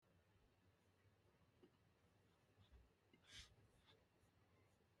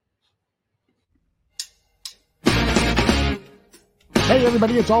Hey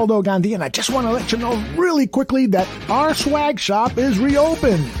everybody, it's Aldo Gandhi, and I just want to let you know really quickly that our swag shop is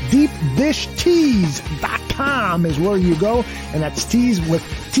reopened. DeepDishTees.com is where you go, and that's tees with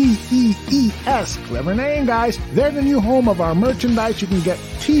T-E-E-S. Clever name, guys. They're the new home of our merchandise. You can get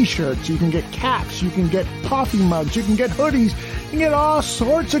t-shirts, you can get caps, you can get coffee mugs, you can get hoodies, you can get all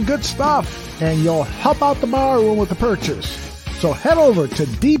sorts of good stuff, and you'll help out the bar room with the purchase. So head over to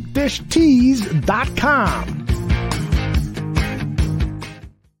DeepDishTees.com.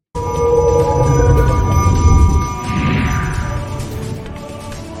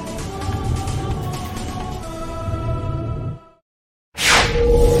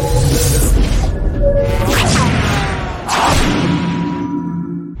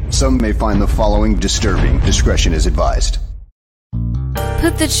 Some may find the following disturbing. Discretion is advised.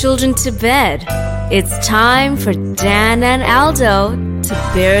 Put the children to bed. It's time for Dan and Aldo to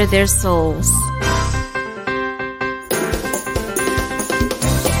bare their souls.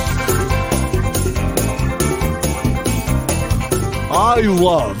 I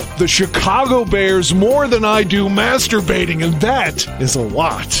love the Chicago Bears more than I do masturbating, and that is a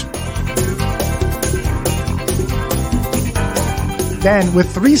lot. Then,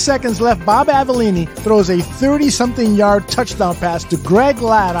 with 3 seconds left, Bob Avellini throws a 30-something yard touchdown pass to Greg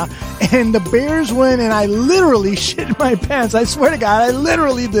Latta, and the Bears win, and I literally shit my pants. I swear to God, I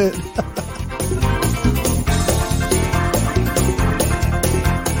literally did.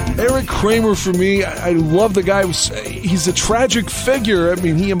 Eric Kramer, for me, I love the guy. He's a tragic figure. I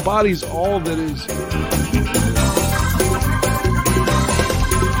mean, he embodies all that is.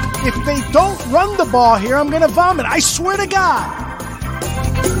 If they don't run the ball here, I'm going to vomit. I swear to God.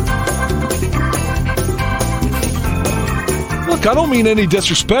 Look, I don't mean any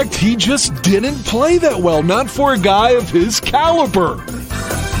disrespect. He just didn't play that well. Not for a guy of his caliber.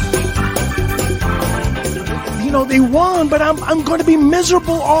 You know, they won, but I'm going to be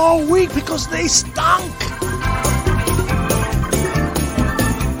miserable all week because they stunk.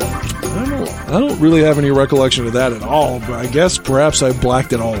 I don't really have any recollection of that at all, but I guess perhaps I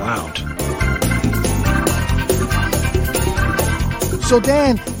blacked it all out. So,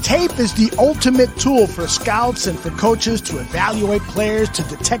 Dan, tape is the ultimate tool for scouts and for coaches to evaluate players, to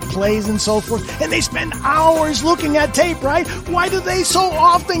detect plays and so forth. And they spend hours looking at tape, right? Why do they so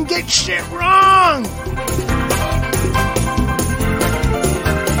often get shit wrong?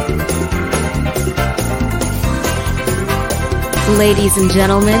 Ladies and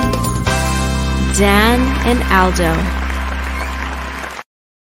gentlemen, Dan and Aldo.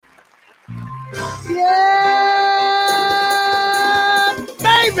 Yeah,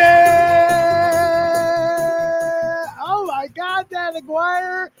 baby! Oh my God, Dan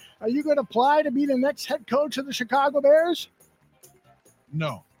Aguirre, are you going to apply to be the next head coach of the Chicago Bears?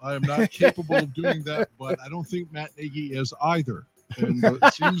 No, I am not capable of doing that, but I don't think Matt Nagy is either. And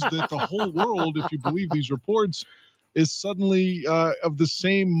it seems that the whole world, if you believe these reports, is suddenly of the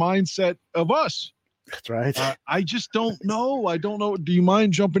same mindset of us. That's right. I just don't know. I don't know. Do you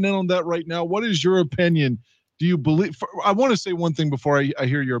mind jumping in on that right now? What is your opinion? Do you believe? I want to say one thing before I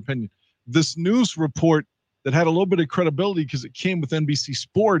hear your opinion. This news report that had a little bit of credibility because it came with NBC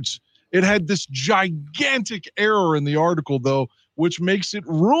Sports, it had this gigantic error in the article, though, which makes it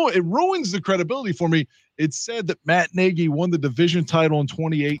ruins the credibility for me. It said that Matt Nagy won the division title in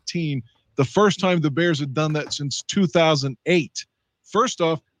 2018. The first time the Bears had done that since 2008. First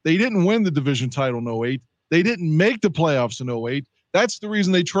off, they didn't win the division title in 08. They didn't make the playoffs in 08. That's the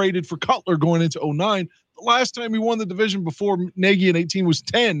reason they traded for Cutler going into 09. The last time we won the division before Nagy in 18 was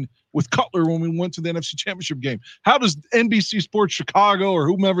 10 with Cutler when we went to the NFC Championship game. How does NBC Sports Chicago or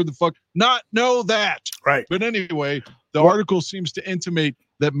whomever the fuck not know that? Right. But anyway, the article seems to intimate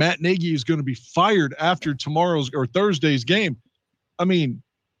that Matt Nagy is going to be fired after tomorrow's or Thursday's game. I mean,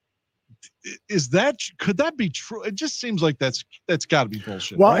 could that be true? It just seems like that's got to be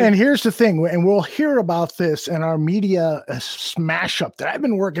bullshit. Well, right? And here's the thing, and we'll hear about this in our media smash up that I've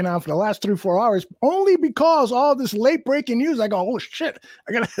been working on for the last 3-4 hours, only because all this late breaking news. I go, oh shit,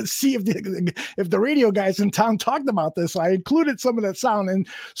 I gotta see if the radio guys in town talked about this. So I included some of that sound, and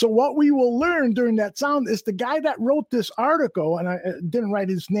so what we will learn during that sound is the guy that wrote this article, and I didn't write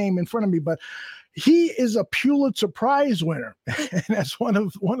his name in front of me, but he is a Pulitzer Prize winner. And as one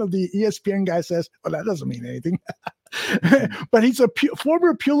of the ESPN guys says, well, that doesn't mean anything. But he's a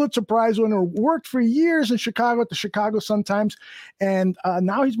former Pulitzer Prize winner, worked for years in Chicago at the Chicago Sun-Times, and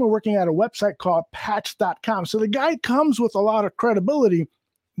now he's been working at a website called Patch.com. So the guy comes with a lot of credibility,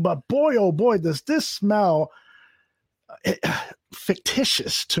 but boy, oh boy, does this smell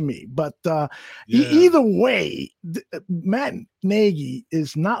fictitious to me. But either way, Matt Nagy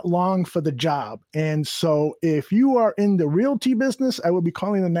is not long for the job. And so if you are in the realty business, I would be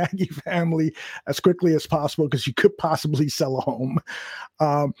calling the Nagy family as quickly as possible, because you could possibly sell a home.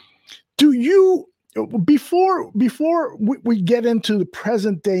 Before we get into the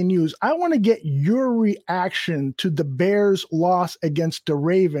present day news, I want to get your reaction to the Bears' loss against the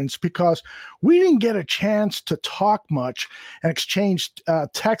Ravens, because we didn't get a chance to talk much and exchange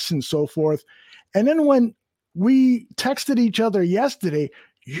texts and so forth. And then when we texted each other yesterday,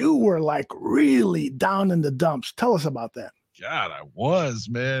 you were like really down in the dumps. Tell us about that. God, I was,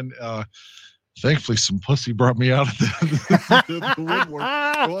 man. Thankfully, some pussy brought me out of the woodwork. Well,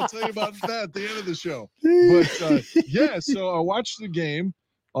 I'll tell you about that at the end of the show. But so I watched the game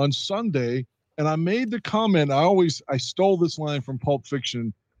on Sunday, and I made the comment. I stole this line from Pulp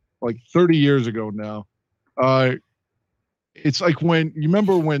Fiction like 30 years ago now. It's like when you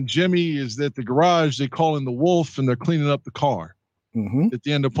remember when Jimmy is at the garage, they call in the wolf and they're cleaning up the car. Mm-hmm. At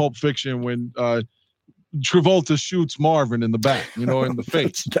the end of Pulp Fiction, when Travolta shoots Marvin in the back, in the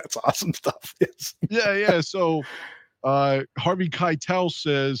face. That's awesome stuff. Yes. Yeah. So Harvey Keitel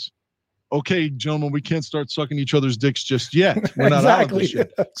says, "Okay, gentlemen, we can't start sucking each other's dicks just yet. We're not out of this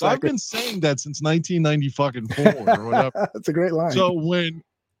shit." Exactly. So I've been saying that since 1994 or whatever. That's a great line. So when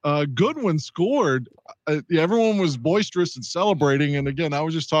Goodwin scored, everyone was boisterous and celebrating. And again, I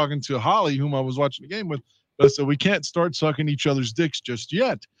was just talking to Holly, whom I was watching the game with. But I said, we can't start sucking each other's dicks just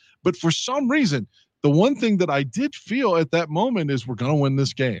yet. But for some reason, the one thing that I did feel at that moment is we're going to win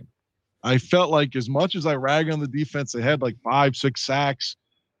this game. I felt like as much as I rag on the defense, they had like 5-6 sacks.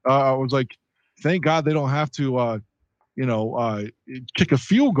 I was like, thank God they don't have to, kick a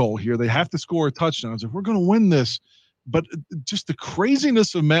field goal here. They have to score a touchdown. I was like, we're going to win this. But just the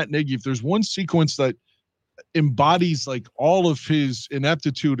craziness of Matt Nagy, if there's one sequence that embodies like all of his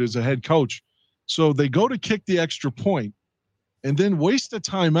ineptitude as a head coach. So they go to kick the extra point, and then waste a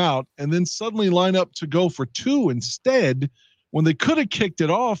timeout, and then suddenly line up to go for 2 instead, when they could have kicked it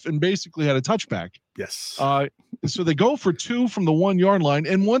off and basically had a touchback. Yes. So they go for 2 from the 1 yard line,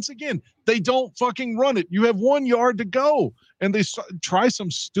 and once again, they don't fucking run it. You have 1 yard to go, and they try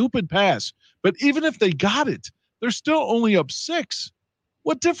some stupid pass. But even if they got it, they're still only up 6.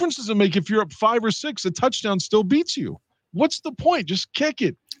 What difference does it make if you're up 5 or 6? A touchdown still beats you. What's the point? Just kick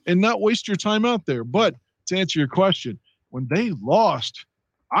it and not waste your time out there. But to answer your question, when they lost,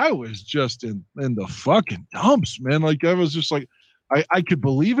 I was just in the fucking dumps, man. Like I was just like, I could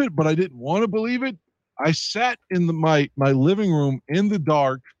believe it, but I didn't want to believe it. I sat in my living room in the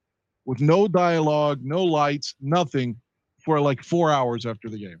dark with no dialogue, no lights, nothing for like 4 hours after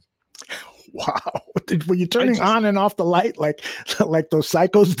the game. Wow. Were you turning on and off the light like those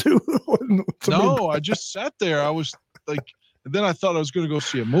psychos do? No, I just sat there. I was like, and then I thought I was going to go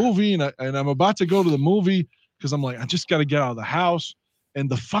see a movie, and I'm about to go to the movie, because I'm like, I just got to get out of the house. And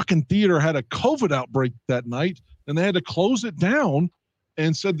the fucking theater had a COVID outbreak that night, and they had to close it down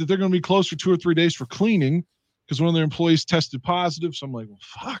and said that they're going to be closed for 2 or 3 days for cleaning because one of their employees tested positive. So I'm like, well,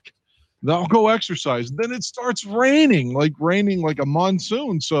 fuck, I'll go exercise. And then it starts raining like a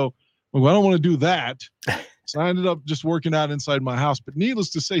monsoon. So I don't want to do that. So I ended up just working out inside my house. But needless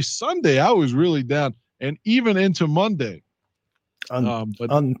to say, Sunday, I was really down, and even into Monday.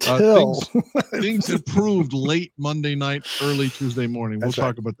 Until things improved late Monday night, early Tuesday morning. We'll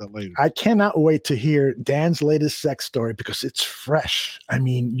talk about that later. I cannot wait to hear Dan's latest sex story, because it's fresh. I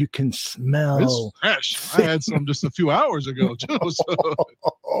mean, you can smell. It's fresh. I had some just a few hours ago too.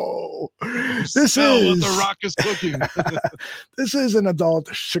 So. This is what the Rock is cooking. This is an adult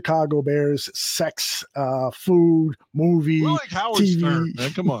Chicago Bears sex, food, movie, we're like Howard TV. Stern,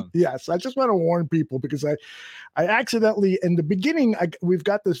 man. Come on. Yes, I just want to warn people, because I accidentally, in the beginning, we've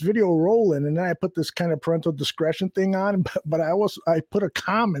got this video rolling, and then I put this kind of parental discretion thing on, but I put a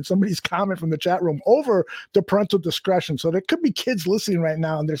comment, somebody's comment from the chat room over the parental discretion. So there could be kids listening right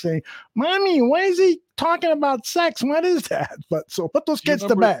now, and they're saying, "Mommy, why is he talking about sex? What is that?" But so put those kids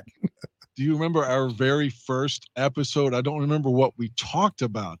to bed. Do you remember our very first episode? I don't remember what we talked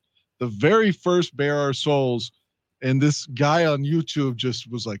about. The very first Bare Our Souls, and this guy on YouTube just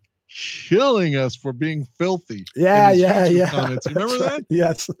was like, killing us for being filthy. Yeah. Comments. You remember that?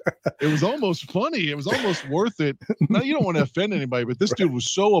 Yes. It was almost funny. It was almost worth it. Now, you don't want to offend anybody, but this dude was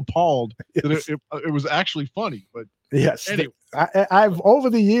so appalled that it was actually funny. But yes, anyway. I've over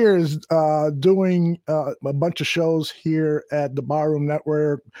the years doing a bunch of shows here at the Barroom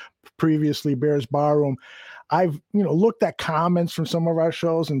Network, previously Bears Barroom. I've looked at comments from some of our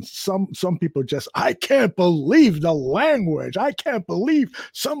shows, and some people just, I can't believe the language. I can't believe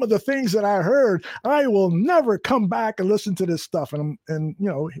some of the things that I heard. I will never come back and listen to this stuff. And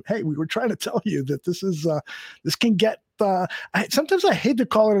hey, we were trying to tell you that this can get. Sometimes I hate to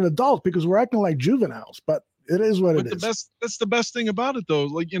call it an adult because we're acting like juveniles, but it is what it is. That's the best thing about it, though.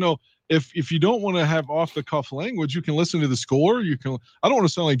 Like, if you don't want to have off the cuff language, you can listen to the score. I don't want to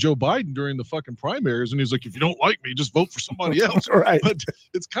sound like Joe Biden during the fucking primaries, and he's like, if you don't like me, just vote for somebody else. Right. But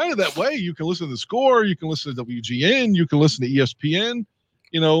it's kind of that way. You can listen to the score. You can listen to WGN. You can listen to ESPN.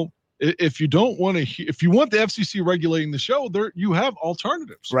 If you don't want to, if you want the FCC regulating the show, you have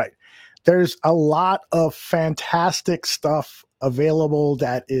alternatives. Right. There's a lot of fantastic stuff available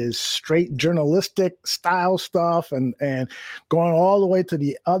that is straight journalistic style stuff and going all the way to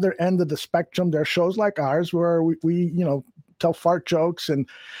the other end of the spectrum. There are shows like ours where we tell fart jokes. And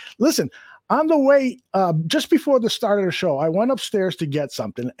listen, on the way, just before the start of the show, I went upstairs to get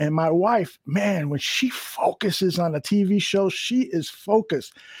something, and my wife, man, when she focuses on a TV show, she is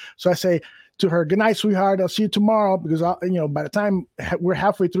focused. So I say to her, good night, sweetheart. I'll see you tomorrow, because by the time we're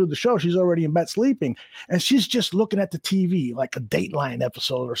halfway through the show, she's already in bed sleeping, and she's just looking at the TV like a Dateline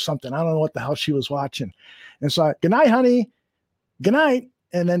episode or something. I don't know what the hell she was watching. And so, good night, honey. Good night.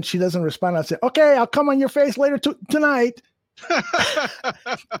 And then she doesn't respond. I say, okay, I'll come on your face later tonight.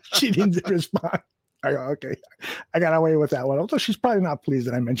 She didn't respond. I go, okay, I got away with that one. Although she's probably not pleased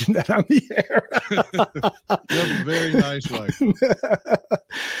that I mentioned that on the air. You have a very nice wife.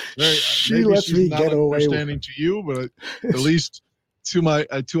 She lets me get away with it. To you, but at least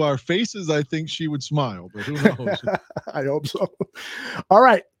to our faces, I think she would smile. But who knows? I hope so. All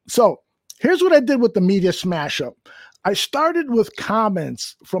right, so here's what I did with the media smash up. I started with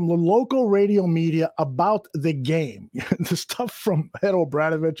comments from the local radio media about the game. The stuff from Ed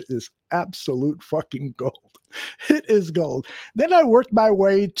O'Bradovich is absolute fucking gold. It is gold. Then I worked my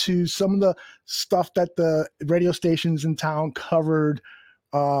way to some of the stuff that the radio stations in town covered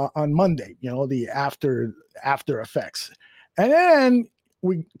on Monday, the after effects. And then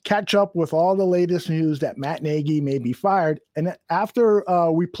we catch up with all the latest news that Matt Nagy may be fired. And after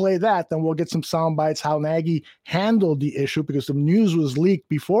we play that, then we'll get some sound bites how Nagy handled the issue, because the news was leaked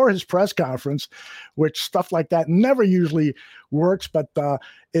before his press conference, which stuff like that never usually works, but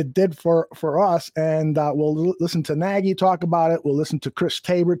it did for us. And we'll listen to Nagy talk about it. We'll listen to Chris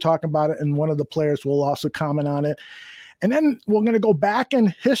Tabor talk about it, and one of the players will also comment on it. And then we're going to go back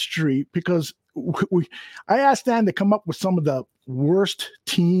in history, because I asked Dan to come up with some of the worst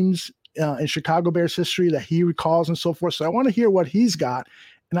teams in Chicago Bears history that he recalls and so forth. So I want to hear what he's got.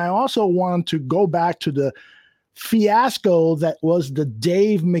 And I also want to go back to the fiasco that was the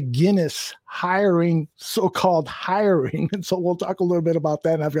Dave McGinnis so-called hiring. And so we'll talk a little bit about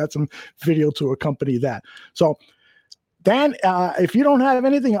that. And I've got some video to accompany that. So Dan, if you don't have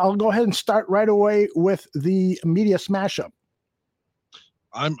anything, I'll go ahead and start right away with the media smash up.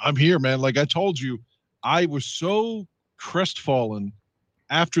 I'm here, man. Like I told you, I was so crestfallen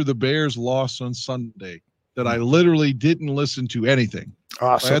after the Bears loss on Sunday that I literally didn't listen to anything.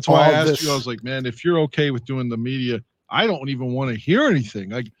 So that's why I asked you. I was like, man, if you're okay with doing the media, I don't even want to hear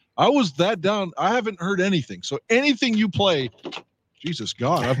anything. Like I was that down. I haven't heard anything. So anything you play, Jesus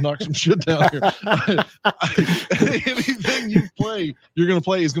God, I've knocked some shit down here. Anything you play, you're going to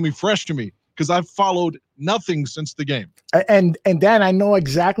play is going to be fresh to me, because I've followed nothing since the game. And Dan, I know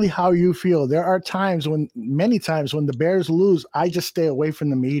exactly how you feel. There are many times when the Bears lose, I just stay away from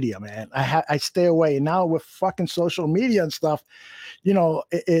the media, man. I stay away. And now with fucking social media and stuff,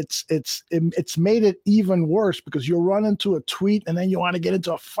 it's made it even worse, because you'll run into a tweet and then you want to get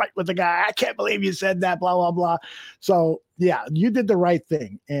into a fight with the guy. I can't believe you said that, blah, blah, blah. So yeah, you did the right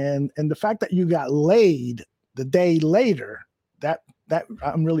thing. And the fact that you got laid the day later, that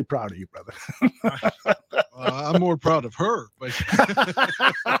I'm really proud of you, brother. I'm more proud of her. But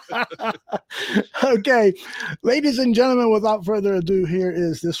Okay, ladies and gentlemen, without further ado, here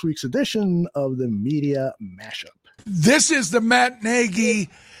is this week's edition of the Media Mashup. This is the Matt Nagy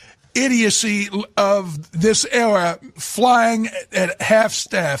idiocy of this era, flying at half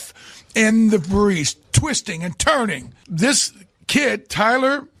staff in the breeze, twisting and turning. This kid,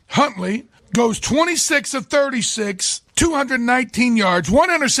 Tyler Huntley, goes 26 of 36, 219 yards, one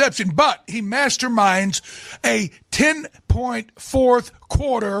interception, but he masterminds a 10-point fourth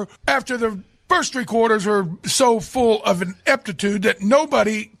quarter after the first three quarters were so full of ineptitude that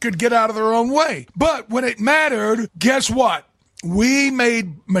nobody could get out of their own way. But when it mattered, guess what? We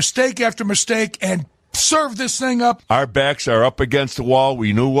made mistake after mistake and served this thing up. Our backs are up against the wall.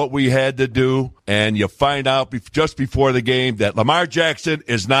 We knew what we had to do, and you find out just before the game that Lamar Jackson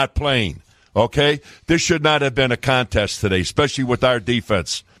is not playing. Okay? This should not have been a contest today, especially with our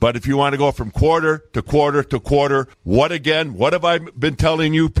defense. But if you want to go from quarter to quarter to quarter, what have I been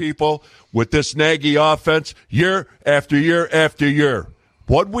telling you people with this Nagy offense year after year after year?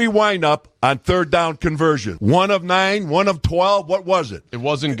 What we wind up on third down conversion? 1 of 9, 1 of 12, what was it? It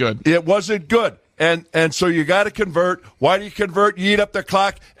wasn't good. It wasn't good. And so you got to convert. Why do you convert? You eat up the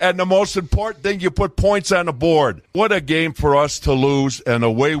clock. And the most important thing, you put points on the board. What a game for us to lose, and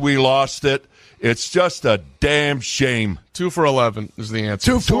the way we lost it. It's just a damn shame. 2 for 11 is the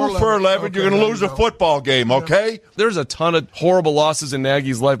answer. 2 for 11. Okay, you're going to lose a football game, okay? There's a ton of horrible losses in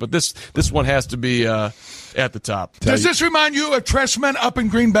Nagy's life, but this one has to be at the top. Does this remind you of Trestman up in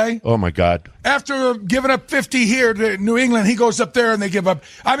Green Bay? Oh, my God. After giving up 50 here to New England, he goes up there and they give up.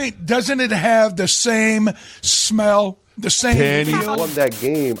 I mean, doesn't it have the same smell, the same feel? Won that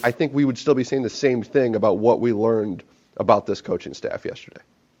game, I think we would still be saying the same thing about what we learned about this coaching staff yesterday.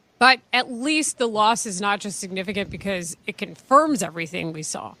 But at least the loss is not just significant because it confirms everything we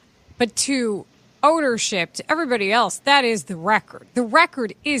saw, but to ownership, to everybody else, that is the record. The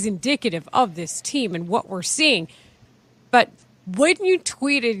record is indicative of this team and what we're seeing. But when you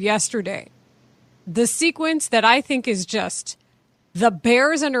tweeted yesterday, the sequence that I think is just the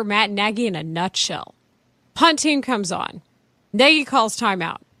Bears under Matt Nagy in a nutshell. Punt team comes on. Nagy calls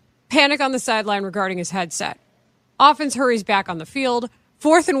timeout. Panic on the sideline regarding his headset. Offense hurries back on the field.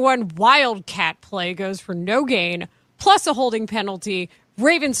 4th and 1 wildcat play goes for no gain, plus a holding penalty.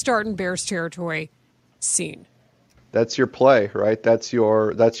 Ravens start in Bears territory. Scene. That's your play, right? That's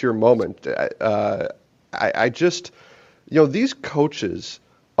your moment. I just, these coaches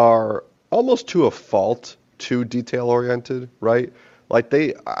are almost to a fault too detail oriented, right? Like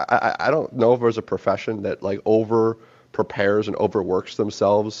I don't know if there's a profession that like over prepares and overworks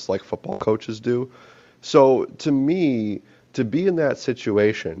themselves like football coaches do. So to me, to be in that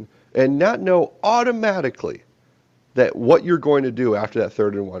situation and not know automatically that what you're going to do after that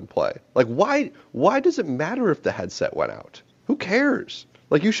 3rd and 1 play. Like, why does it matter if the headset went out? Who cares?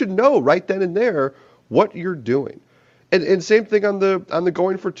 Like, you should know right then and there what you're doing. And same thing on the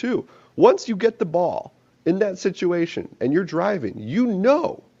going for 2. Once you get the ball in that situation and you're driving, you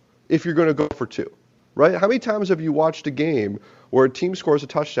know if you're going to go for 2, right? How many times have you watched a game where a team scores a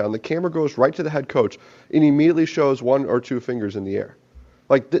touchdown, the camera goes right to the head coach, and he immediately shows 1 or 2 fingers in the air?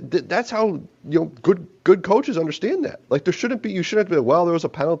 Like that's how good coaches understand that. Like you shouldn't be well, there was a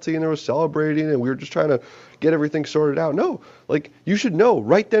penalty and there was celebrating and we were just trying to get everything sorted out. No, like you should know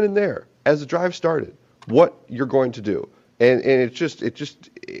right then and there as the drive started what you're going to do. And it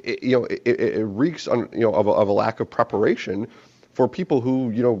reeks on of a lack of preparation for people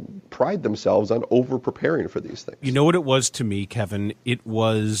who, pride themselves on over preparing for these things. You know what it was to me, Kevin? It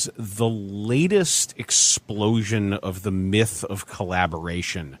was the latest explosion of the myth of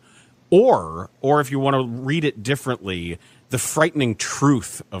collaboration. Or if you want to read it differently, the frightening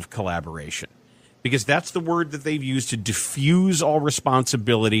truth of collaboration. Because that's the word that they've used to diffuse all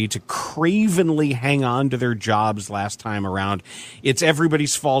responsibility, to cravenly hang on to their jobs last time around. It's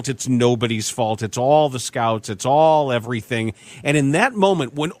everybody's fault. It's nobody's fault. It's all the scouts. It's all everything. And in that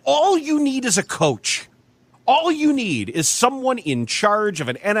moment, when all you need is a coach, all you need is someone in charge of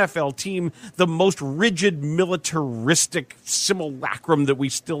an NFL team, the most rigid militaristic simulacrum that we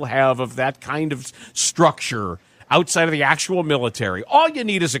still have of that kind of structure outside of the actual military. All you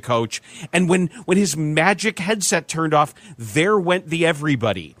need is a coach. And when his magic headset turned off, there went the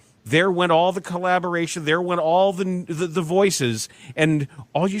everybody. There went all the collaboration. There went all the voices. And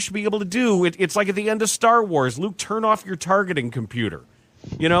all you should be able to do, it's like at the end of Star Wars. Luke, turn off your targeting computer.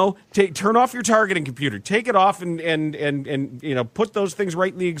 Turn off your targeting computer. Take it off and put those things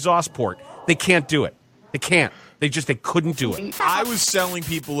right in the exhaust port. They can't do it. They can't. They couldn't do it. I was selling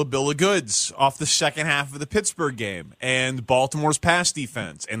people a bill of goods off the second half of the Pittsburgh game and Baltimore's pass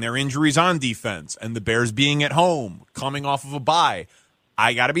defense and their injuries on defense and the Bears being at home, coming off of a bye.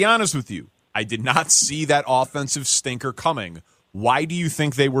 I got to be honest with you. I did not see that offensive stinker coming. Why do you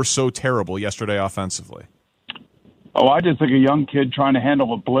think they were so terrible yesterday offensively? Oh, I just think a young kid trying to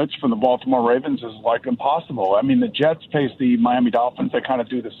handle a blitz from the Baltimore Ravens is like impossible. I mean, the Jets faced the Miami Dolphins. They kind of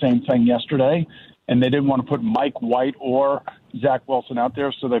do the same thing yesterday. And they didn't want to put Mike White or Zach Wilson out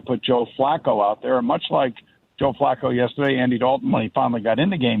there, so they put Joe Flacco out there. And much like Joe Flacco yesterday, Andy Dalton, when he finally got in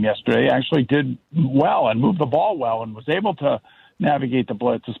the game yesterday, actually did well and moved the ball well and was able to navigate the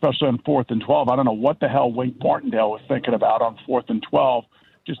blitz, especially on 4th and 12. I don't know what the hell Wink Martindale was thinking about on 4th and 12,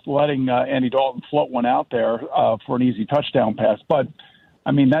 just letting Andy Dalton float one out there for an easy touchdown pass. But,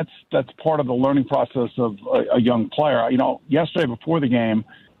 I mean, that's part of the learning process of a young player. Yesterday before the game,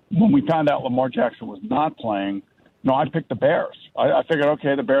 when we found out Lamar Jackson was not playing, no, I picked the Bears. I figured,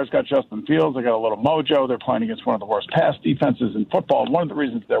 okay, the Bears got Justin Fields. They got a little mojo. They're playing against one of the worst pass defenses in football. And one of the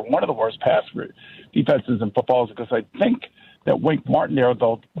reasons they're one of the worst pass defenses in football is because I think that Wink Martindale,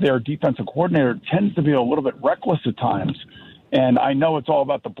 though their defensive coordinator, tends to be a little bit reckless at times. And I know it's all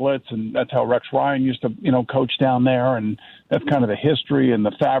about the blitz, and that's how Rex Ryan used to, coach down there. And that's kind of the history and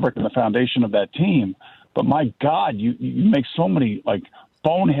the fabric and the foundation of that team. But my God, you make so many like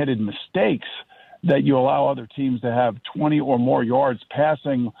boneheaded mistakes that you allow other teams to have 20 or more yards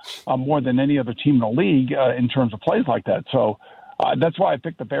passing more than any other team in the league in terms of plays like that. So that's why I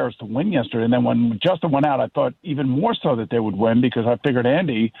picked the Bears to win yesterday. And then when Justin went out, I thought even more so that they would win because I figured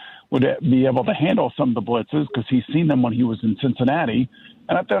Andy would be able to handle some of the blitzes because he's seen them when he was in Cincinnati.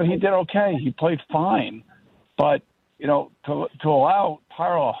 And I thought he did okay. He played fine. But, to allow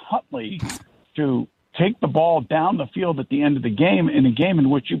Tyler Huntley to take the ball down the field at the end of the game in a game in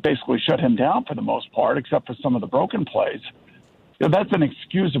which you basically shut him down for the most part, except for some of the broken plays, that's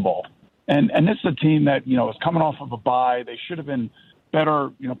inexcusable. And this is a team that, is coming off of a bye. They should have been better,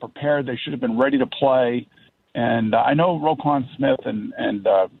 prepared. They should have been ready to play. And I know Roquan Smith and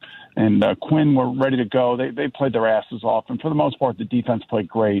Quinn were ready to go. They played their asses off. And for the most part, the defense played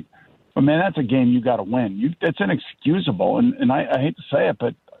great. But, man, that's a game you got to win. It's inexcusable. And I hate to say it,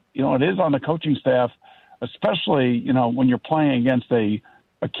 but, it is on the coaching staff, especially, when you're playing against a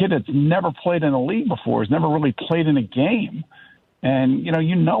kid that's never played in a league before, has never really played in a game. And,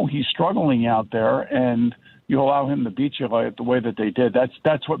 he's struggling out there, and you allow him to beat you like the way that they did.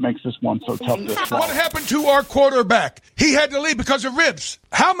 That's what makes this one so tough to swallow. What happened to our quarterback? He had to leave because of ribs.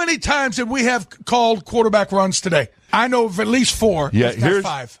 How many times did we have called quarterback runs today? I know of at least 4. Yeah, here's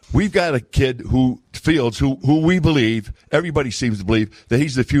 5. We've got a kid Fields, who we believe, everybody seems to believe, that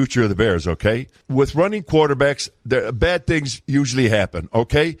he's the future of the Bears, okay? With running quarterbacks, bad things usually happen,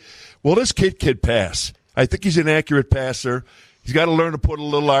 okay? Well, this kid can pass. I think he's an accurate passer. He's got to learn to put a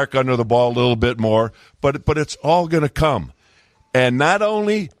little arc under the ball a little bit more, but it's all going to come. And not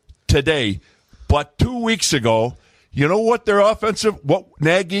only today, but 2 weeks ago, you know what what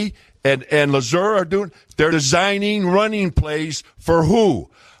Nagy and Lazure are doing? They're designing running plays for who?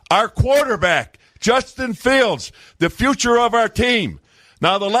 Our quarterback, Justin Fields, the future of our team.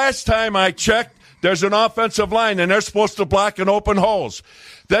 Now, the last time I checked, there's an offensive line, and they're supposed to block and open holes.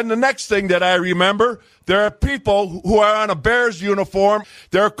 Then the next thing that I remember, there are people who are on a Bears uniform.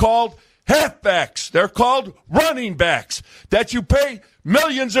 They're called halfbacks. They're called running backs that you pay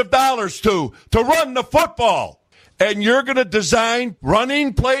millions of dollars to run the football. And you're going to design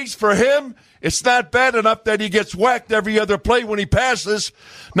running plays for him? It's not bad enough that he gets whacked every other play when he passes.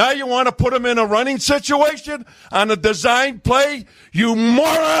 Now you want to put him in a running situation on a design play? You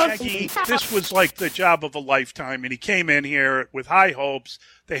moron! Nagy, this was like the job of a lifetime, and he came in here with high hopes.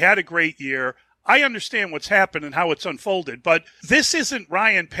 They had a great year. I understand what's happened and how it's unfolded, but this isn't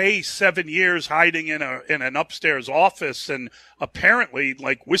Ryan Pace 7 years hiding in an upstairs office and apparently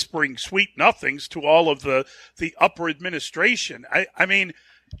like whispering sweet nothings to all of the upper administration. I mean,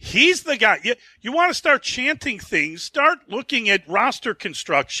 he's the guy. You want to start chanting things, start looking at roster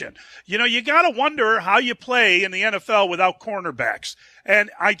construction. You got to wonder how you play in the NFL without cornerbacks.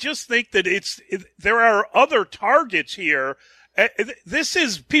 And I just think that there are other targets here. This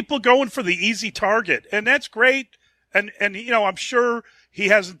is people going for the easy target, and that's great. And I'm sure he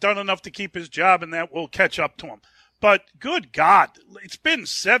hasn't done enough to keep his job, and that will catch up to him. But good God, it's been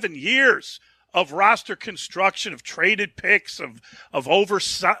 7 years of roster construction, of traded picks, of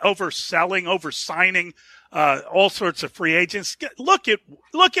overselling, oversigning, all sorts of free agents. Look at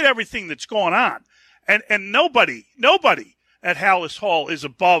everything that's going on, and nobody at Hallis Hall is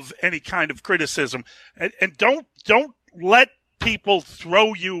above any kind of criticism. And don't let people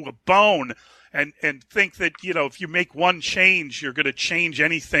throw you a bone and think that if you make one change, you're going to change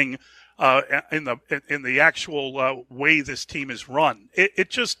anything in the actual way this team is run.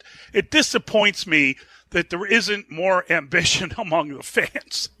 It disappoints me that there isn't more ambition among the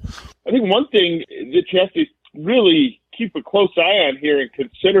fans. I think one thing that you have to really keep a close eye on here and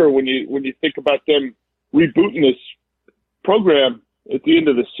consider when you think about them rebooting this program at the end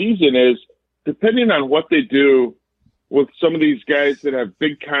of the season is, depending on what they do with some of these guys that have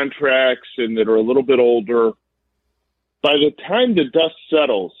big contracts and that are a little bit older, by the time the dust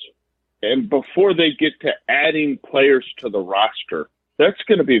settles and before they get to adding players to the roster, that's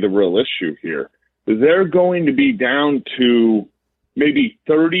going to be the real issue here. They're going to be down to maybe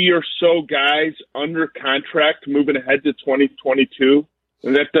 30 or so guys under contract moving ahead to 2022.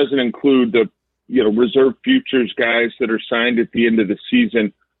 And that doesn't include the reserve futures guys that are signed at the end of the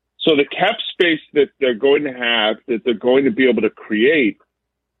season. So the cap space that they're going to have, that they're going to be able to create,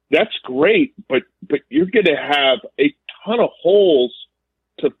 that's great, but you're going to have a ton of holes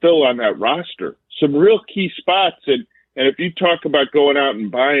to fill on that roster. Some real key spots. And if you talk about going out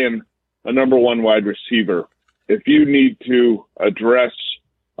and buying a number one wide receiver, if you need to address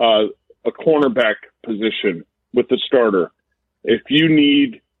a cornerback position with the starter, if you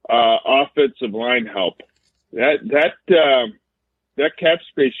need offensive line help, that cap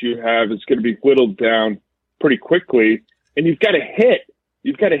space you have is going to be whittled down pretty quickly. And you've got to hit.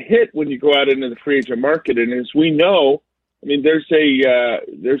 You've got to hit when you go out into the free agent market. And as we know, I mean, there's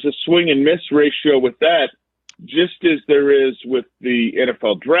a swing and miss ratio with that, just as there is with the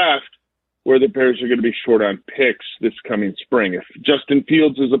NFL draft, where the Bears are going to be short on picks this coming spring. If Justin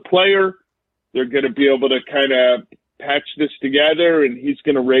Fields is a player, they're going to be able to kind of patch this together, and he's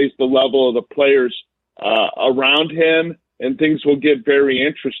going to raise the level of the players around him, and things will get very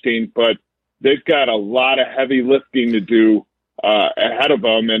interesting. But they've got a lot of heavy lifting to do ahead of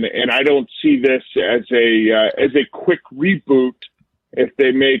them, and I don't see this as a quick reboot if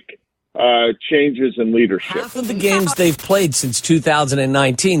they make changes in leadership. Half of the games they've played since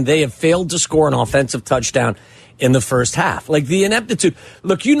 2019, they have failed to score an offensive touchdown in the first half. Like the ineptitude.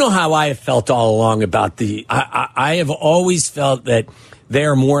 Look, you know how I have felt all along about I have always felt that they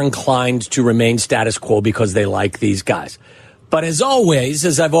are more inclined to remain status quo because they like these guys. But as always,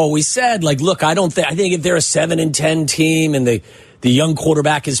 as I've always said, like, look, I think if they're a 7-10 team and the young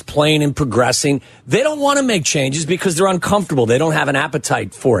quarterback is playing and progressing, they don't want to make changes because they're uncomfortable. They don't have an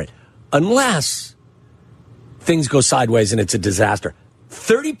appetite for it. Unless things go sideways and it's a disaster.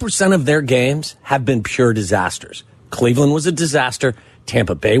 30% of their games have been pure disasters. Cleveland was a disaster.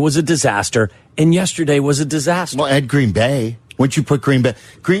 Tampa Bay was a disaster. And yesterday was a disaster. Well, at Green Bay. Once you put Green Bay...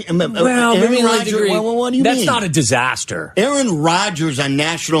 Well, Aaron Rodgers, what do you mean? That's not a disaster. Aaron Rodgers on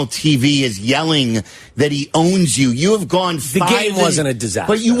national TV is yelling that he owns you. You have gone 5... The game wasn't a disaster.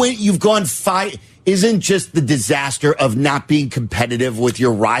 But you've gone 5... Isn't just the disaster of not being competitive with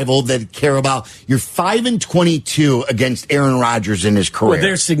your rival that care about? You're 5-22 against Aaron Rodgers in his career. Well,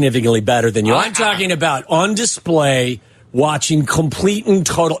 they're significantly better than you. I'm talking about on display, watching complete and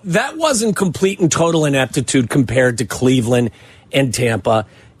total. That wasn't complete and total ineptitude compared to Cleveland and Tampa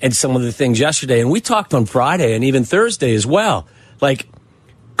and some of the things yesterday. And we talked on Friday and even Thursday as well. Like,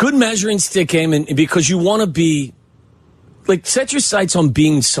 good measuring stick game, and because you want to be... Like, set your sights on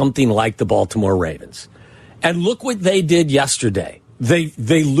being something like the Baltimore Ravens. And look what they did yesterday.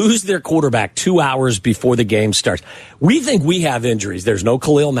 They lose their quarterback 2 hours before the game starts. We think we have injuries. There's no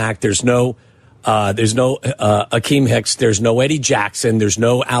Khalil Mack. There's no Akeem Hicks. There's no Eddie Jackson. There's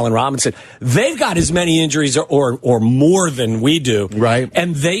no Allen Robinson. They've got as many injuries or more than we do. Right.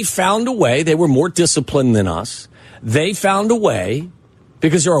 And they found a way. They were more disciplined than us. They found a way,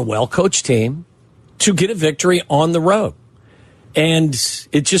 because they're a well-coached team, to get a victory on the road. And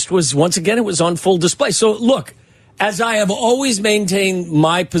it just was, once again, it was on full display. So, look, as I have always maintained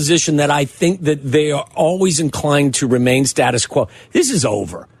my position that I think that they are always inclined to remain status quo, this is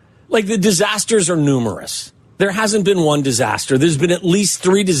over. Like, the disasters are numerous. There hasn't been one disaster. There's been at least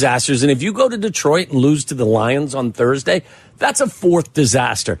 3 disasters. And if you go to Detroit and lose to the Lions on Thursday, that's a 4th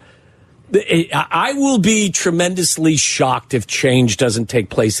disaster. I will be tremendously shocked if change doesn't take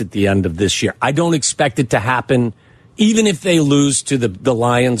place at the end of this year. I don't expect it to happen. Even if they lose to the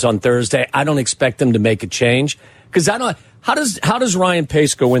Lions on Thursday, I don't expect them to make a change, because I don't. How does Ryan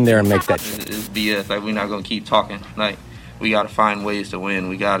Pace go in there and make that change? It's BS. Like, we're not gonna keep talking. Like, we gotta find ways to win.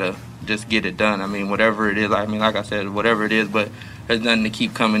 We gotta just get it done. I mean, whatever it is. I mean, like I said, whatever it is. But there's nothing to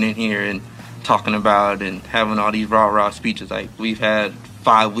keep coming in here and talking about and having all these rah-rah speeches. Like, we've had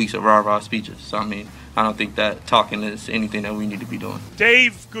 5 weeks of rah-rah speeches. So I mean, I don't think that talking is anything that we need to be doing.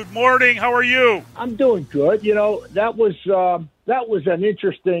 Dave, good morning. How are you? I'm doing good. You know, that was an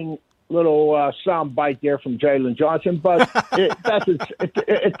interesting little sound bite there from Jalen Johnson, but it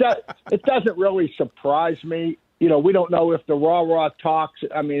doesn't really surprise me. You know, we don't know if the rah-rah talks.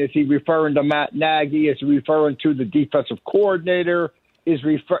 I mean, is he referring to Matt Nagy? Is he referring to the defensive coordinator? Is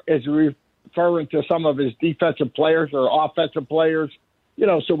he referring to some of his defensive players or offensive players? You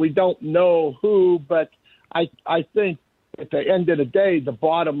know, so we don't know who, but I think at the end of the day, the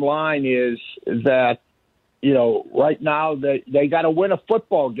bottom line is that, you know, right now they got to win a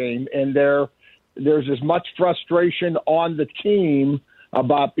football game, and there's as much frustration on the team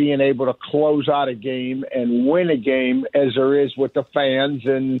about being able to close out a game and win a game as there is with the fans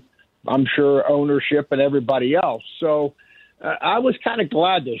and I'm sure ownership and everybody else. So I was kind of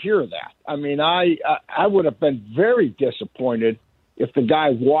glad to hear that. I mean, I would have been very disappointed if the guy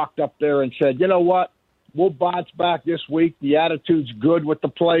walked up there and said, you know what, we'll bounce back this week. The attitude's good with the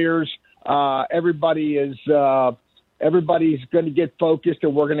players. Everybody is everybody's going to get focused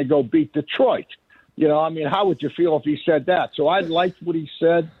and we're going to go beat Detroit. You know, I mean, how would you feel if he said that? So I liked what he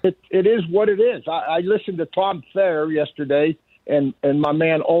said. It is what it is. I listened to Tom Thayer yesterday and my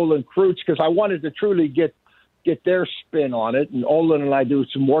man Olin Kreutz because I wanted to truly get their spin on it. And Olin and I do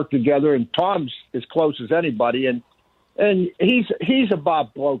some work together, and Tom's as close as anybody. And he's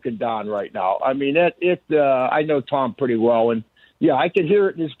about broken down right now. I mean, I know Tom pretty well, and yeah, I can hear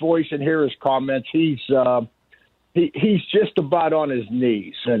it in his voice and hear his comments. He's just about on his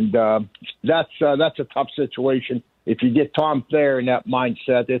knees, and that's a tough situation. If you get Tom Thayer in that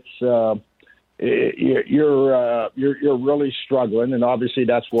mindset, you're really struggling, and obviously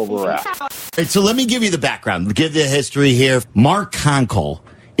that's where we're at. All right, so let me give you the background, give the history here. Mark Konkel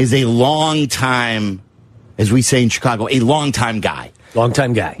is a long time, as we say in Chicago, a long-time guy.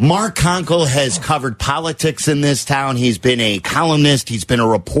 Long-time guy. Mark Konkel has covered politics in this town. He's been a columnist. He's been a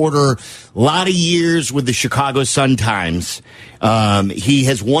reporter. A lot of years with the Chicago Sun-Times. He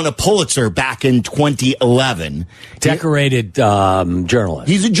has won a Pulitzer back in 2011. Decorated journalist.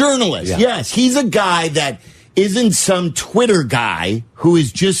 He's a journalist, yes. He's a guy that isn't some Twitter guy who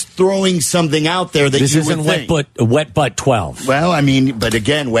is just throwing something out there that this you isn't would think. Wet Butt 12. Well, I mean, but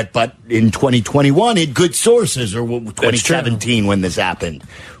again, Wet Butt in 2021 had good sources, or 2017 when this happened.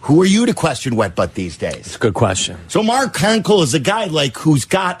 Who are you to question Wet Butt these days? It's a good question. So Mark Konkel is a guy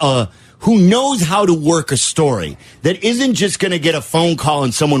who knows how to work a story that isn't just going to get a phone call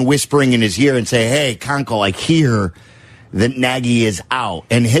and someone whispering in his ear and say, "Hey, Konkel, I hear that Nagy is out."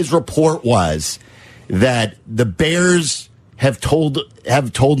 And his report was that the Bears have told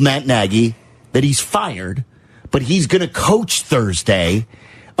Matt Nagy that he's fired, but he's going to coach Thursday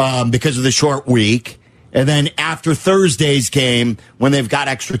because of the short week. And then after Thursday's game, when they've got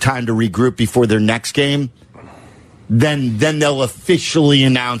extra time to regroup before their next game, then they'll officially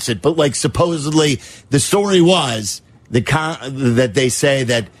announce it. But like supposedly the story was that they say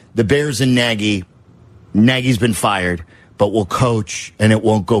that the Bears and Nagy's been fired, but will coach, and it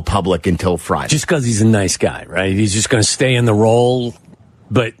won't go public until Friday. Just because he's a nice guy, right? He's just going to stay in the role,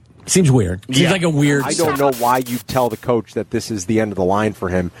 but seems weird. Seems like a weird... I don't know why you tell the coach that this is the end of the line for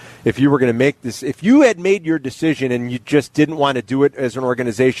him. If you were going to make this... If you had made your decision and you just didn't want to do it as an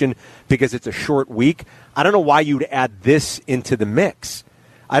organization because it's a short week, I don't know why you'd add this into the mix.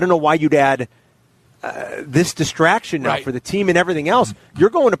 I don't know why you'd add this distraction now for the team and everything else.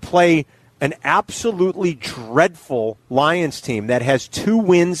 You're going to play an absolutely dreadful Lions team that has 2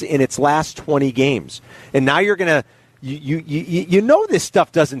 wins in its last 20 games. And now you're going to, you know this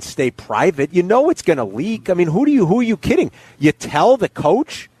stuff doesn't stay private. You know it's going to leak. I mean, who are you kidding? You tell the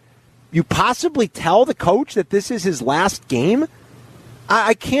coach? You possibly tell the coach that this is his last game?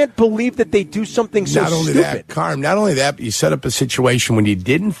 I can't believe that they do something so stupid. Not only that, Carm, not only that, but you set up a situation when you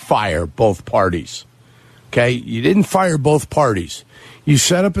didn't fire both parties. Okay? You didn't fire both parties. You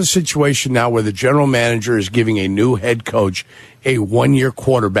set up a situation now where the general manager is giving a new head coach a 1-year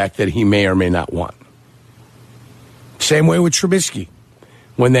quarterback that he may or may not want. Same way with Trubisky.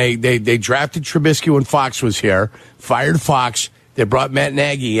 When they drafted Trubisky when Fox was here, fired Fox, they brought Matt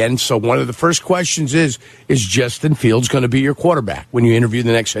Nagy in. So one of the first questions is Justin Fields going to be your quarterback when you interview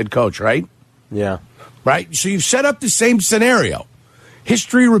the next head coach, right? Yeah. Right? So you've set up the same scenario.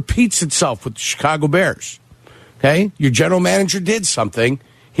 History repeats itself with the Chicago Bears. Okay, your general manager did something.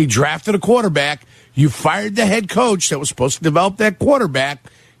 He drafted a quarterback. You fired the head coach that was supposed to develop that quarterback.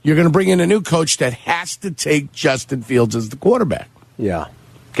 You're going to bring in a new coach that has to take Justin Fields as the quarterback. Yeah.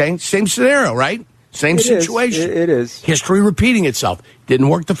 Okay, same scenario, right? Same situation. It is. History repeating itself. Didn't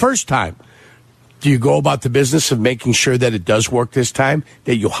work the first time. Do you go about the business of making sure that it does work this time?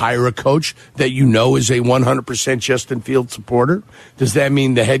 That you hire a coach that you know is a 100% Justin Fields supporter? Does that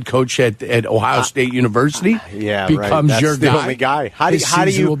mean the head coach at Ohio State University becomes your guy? The only guy. How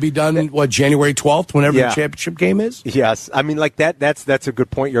do you will be done? January 12th, whenever the championship game is. Yes, I mean, like that. That's a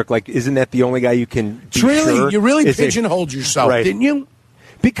good point, Yerk. Like, isn't that the only guy you can? You really pigeonholed yourself, didn't you?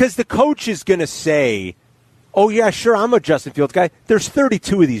 Because the coach is going to say, "Oh yeah, sure, I'm a Justin Fields guy." There's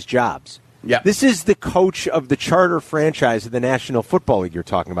 32 of these jobs. Yeah. This is the coach of the charter franchise of the National Football League you're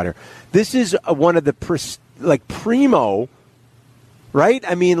talking about here. This is one of the primo, right?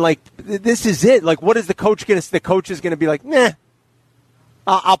 I mean, like, this is it. Like, what is the coach going to – the coach is going to be like, nah,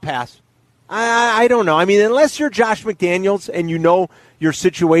 I'll pass. I don't know. I mean, unless you're Josh McDaniels and you know your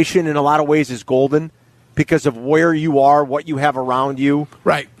situation in a lot of ways is golden because of where you are, what you have around you.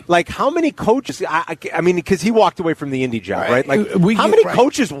 Right. Like, how many coaches, I mean, because he walked away from the Indy job, right? Like, how many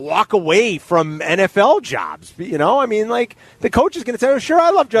coaches walk away from NFL jobs? You know, I mean, like, the coach is going to say, oh, sure, I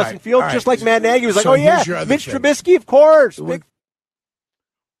love Justin Fields, just like Matt Nagy was like, oh, yeah, Mitch Trubisky, of course.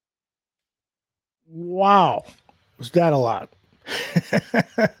 Wow. Was that a lot?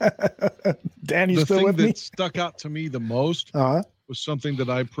 Danny, the still thing with that me? stuck out to me the most Uh-huh. was something that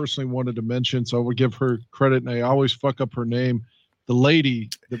I personally wanted to mention. So I would give her credit, and I always fuck up her name. The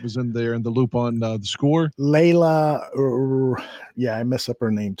lady that was in there in the loop on the score. Layla. Yeah, I mess up her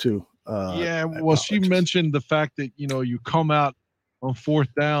name too. She mentioned the fact that, you come out on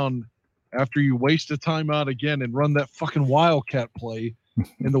fourth down after you waste a timeout again and run that fucking Wildcat play.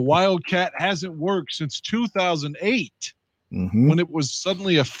 And the Wildcat hasn't worked since 2008 when it was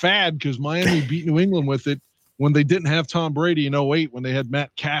suddenly a fad because Miami beat New England with it when they didn't have Tom Brady in 2008 when they had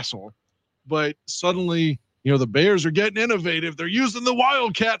Matt Castle. But suddenly, the Bears are getting innovative. They're using the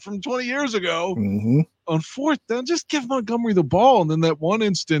Wildcat from 20 years ago. On fourth down, just give Montgomery the ball. And then that one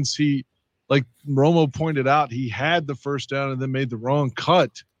instance, he, like Romo pointed out, he had the first down and then made the wrong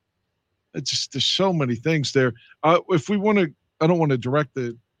cut. It's just, there's so many things there. If we want to, I don't want to direct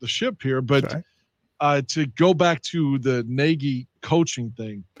the ship here, but to go back to the Nagy coaching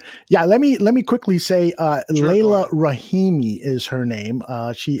thing. Yeah, let me quickly say Layla Rahimi is her name.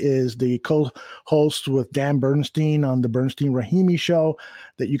 She is the co-host with Dan Bernstein on the Bernstein Rahimi show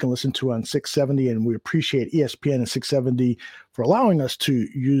that you can listen to on 670, and we appreciate ESPN and 670 for allowing us to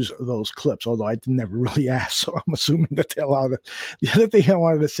use those clips, although I never really asked, so I'm assuming that they allowed it. The other thing I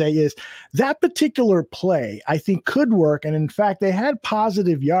wanted to say is that particular play, I think, could work, and in fact, they had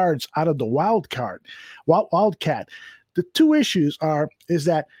positive yards out of the Wildcat. The two issues is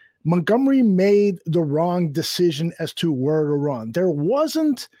that Montgomery made the wrong decision as to where to run. There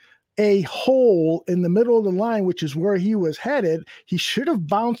wasn't a hole in the middle of the line, which is where he was headed. He should have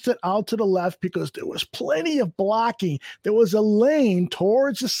bounced it out to the left because there was plenty of blocking. There was a lane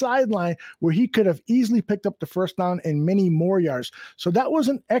towards the sideline where he could have easily picked up the first down and many more yards. So that was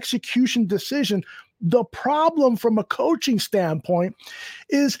an execution decision. The problem from a coaching standpoint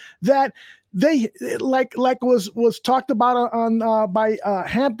is that they like was talked about on by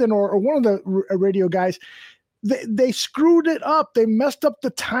Hampton or one of the radio guys. They screwed it up. They messed up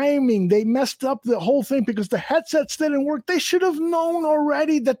the timing. They messed up the whole thing because the headsets didn't work. They should have known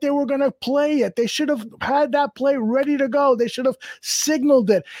already that they were going to play it. They should have had that play ready to go. They should have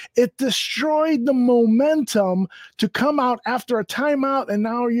signaled it. It destroyed the momentum to come out after a timeout, and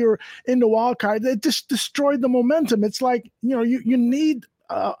now you're in the wild card. It just destroyed the momentum. It's like, you need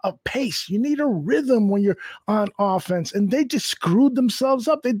a pace. You need a rhythm when you're on offense, and they just screwed themselves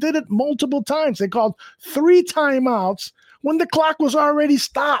up. They did it multiple times. They called 3 timeouts when the clock was already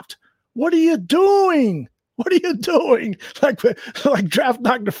stopped. What are you doing? What are you doing? Like Draft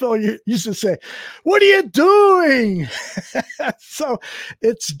Dr. Phil used to say, what are you doing? So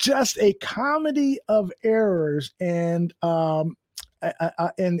it's just a comedy of errors, and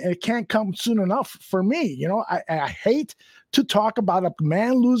it can't come soon enough for me. I hate to talk about a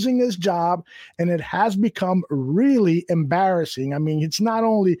man losing his job, and it has become really embarrassing. I mean, it's not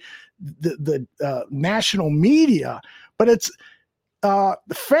only the national media, but it's the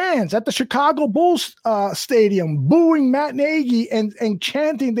fans at the Chicago Bulls stadium booing Matt Nagy and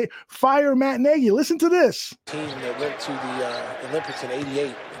chanting, they fire Matt Nagy. Listen to this. Team that went to the Olympics in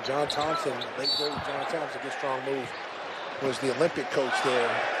 '88. John Thompson, late great John Thompson, a good strong move, was the Olympic coach there.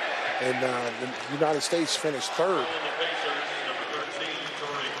 And the United States finished third.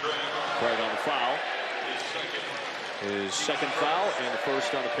 Right on the foul. His second foul and the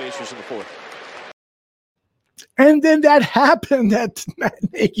first on the Pacers in the fourth. And then that happened at Matt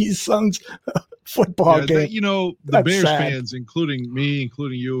Nagy's son's football game. The That's Bears sad. fans, including me,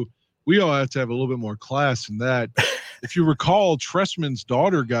 including you, we all have to have a little bit more class than that. If you recall, Tressman's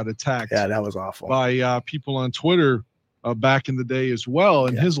daughter got attacked. Yeah, that was awful. By people on Twitter back in the day as well.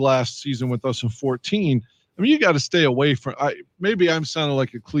 In his last season with us in 14. I mean, you got to stay away from. Maybe I'm sounding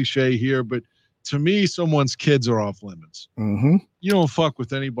like a cliche here, but to me, someone's kids are off limits. Mm-hmm. You don't fuck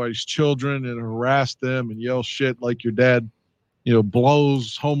with anybody's children and harass them and yell shit like your dad,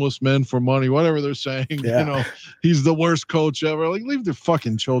 blows homeless men for money, whatever they're saying. Yeah. He's the worst coach ever. Like, leave their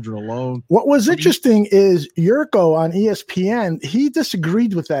fucking children alone. What was interesting is Yurko on ESPN, he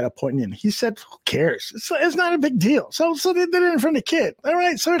disagreed with that opinion. He said, who cares? It's not a big deal. So they did it in front of the kid. All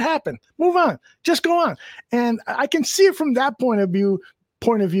right, so it happened. Move on. Just go on. And I can see it from that point of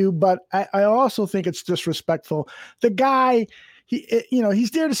view, but I also think it's disrespectful. The guy,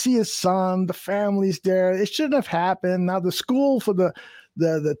 he's there to see his son. The family's there. It shouldn't have happened. Now the school for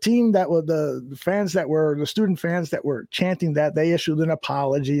the team that were the fans that were the student fans that were chanting that, they issued an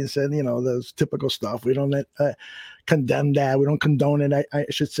apology and said, those typical stuff. We don't condemn that. We don't condone it. I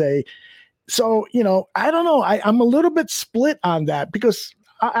should say. So, I don't know. I'm a little bit split on that because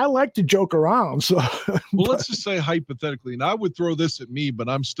I like to joke around. So, well, let's just say hypothetically, and I would throw this at me, but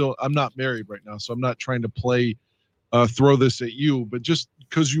I'm not married right now, so I'm not trying to play throw this at you, but just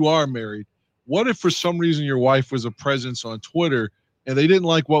because you are married, what if for some reason your wife was a presence on Twitter and they didn't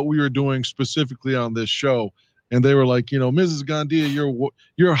like what we were doing specifically on this show, and they were like, Mrs. Gandia,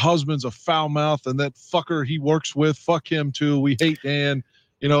 your husband's a foul mouth, and that fucker he works with, fuck him too. We hate Dan,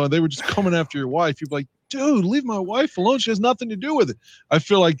 and they were just coming after your wife. You'd be like, dude, leave my wife alone. She has nothing to do with it. I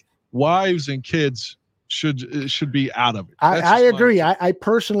feel like wives and kids should be out of it. I agree. I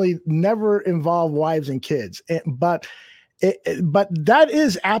personally never involve wives and kids, but that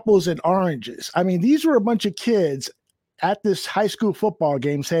is apples and oranges. I mean, these were a bunch of kids at this high school football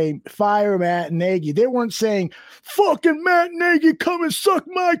game saying, fire Matt Nagy. They weren't saying, fucking Matt Nagy, come and suck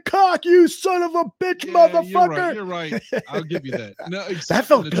my cock, you son of a bitch, motherfucker. You're right. I'll give you that. No, that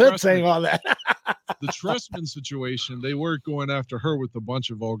felt good saying all that. The Trestman situation, they were going after her with a bunch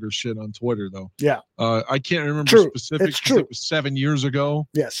of vulgar shit on Twitter, though. Yeah. I can't remember specifics. It's true. It was 7 years ago.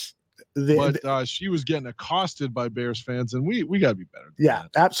 Yes. But she was getting accosted by Bears fans, and we got to be better. Yeah,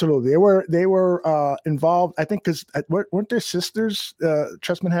 absolutely. They were involved. I think because weren't their sisters?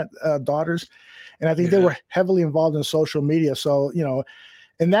 Trestman had daughters, and I think they were heavily involved in social media. So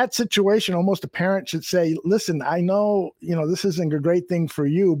in that situation, almost a parent should say, "Listen, I know this isn't a great thing for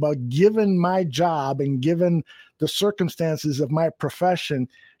you, but given my job and given the circumstances of my profession,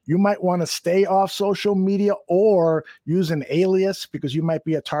 you might want to stay off social media or use an alias because you might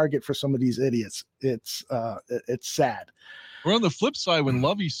be a target for some of these idiots." It's sad. Or on the flip side, when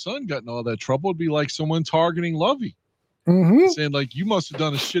Lovey's son got in all that trouble, it'd be like someone targeting Lovey, saying like, "You must have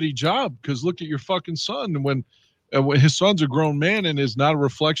done a shitty job because look at your fucking son." And when his son's a grown man and is not a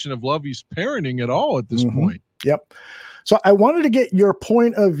reflection of Lovey's parenting at all at this point. Yep. So I wanted to get your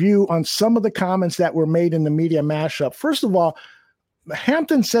point of view on some of the comments that were made in the media mashup. First of all,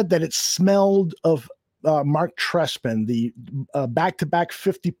 Hampton said that it smelled of Mark Trestman, the back-to-back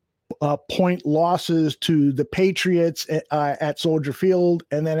 50-point losses to the Patriots at Soldier Field,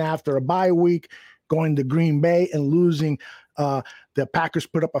 and then after a bye week, going to Green Bay and losing. The Packers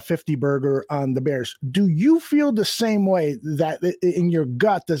put up a 50-burger on the Bears. Do you feel the same way, that in your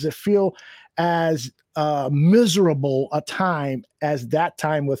gut, does it feel as miserable a time as that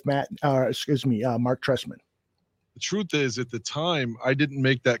time with Mark Trestman? The truth is, at the time, I didn't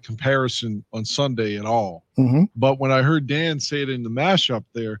make that comparison on Sunday at all. But when I heard Dan say it in the mashup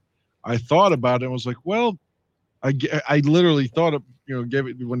there, I thought about it and was like, well, I literally thought of, gave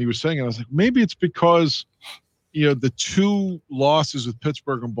it when he was saying it. I was like, maybe it's because, the two losses with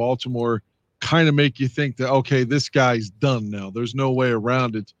Pittsburgh and Baltimore kind of make you think that, okay, this guy's done now. There's no way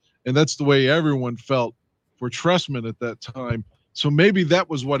around it. And that's the way everyone felt for Trestman at that time. So maybe that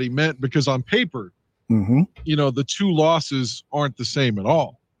was what he meant, because on paper, the two losses aren't the same at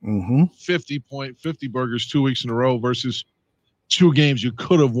all. 50 burgers 2 weeks in a row versus two games you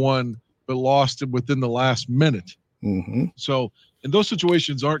could have won but lost it within the last minute. So, and those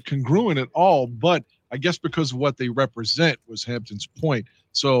situations aren't congruent at all, but I guess because of what they represent was Hampton's point.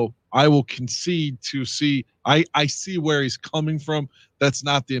 So I will concede to see, I see where he's coming from. That's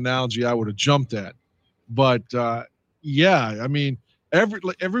not the analogy I would have jumped at. But yeah, I mean,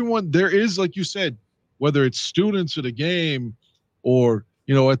 everyone, there is, like you said, whether it's students at a game or,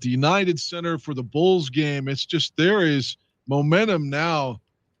 at the United Center for the Bulls game, it's just, there is momentum now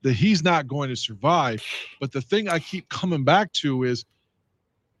that he's not going to survive. But the thing I keep coming back to is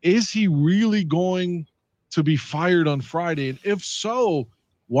he really going to be fired on Friday? And if so,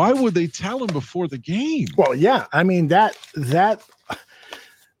 why would they tell him before the game? Well, yeah, I mean, that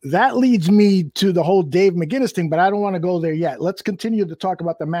leads me to the whole Dave McGinnis thing, but I don't want to go there yet. Let's continue to talk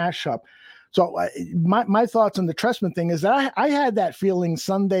about the mashup. So my thoughts on the Trestman thing is that I had that feeling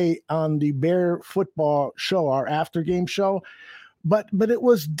Sunday on the Bear football show, our after game show, but it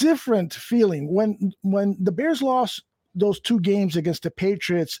was different feeling when the Bears lost those two games against the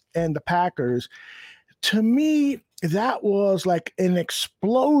Patriots and the Packers. To me, that was like an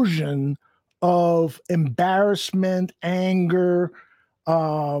explosion of embarrassment, anger,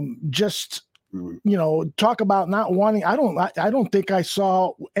 just, talk about not wanting. I don't think I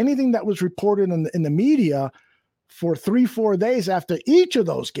saw anything that was reported in the media for 3-4 days after each of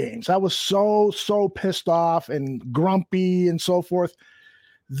those games. I was so pissed off and grumpy and so forth.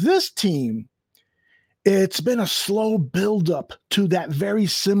 This team, it's been a slow buildup to that very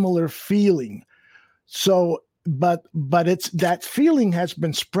similar feeling. So, but it's that feeling has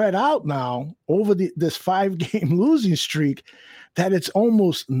been spread out now over this 5-game losing streak that it's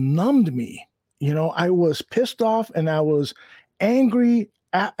almost numbed me. I was pissed off and I was angry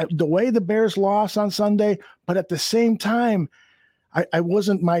at the way the Bears lost on Sunday, but at the same time, I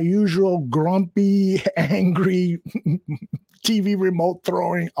wasn't my usual grumpy, angry TV remote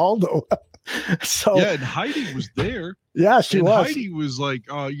throwing Aldo. So yeah, and Heidi was there. Yeah, she and was. Heidi was like,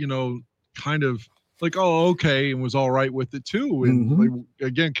 kind of like, oh, okay, and was all right with it too. And like,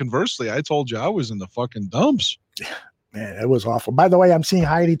 again, conversely, I told you I was in the fucking dumps. Man, it was awful. By the way, I'm seeing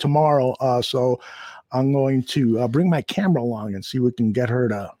Heidi tomorrow, so I'm going to bring my camera along and see if we can get her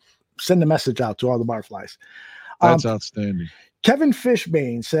to send a message out to all the barflies. That's outstanding. Kevin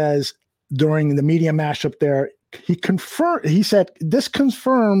Fishbane says during the media mashup there, he said, this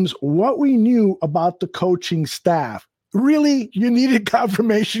confirms what we knew about the coaching staff. Really? You needed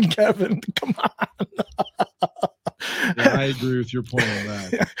confirmation, Kevin? Come on. Yeah, I agree with your point on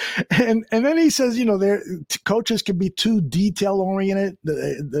that. And then he says, coaches can be too detail oriented.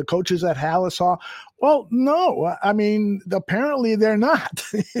 The coaches at Hallishaw. Well, no, I mean, apparently they're not.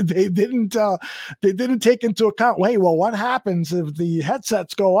 They didn't take into account. Wait, well, what happens if the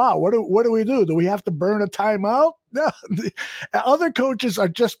headsets go out? What do we do? Do we have to burn a timeout? No, the other coaches are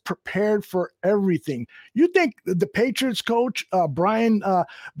just prepared for everything. You think the Patriots coach, Brian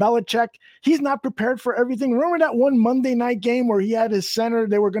Belichick, he's not prepared for everything? Remember that one Monday night game where he had his center,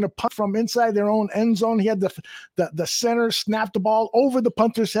 they were going to punt from inside their own end zone. He had the center snap the ball over the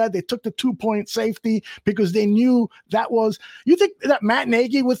punter's head. They took the 2-point safety because they knew that was, you think that Matt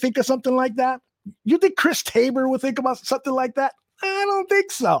Nagy would think of something like that? You think Chris Tabor would think about something like that? I don't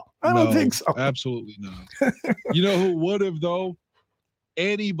think so. I don't think so. Absolutely not. You know who would have, though?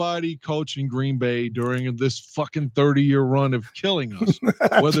 Anybody coaching Green Bay during this fucking 30-year run of killing us,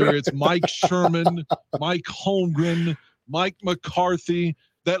 whether it's Mike Sherman, Mike Holmgren, Mike McCarthy,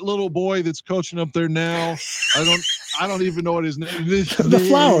 that little boy that's coaching up there now. I don't even know what his name is. The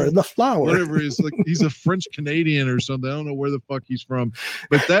flower. Whatever it is. Like, he's a French Canadian or something. I don't know where the fuck he's from.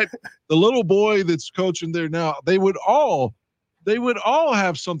 But the little boy that's coaching there now, they would all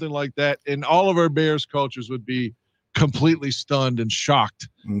have something like that, and all of our Bears coaches would be completely stunned and shocked,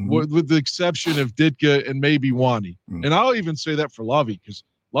 with the exception of Ditka and maybe Wani. And I'll even say that for Lovie, because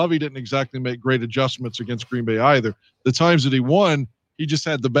Lovie didn't exactly make great adjustments against Green Bay either. The times that he won, he just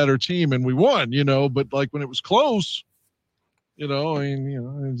had the better team, and we won, But like when it was close,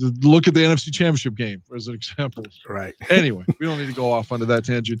 look at the NFC Championship game as an example. Right. Anyway, we don't need to go off onto that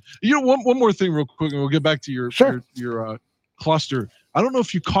tangent. One more thing real quick, and we'll get back to your cluster. I don't know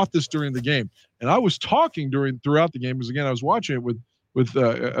if you caught this during the game, and I was talking throughout the game, because again I was watching it with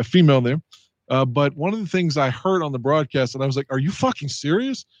a female there. But one of the things I heard on the broadcast, and I was like, "Are you fucking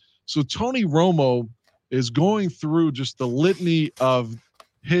serious?" So Tony Romo is going through just the litany of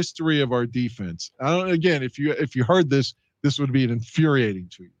history of our defense. Again, if you heard this would be infuriating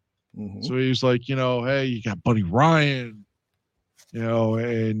to you. So he was like, hey, you got Buddy Ryan,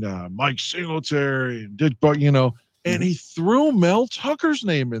 and Mike Singletary and Dick Buck, and he threw Mel Tucker's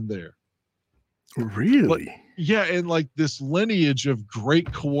name in there. Really? Yeah, and like this lineage of great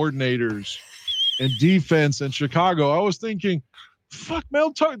coordinators and defense in Chicago. I was thinking, fuck,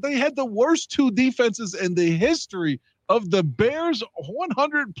 Mel Tucker. They had the worst two defenses in the history of the Bears'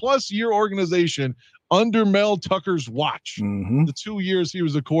 100-plus year organization under Mel Tucker's watch. The 2 years he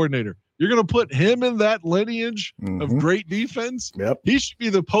was a coordinator. You're going to put him in that lineage of great defense? Yep. He should be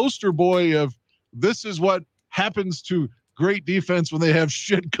the poster boy of this is what happens to great defense when they have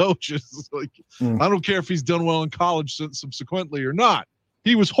shit coaches. I don't care if he's done well in college subsequently or not.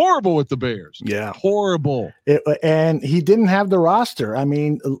 He was horrible with the Bears. Yeah. Horrible. And he didn't have the roster. I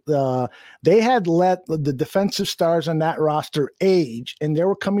mean, they had let the defensive stars on that roster age, and they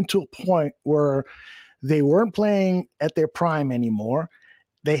were coming to a point where they weren't playing at their prime anymore.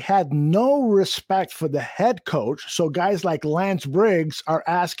 They had no respect for the head coach. So guys like Lance Briggs are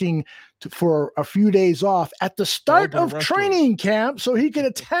asking for a few days off at the start of training camp so he can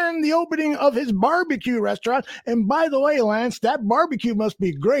attend the opening of his barbecue restaurant. And by the way, Lance, that barbecue must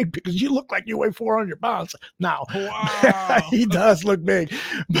be great because you look like you weigh 400 pounds. Now, wow. He does look big.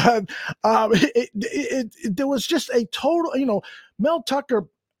 But there was just a total, Mel Tucker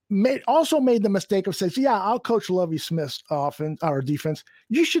also made the mistake of saying, yeah, I'll coach Lovie Smith's offense or defense.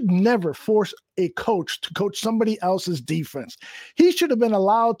 You should never force a coach to coach somebody else's defense. He should have been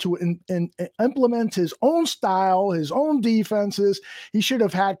allowed to implement his own style, his own defenses. He should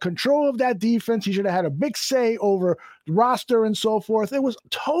have had control of that defense. He should have had a big say over the roster and so forth. It was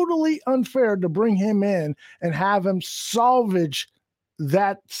totally unfair to bring him in and have him salvage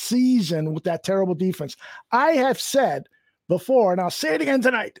that season with that terrible defense. I have said before, and I'll say it again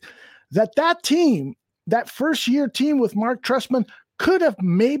tonight, that team, that first-year team with Mark Trestman, could have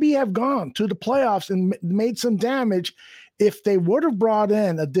maybe have gone to the playoffs and made some damage if they would have brought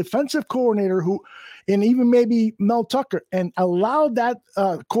in a defensive coordinator and even maybe Mel Tucker, and allowed that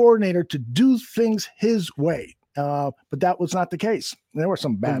coordinator to do things his way. but that was not the case. There were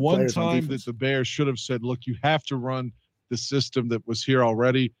some bad the one players on time defense. that the Bears should have said, look, you have to run the system that was here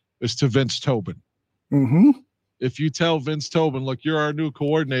already, is to Vince Tobin. Mm-hmm. If you tell Vince Tobin, look, you're our new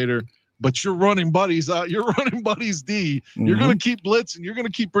coordinator, but you're running buddies out, you're running buddies D. You're going to keep blitzing, you're going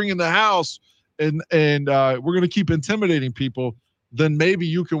to keep bringing the house, and we're going to keep intimidating people. Then maybe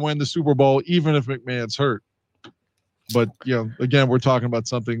you can win the Super Bowl even if McMahon's hurt. But again, we're talking about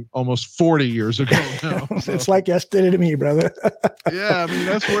something almost 40 years ago now. So. It's like yesterday to me, brother. Yeah, I mean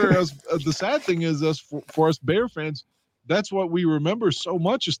that's where the sad thing is, for us Bear fans, that's what we remember so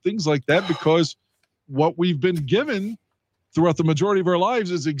much is things like that, because what we've been given throughout the majority of our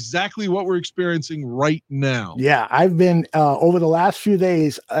lives is exactly what we're experiencing right now. Yeah, I've been over the last few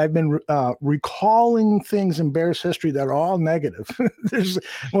days, I've been recalling things in Bears history that are all negative. There's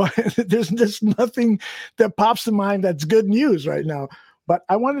nothing that pops to mind that's good news right now. But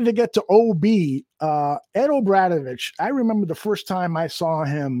I wanted to get to OB, Ed O'Bradovich. I remember the first time I saw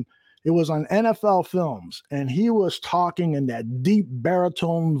him, it was on NFL Films, and he was talking in that deep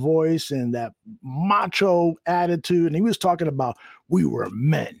baritone voice and that macho attitude. And he was talking about, we were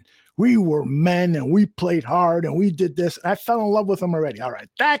men, and we played hard, and we did this. I fell in love with him already. All right,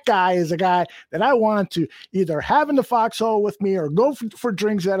 that guy is a guy that I want to either have in the foxhole with me or go for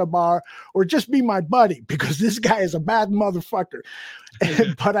drinks at a bar or just be my buddy, because this guy is a bad motherfucker.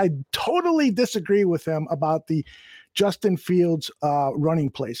 But I totally disagree with him about the Justin Fields running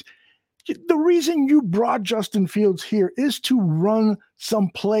plays. The reason you brought Justin Fields here is to run some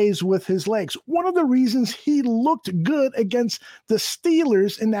plays with his legs. One of the reasons he looked good against the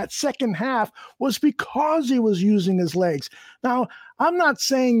Steelers in that second half was because he was using his legs. Now, I'm not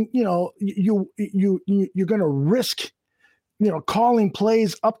saying, you're going to risk, calling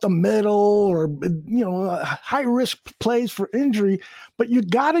plays up the middle or, high risk plays for injury, but you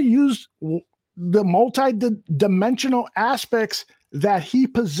got to use the multi-dimensional aspects that he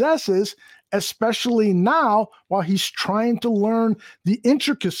possesses, especially now while he's trying to learn the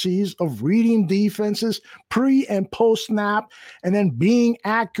intricacies of reading defenses pre and post snap, and then being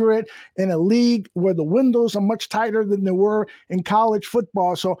accurate in a league where the windows are much tighter than they were in college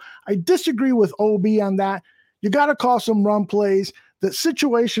football. So I disagree with OB on that. You got to call some run plays. The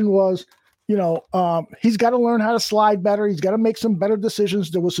situation was, he's got to learn how to slide better. He's got to make some better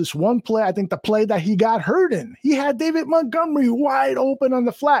decisions. There was this one play, I think the play that he got hurt in. He had David Montgomery wide open on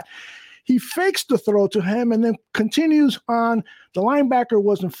the flat. He fakes the throw to him and then continues on. The linebacker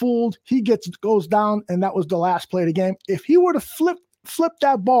wasn't fooled. He goes down, and that was the last play of the game. If he were to flip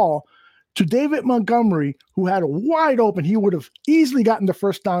that ball to David Montgomery, who had a wide open, he would have easily gotten the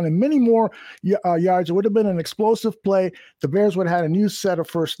first down and many more yards. It would have been an explosive play. The Bears would have had a new set of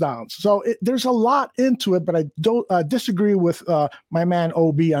first downs. So there's a lot into it, but I don't disagree with my man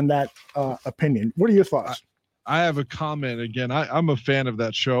OB on that opinion. What are your thoughts? I have a comment. Again, I'm a fan of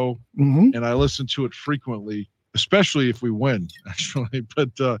that show, and I listen to it frequently, especially if we win, actually.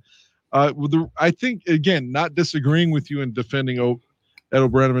 But I think, again, not disagreeing with you and defending Ed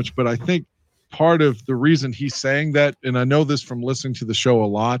O'Bradovich, but I think part of the reason he's saying that, and I know this from listening to the show a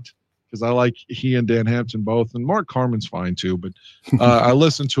lot, because I like he and Dan Hampton both, and Mark Carman's fine too, but I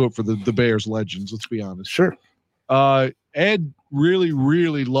listen to it for the Bears legends, let's be honest. Sure. Ed really,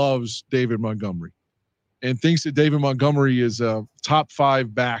 really loves David Montgomery and thinks that David Montgomery is a top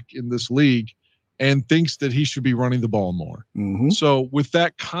 5 back in this league and thinks that he should be running the ball more. Mm-hmm. So with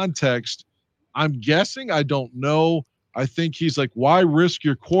that context, I'm guessing, I don't know, I think he's like, why risk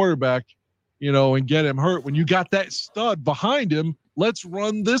your quarterback, and get him hurt when you got that stud behind him? Let's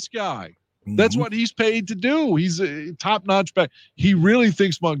run this guy. Mm-hmm. That's what he's paid to do. He's a top-notch back. He really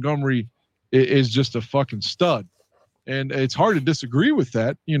thinks Montgomery is just a fucking stud. And it's hard to disagree with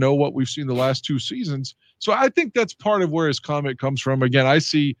that, what we've seen the last 2 seasons. So I think that's part of where his comment comes from. Again, I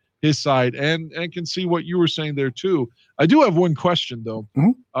see his side and can see what you were saying there too. I do have one question though,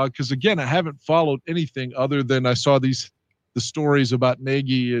 because again, I haven't followed anything other than I saw the stories about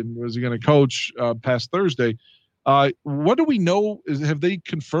Nagy and was he going to coach past Thursday. What do we know? Have they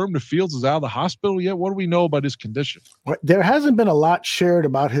confirmed that Fields is out of the hospital yet? What do we know about his condition? There hasn't been a lot shared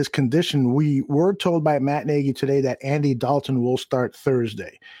about his condition. We were told by Matt Nagy today that Andy Dalton will start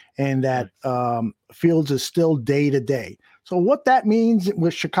Thursday and that Fields is still day to day. So what that means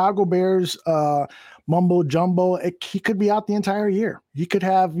with Chicago Bears mumbo jumbo, he could be out the entire year. He could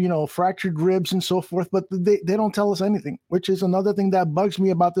have, fractured ribs and so forth, but they don't tell us anything, which is another thing that bugs me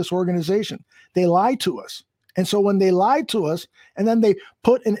about this organization. They lie to us. And so when they lie to us and then they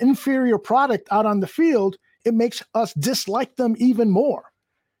put an inferior product out on the field, it makes us dislike them even more.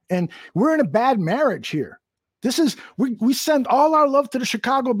 And we're in a bad marriage here. We send all our love to the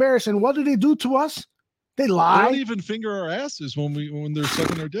Chicago Bears, and what do they do to us? They They lie. don't even finger our asses when they're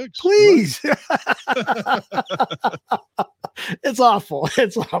sucking our dicks. Please. It's awful.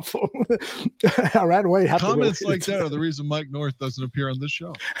 It's awful. I ran away. Comments like that are the reason Mike North doesn't appear on this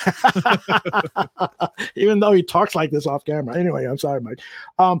show. Even though he talks like this off camera. Anyway, I'm sorry, Mike.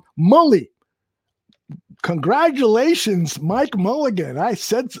 Mully. Congratulations, Mike Mulligan. I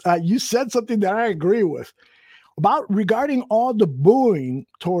said you said something that I agree with regarding all the booing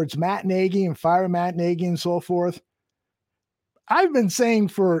towards Matt Nagy and fire Matt Nagy and so forth. I've been saying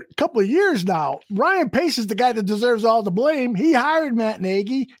for a couple of years now, Ryan Pace is the guy that deserves all the blame. He hired Matt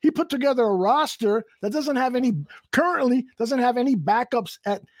Nagy. He put together a roster that currently doesn't have any backups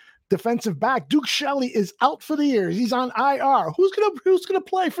at defensive back. Duke Shelley is out for the year. He's on IR. Who's gonna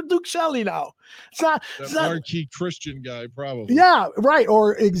play for Duke Shelley now? It's not marquee Christian guy, probably. Yeah, right.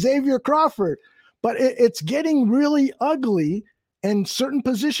 Or Xavier Crawford. But it's getting really ugly in certain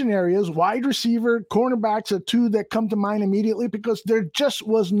position areas. Wide receiver, cornerbacks are two that come to mind immediately because there just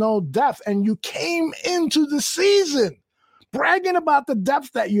was no depth. And you came into the season bragging about the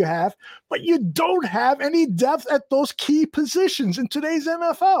depth that you have, but you don't have any depth at those key positions in today's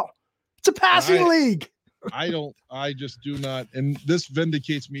NFL. It's a passing league. I just do not. And this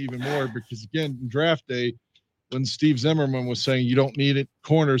vindicates me even more because, again, draft day, when Steve Zimmerman was saying you don't need it,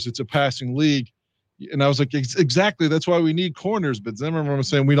 corners, it's a passing league. And I was like, exactly, that's why we need corners. But Zimmerman was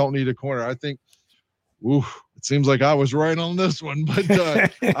saying we don't need a corner. I think, it seems like I was right on this one. But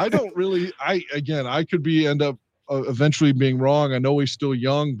I don't really, I could end up eventually being wrong. I know he's still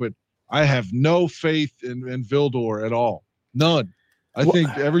young, but I have no faith in Vildor at all. None. I think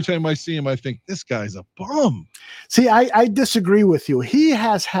every time I see him, I think this guy's a bum. See, I disagree with you. He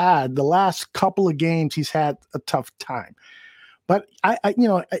has had the last couple of games, he's had a tough time. But I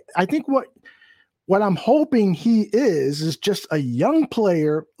think what I'm hoping he is just a young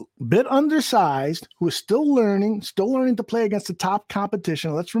player, a bit undersized, who is still learning to play against the top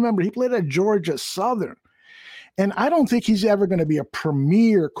competition. Let's remember, he played at Georgia Southern. And I don't think he's ever going to be a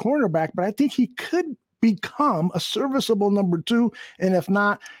premier cornerback, but I think he could become a serviceable number two, and if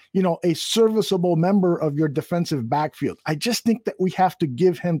not, a serviceable member of your defensive backfield. I just think that we have to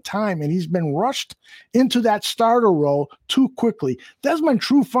give him time, and he's been rushed into that starter role too quickly. Desmond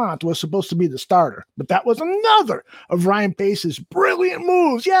Trufant was supposed to be the starter, but that was another of Ryan Pace's brilliant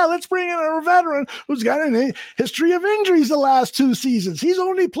moves. Yeah, let's bring in a veteran who's got a history of injuries the last 2 seasons. He's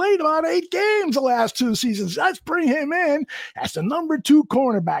only played about 8 games the last 2 seasons. Let's bring him in as the number 2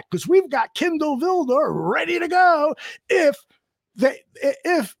 cornerback because we've got Kindle Vildor ready to go if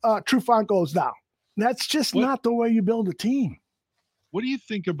Trufant goes down. That's just not the way you build a team. What do you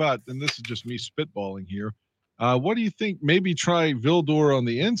think about, and this is just me spitballing here, what do you think, maybe try Vildor on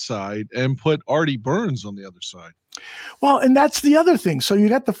the inside and put Artie Burns on the other side? Well, and that's the other thing. So you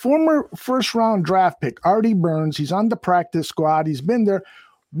got the former first-round draft pick, Artie Burns. He's on the practice squad. He's been there.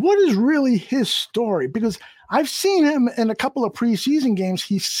 What is really his story? Because I've seen him in a couple of preseason games.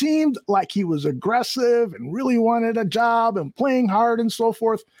 He seemed like he was aggressive and really wanted a job and playing hard and so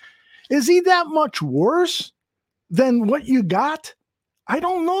forth. Is he that much worse than what you got? I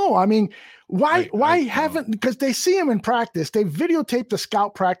don't know. I mean, why haven't, because they see him in practice. They videotape the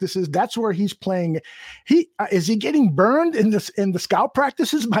scout practices. That's where he's playing. Is he getting burned in the scout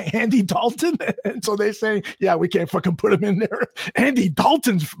practices by Andy Dalton? And so they say, yeah, we can't fucking put him in there. Andy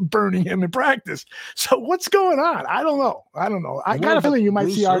Dalton's burning him in practice. So what's going on? I don't know. I got a feeling you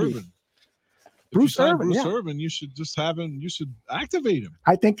might see Artie. Bruce Irvin, you should just have him. You should activate him.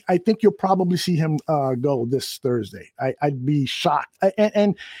 I think you'll probably see him go this Thursday. I'd be shocked,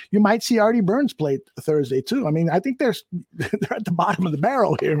 and you might see Artie Burns play Thursday too. I mean, I think they're at the bottom of the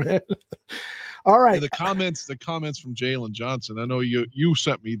barrel here, man. All right. The comments from Jalen Johnson. I know you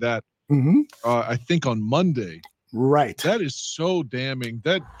sent me that. Mm-hmm. I think on Monday. Right. That is so damning.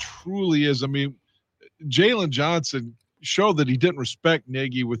 That truly is. I mean, Jalen Johnson showed that he didn't respect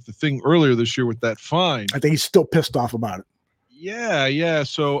Nagy with the thing earlier this year with that fine. I think he's still pissed off about it. Yeah.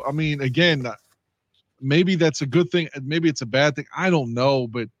 So, I mean, again, maybe that's a good thing. Maybe it's a bad thing. I don't know,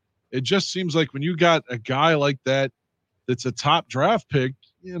 but it just seems like when you got a guy like that, that's a top draft pick,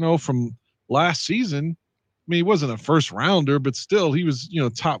 from last season. I mean, he wasn't a first rounder, but still he was,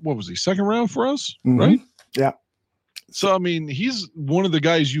 top, what was he, second round for us? Mm-hmm. Right? Yeah. So, I mean, he's one of the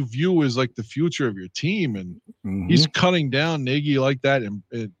guys you view as like the future of your team, and he's cutting down Nagy like that. And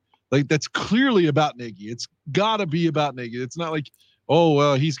like, that's clearly about Nagy. It's got to be about Nagy. It's not like,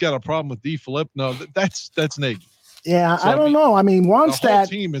 he's got a problem with D. Phillip. No, that's Nagy. Yeah, so, I don't know. I mean, Wannstedt, the whole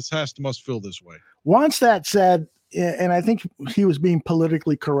team must feel this way. Wannstedt said, and I think he was being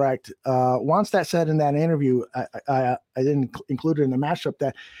politically correct. Wannstedt said in that interview, I didn't include it in the mashup,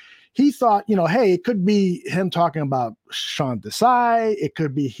 that he thought, hey, it could be him talking about Sean Desai. It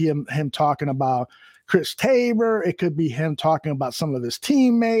could be him talking about Chris Tabor. It could be him talking about some of his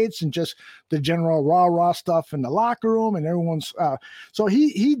teammates and just the general rah stuff in the locker room and everyone's. So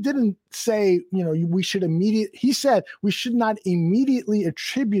he didn't say, he said we should not immediately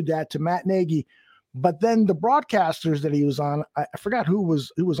attribute that to Matt Nagy. But then the broadcasters that he was on, I forgot who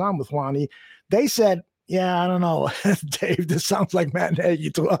was on with Wani. They said, yeah, I don't know, Dave, this sounds like Matt Nagy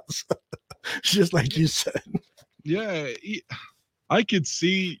to us, just like you said. Yeah, I could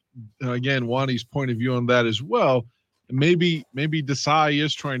see, again, Wani's point of view on that as well. Maybe Desai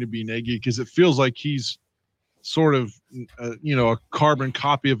is trying to be Nagy because it feels like he's sort of, a carbon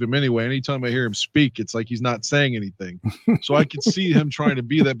copy of him anyway. Anytime I hear him speak, it's like he's not saying anything. So I could see him trying to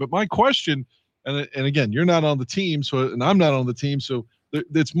be that. But my question, and again, you're not on the team, and I'm not on the team, so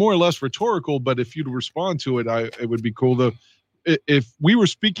it's more or less rhetorical. But if you'd respond to it, it would be cool to. If we were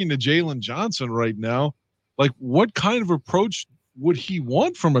speaking to Jalen Johnson right now, like what kind of approach would he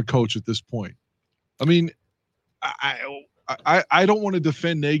want from a coach at this point? I mean, I don't want to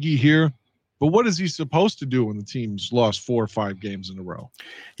defend Nagy here, but what is he supposed to do when the team's lost 4 or 5 games in a row?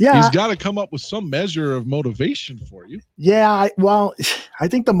 Yeah, he's got to come up with some measure of motivation for you. Yeah, I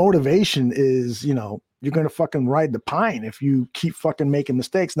think the motivation is, you're going to fucking ride the pine if you keep fucking making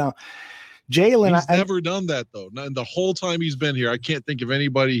mistakes. Now, Jalen, he's never done that though. Not the whole time he's been here. I can't think of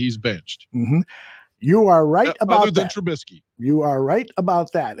anybody he's benched. Mm-hmm. You are right about other than that. Trubisky. You are right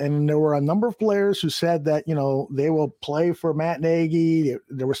about that. And there were a number of players who said that, they will play for Matt Nagy.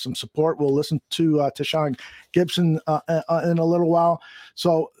 There was some support. We'll listen to Sean Gibson in a little while.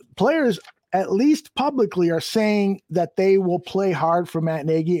 So players, at least publicly, are saying that they will play hard for Matt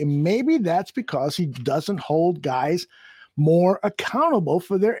Nagy. And maybe that's because he doesn't hold guys more accountable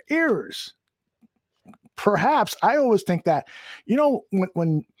for their errors. Perhaps. I always think that,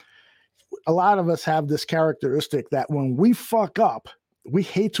 when a lot of us have this characteristic that when we fuck up, we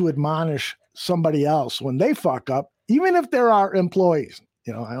hate to admonish somebody else when they fuck up, even if they're our employees.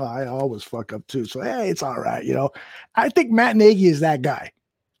 I always fuck up too. So, hey, it's all right. I think Matt Nagy is that guy.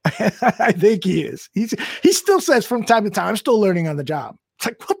 I think he is. He still says from time to time, I'm still learning on the job. It's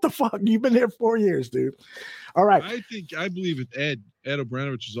like, what the fuck? You've been here 4 years, dude. All right. I believe it. Ed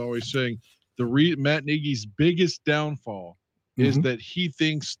O'Branovich is always saying Matt Nagy's biggest downfall is that he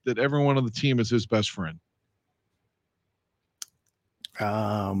thinks that everyone on the team is his best friend. He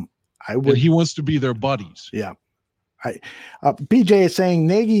wants to be their buddies. Yeah. BJ is saying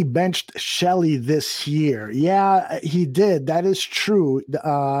Nagy benched Shelley this year. Yeah, he did. That is true.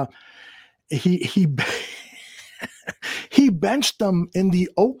 He he benched them in the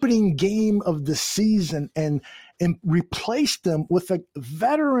opening game of the season and replaced them with a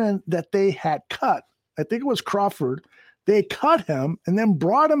veteran that they had cut. I think it was Crawford. They cut him and then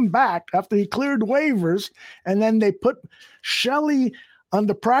brought him back after he cleared waivers, and then they put Shelley on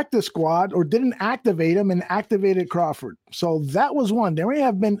the practice squad or didn't activate him and activated Crawford. So that was one. There may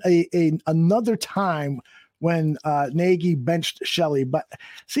have been another time when Nagy benched Shelley, but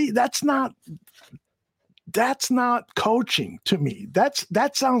see, that's not coaching to me.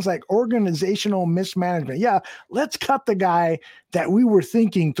 That sounds like organizational mismanagement. Yeah, let's cut the guy that we were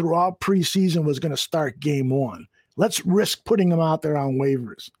thinking throughout preseason was going to start game 1. Let's risk putting him out there on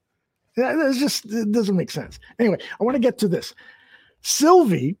waivers. It doesn't make sense. Anyway, I want to get to this.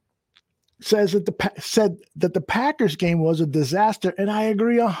 Sylvie said that the Packers game was a disaster, and I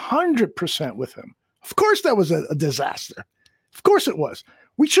agree 100% with him. Of course that was a disaster. Of course it was.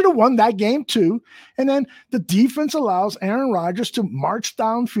 We should have won that game too. And then the defense allows Aaron Rodgers to march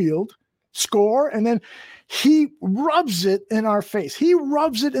downfield, score, and then he rubs it in our face. He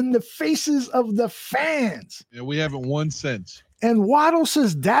rubs it in the faces of the fans. Yeah, we haven't won since. And Waddle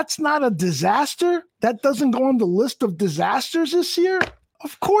says that's not a disaster? That doesn't go on the list of disasters this year?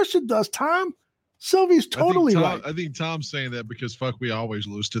 Of course it does, Tom. Sylvie's totally right. I think Tom's saying that because we always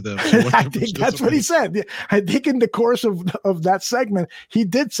lose to them. So I think that's what he said. I think in the course of that segment, he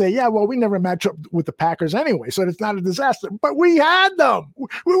did say, yeah, well, we never match up with the Packers anyway, so it's not a disaster. But we had them.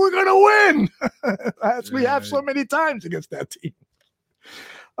 We were going to win. As we have so many times against that team.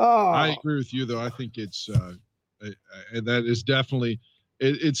 Oh. I agree with you, though. I think it's that is definitely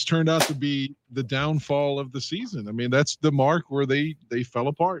it's turned out to be the downfall of the season. I mean, that's the mark where they fell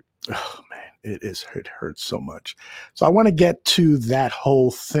apart. Oh man, it hurts so much. So I want to get to that whole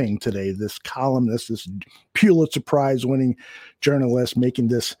thing today. This columnist, this Pulitzer Prize winning journalist making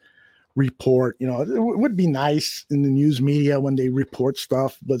this report. It would be nice in the news media when they report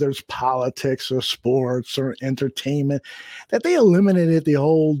stuff, whether it's politics or sports or entertainment, that they eliminated the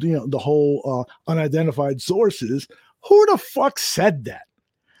whole unidentified sources. Who the fuck said that?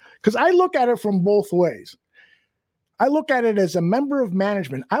 Because I look at it from both ways. I look at it as a member of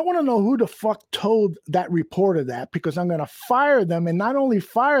management. I want to know who the fuck told that reporter that, because I'm going to fire them, and not only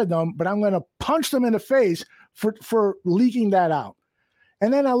fire them, but I'm going to punch them in the face for leaking that out.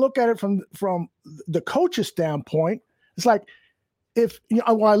 And then I look at it from the coach's standpoint. It's like,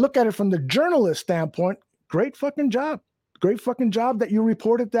 I look at it from the journalist standpoint, great fucking job that you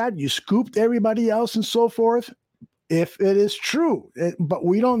reported that. You scooped everybody else and so forth. If it is true, but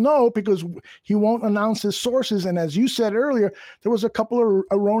we don't know because he won't announce his sources. And as you said earlier, there was a couple of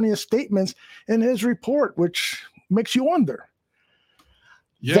erroneous statements in his report, which makes you wonder.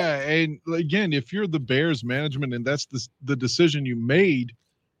 Yeah, and again, if you're the Bears management and that's the decision you made,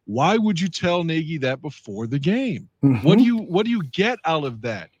 why would you tell Nagy that before the game? Mm-hmm. What do you get out of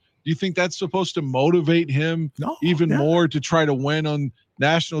that? Do you think that's supposed to motivate him more to try to win on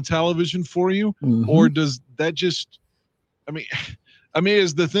national television for you? Mm-hmm. Or does that just I mean,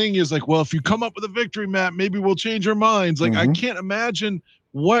 is the thing is like, well, if you come up with a victory map, maybe we'll change our minds. Like, I can't imagine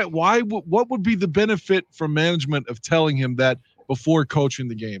what would be the benefit from management of telling him that before coaching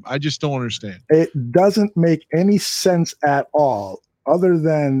the game. I just don't understand. It doesn't make any sense at all, other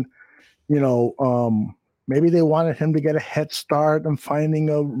than, maybe they wanted him to get a head start on finding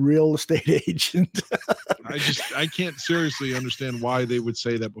a real estate agent. I can't seriously understand why they would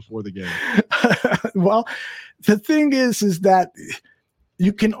say that before the game. Well, the thing is that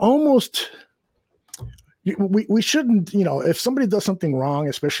you can almost, we shouldn't, if somebody does something wrong,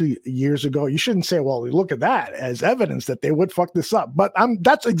 especially years ago, you shouldn't say, well, look at that as evidence that they would fuck this up. But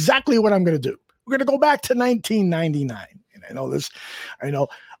that's exactly what I'm going to do. We're going to go back to 1999. And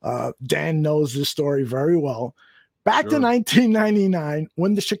Dan knows this story very well. Back to 1999,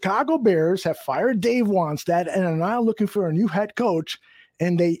 when the Chicago Bears have fired Dave Wannstedt and are now looking for a new head coach,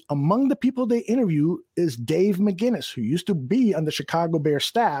 and among the people they interview is Dave McGinnis, who used to be on the Chicago Bears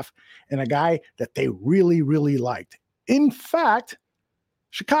staff and a guy that they really, really liked. In fact,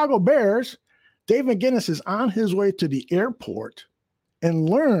 Chicago Bears, Dave McGinnis is on his way to the airport and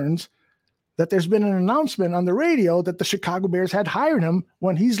learns that there's been an announcement on the radio that the Chicago Bears had hired him,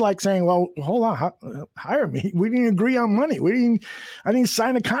 when he's like saying, well, hold on, hire me. We didn't agree on money. I didn't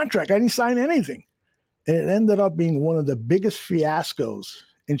sign a contract. I didn't sign anything. And it ended up being one of the biggest fiascos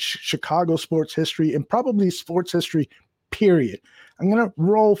in Chicago sports history, and probably sports history, period. I'm going to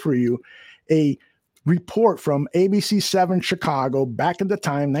roll for you a report from ABC 7 Chicago back in the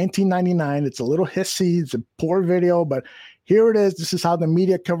time, 1999. It's a little hissy. It's a poor video, but here it is. This is how the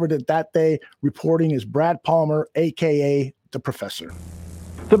media covered it that day. Reporting is Brad Palmer, a.k.a. the Professor.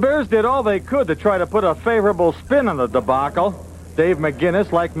 The Bears did all they could to try to put a favorable spin on the debacle. Dave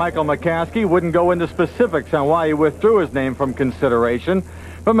McGinnis, like Michael McCaskey, wouldn't go into specifics on why he withdrew his name from consideration,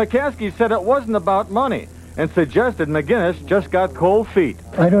 but McCaskey said it wasn't about money and suggested McGinnis just got cold feet.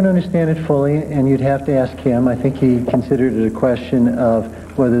 I don't understand it fully, and you'd have to ask him. I think he considered it a question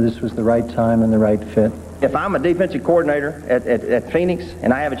of whether this was the right time and the right fit. If I'm a defensive coordinator at Phoenix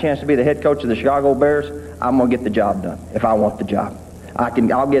and I have a chance to be the head coach of the Chicago Bears, I'm going to get the job done if I want the job.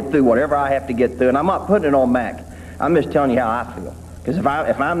 I'll get through whatever I have to get through, and I'm not putting it on Mac. I'm just telling you how I feel. Because if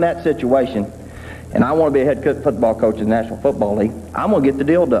I'm in that situation and I want to be a head football coach in the National Football League, I'm going to get the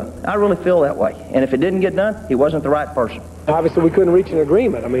deal done. I really feel that way. And if it didn't get done, he wasn't the right person. Obviously, we couldn't reach an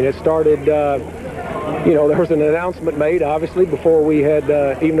agreement. I mean, it started, there was an announcement made, obviously, before we had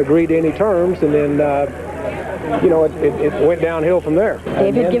even agreed to any terms. And then, it went downhill from there.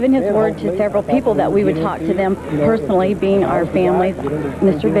 Dave had given his word to several people that we would talk to them personally, being our families,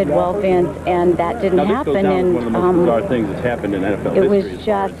 Mr. Bidwell, Vince, and that didn't happen. And one of the most bizarre things that's happened in NFL history. It was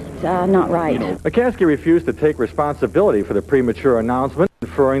just not right. McCaskey refused to take responsibility for the premature announcement,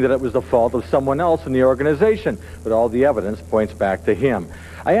 inferring that it was the fault of someone else in the organization, but all the evidence points back to him.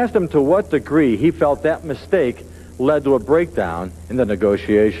 I asked him to what degree he felt that mistake led to a breakdown in the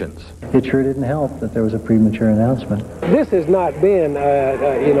negotiations. It sure didn't help that there was a premature announcement. This has not been,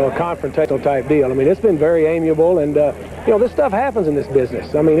 a confrontational type deal. I mean, it's been very amiable, and, this stuff happens in this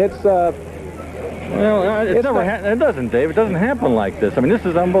business. I mean, it's... it doesn't, Dave. It doesn't happen like this. I mean, this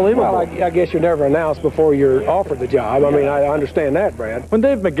is unbelievable. Well, I guess you're never announced before you're offered the job. I mean, I understand that, Brad. When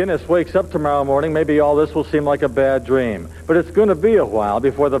Dave McGinnis wakes up tomorrow morning, maybe all this will seem like a bad dream. But it's going to be a while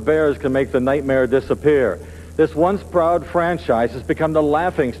before the Bears can make the nightmare disappear. This once proud franchise has become the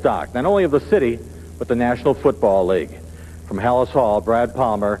laughingstock, not only of the city, but the National Football League. From Hallis Hall, Brad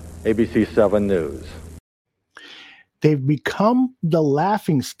Palmer, ABC 7 News. They've become the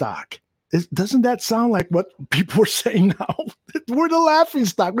laughingstock. Doesn't that sound like what people are saying now? We're the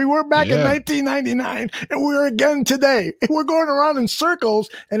laughingstock. We were back in 1999, and we're again today. And we're going around in circles,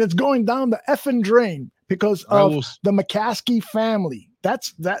 and it's going down the effing drain because of the McCaskey family.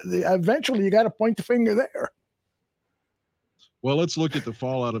 that's that. Eventually, you got to point the finger there. Well, let's look at the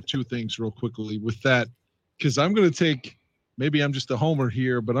fallout of two things real quickly with that, because I'm going to take, maybe I'm just a homer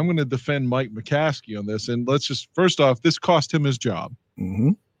here, but I'm going to defend Mike McCaskey on this. And let's just, first off, this cost him his job.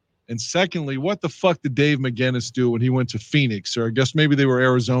 Mm-hmm. And secondly, what the fuck did Dave McGinnis do when he went to Phoenix? Or I guess maybe they were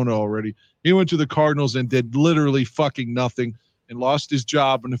Arizona already. He went to the Cardinals and did literally fucking nothing and lost his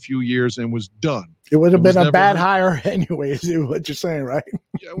job in a few years and was done. It would have been a bad hire anyways, is what you're saying, right?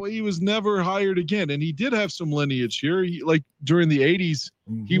 Yeah, well, he was never hired again. And he did have some lineage here. Like during the 80s,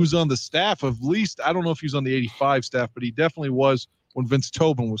 he was on the staff of least, I don't know if he was on the 85 staff, but he definitely was when Vince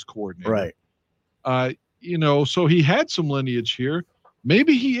Tobin was coordinator. Right. So he had some lineage here.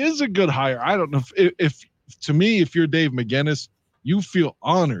 Maybe he is a good hire. I don't know. If to me, if you're Dave McGinnis, you feel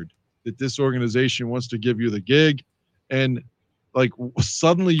honored that this organization wants to give you the gig. And like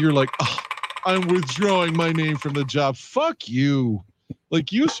suddenly you're like, oh, I'm withdrawing my name from the job. Fuck you.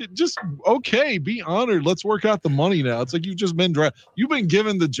 Like you should just, okay, be honored. Let's work out the money now. It's like you've just been you've been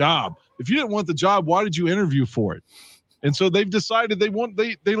given the job. If you didn't want the job, why did you interview for it? And so they've decided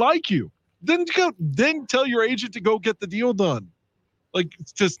they like you. Then tell your agent to go get the deal done. Like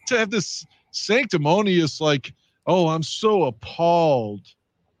to have this sanctimonious, like, oh, I'm so appalled.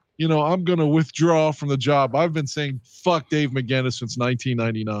 I'm going to withdraw from the job. I've been saying fuck Dave McGinnis since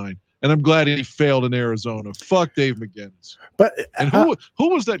 1999. And I'm glad he failed in Arizona. Fuck Dave McGinnis. But who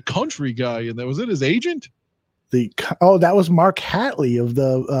was that country guy in there? Was it his agent? That was Mark Hatley of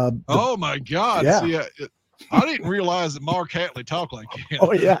the oh my God. Yeah. See, I didn't realize that Mark Hatley talked like him.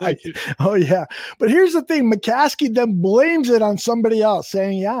 Oh yeah. But here's the thing: McCaskey then blames it on somebody else,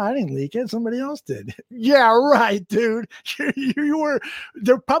 saying, "Yeah, I didn't leak it; somebody else did." Yeah, right, dude. You were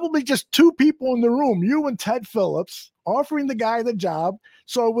there. Were probably just two people in the room, you and Ted Phillips, offering the guy the job.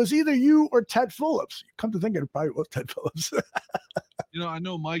 So it was either you or Ted Phillips. Come to think of it, probably was Ted Phillips. I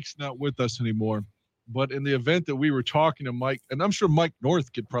know Mike's not with us anymore. But in the event that we were talking to Mike, and I'm sure Mike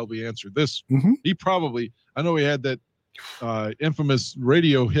North could probably answer this. Mm-hmm. I know he had that infamous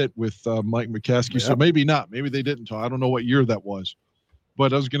radio hit with Mike McCaskey. Yep. So maybe not. Maybe they didn't talk. I don't know what year that was.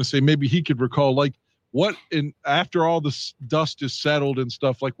 But I was going to say maybe he could recall, like, after all this dust is settled and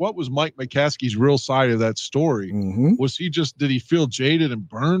stuff, like what was Mike McCaskey's real side of that story? Mm-hmm. Did he feel jaded and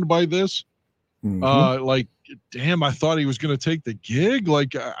burned by this? Mm-hmm. Like, damn, I thought he was going to take the gig.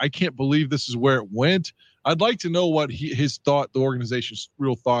 Like, I can't believe this is where it went. I'd like to know what the organization's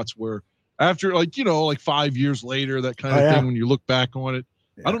real thoughts were after, like, 5 years later, that kind of thing, when you look back on it.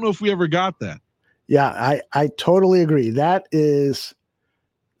 Yeah. I don't know if we ever got that. Yeah, I totally agree. That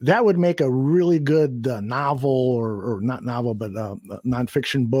would make a really good novel or not novel, but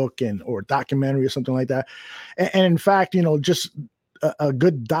nonfiction book or documentary or something like that. And in fact, just a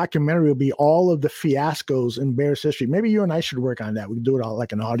good documentary would be all of the fiascos in Bears history. Maybe you and I should work on that. We could do it all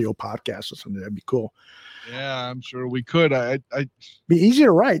like an audio podcast or something. That'd be cool. Yeah, I'm sure we could. I'd be easy to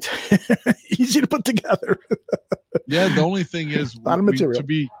write, easy to put together. Yeah, the only thing is, a lot of material.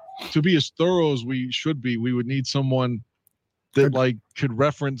 To be as thorough as we should be, we would need someone that could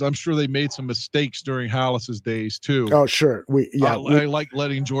reference. I'm sure they made some mistakes during Hollis's days too. Oh, sure. I like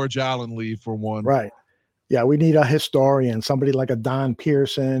letting George Allen leave for one. Right. Yeah, we need a historian, somebody like a Don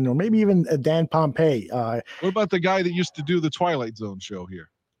Pearson, or maybe even a Dan Pompei. What about the guy that used to do the Twilight Zone show here?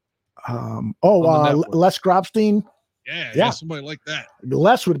 Les Grobstein. Yeah, somebody like that.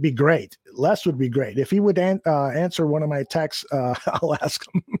 Les would be great. If he would answer one of my texts, I'll ask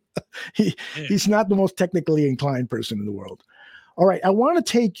him. He's not the most technically inclined person in the world. All right, I want to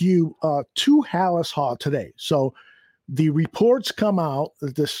take you to Halas Hall today. So the reports come out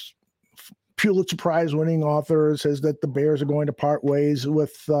that this Pulitzer Prize winning author says that the Bears are going to part ways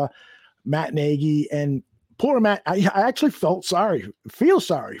with Matt Nagy, and poor Matt. I actually feel sorry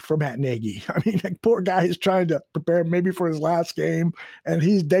for Matt Nagy. I mean, that poor guy is trying to prepare maybe for his last game, and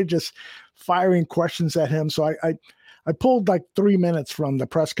they're just firing questions at him. So I pulled like 3 minutes from the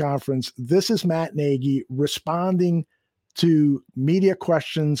press conference. This is Matt Nagy responding to media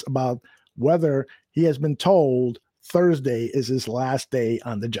questions about whether he has been told Thursday is his last day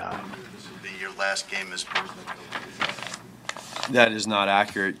on the job. This will be your last game as president. That is not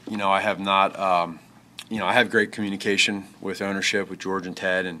accurate. I have not, I have great communication with ownership, with George and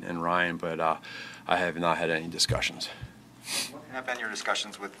Ted and Ryan, but I have not had any discussions. What have been your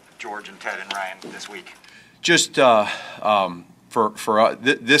discussions with George and Ted and Ryan this week? Just for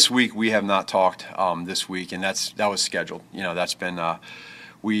this week, we have not talked this week, and that was scheduled. That's been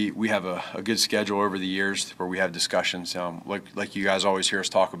we have a good schedule over the years where we have discussions. Like you guys always hear us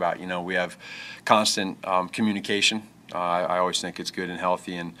talk about. We have constant communication. I always think it's good and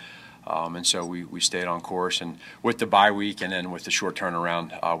healthy, and And so we stayed on course. And with the bye week and then with the short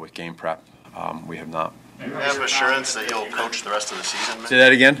turnaround with game prep, we have not. Do you have assurance that you'll coach the rest of the season? Say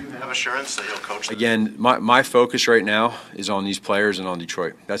that again? Do you have assurance that you'll coach? Again, my focus right now is on these players and on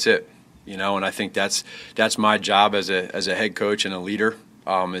Detroit. That's it. And I think that's my job as a head coach and a leader,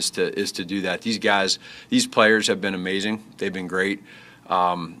 is to do that. These players have been amazing. They've been great.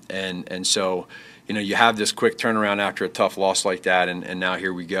 And so, you have this quick turnaround after a tough loss like that, and now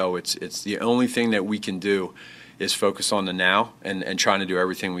here we go. It's the only thing that we can do is focus on the now and trying to do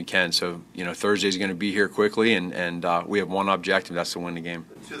everything we can. So, Thursday's going to be here quickly, and we have one objective, that's to win the game.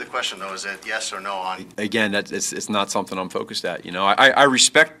 To the question, though, is it yes or no on? Again, it's not something I'm focused at. I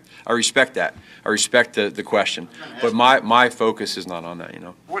respect that. I respect the question, but my focus is not on that.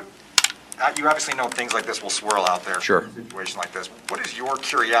 What? You obviously know things like this will swirl out there. Sure. In a situation like this. What is your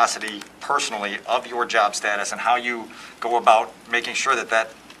curiosity personally of your job status and how you go about making sure that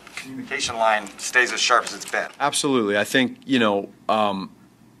communication line stays as sharp as it's been? Absolutely. I think, you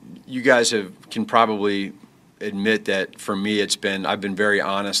guys can probably admit that for me I've been very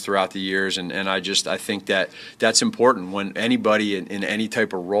honest throughout the years, and I think that's important when anybody in any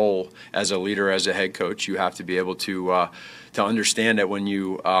type of role as a leader, as a head coach, you have to be able to understand that when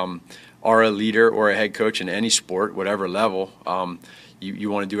you are a leader or a head coach in any sport, whatever level, you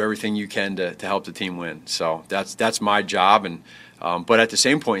want to do everything you can to help the team win. So that's my job, and but at the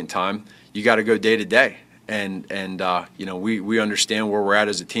same point in time, you got to go day to day. And we understand where we're at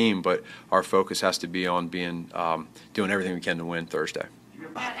as a team, but our focus has to be on doing everything we can to win Thursday.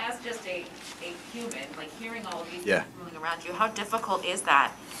 Matt, as just a human, like hearing all of these Yeah. things rolling around you, how difficult is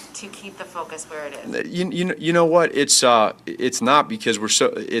that to keep the focus where it is? You know what? It's not, because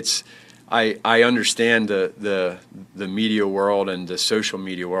I understand the media world and the social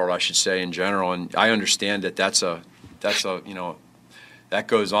media world, I should say, in general, and I understand that that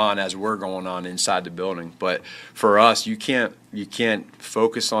goes on as we're going on inside the building. But for us, you can't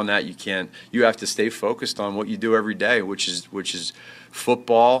focus on that. You have to stay focused on what you do every day, which is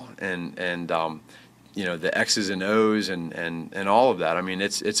football and the X's and O's and all of that. I mean,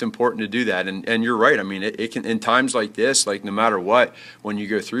 it's important to do that. And you're right. I mean, it can, in times like this, like no matter what, when you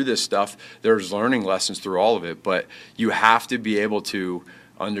go through this stuff, there's learning lessons through all of it. But you have to be able to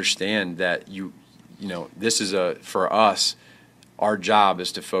understand that this is for us, our job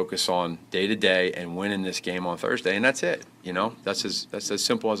is to focus on day to day and winning this game on Thursday, and that's it. That's as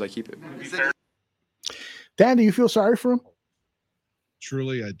simple as I keep it. Dan, do you feel sorry for him?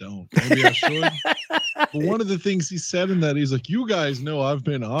 Truly, I don't. Maybe I should. But one of the things he said in that, he's like, "You guys know I've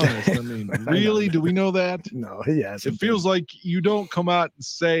been honest." I mean, really? Do we know that? No, yes. It feels like you don't come out and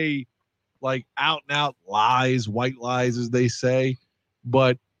say like out and out lies, white lies, as they say,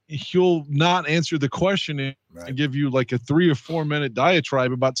 but he'll not answer the question and give you like a 3 or 4 minute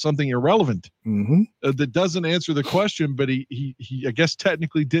diatribe about something irrelevant that doesn't answer the question. But he I guess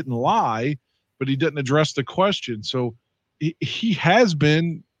technically didn't lie, but he didn't address the question. So he has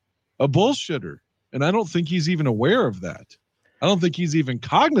been a bullshitter, and I don't think he's even aware of that. I don't think he's even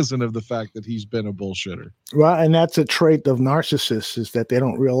cognizant of the fact that he's been a bullshitter. Well, and that's a trait of narcissists, is that they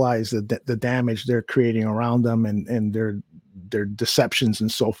don't realize the damage they're creating around them and their deceptions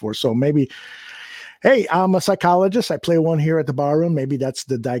and so forth. So maybe, hey, I'm a psychologist. I play one here at the Barroom. Maybe that's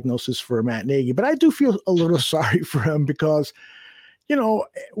the diagnosis for Matt Nagy. But I do feel a little sorry for him because,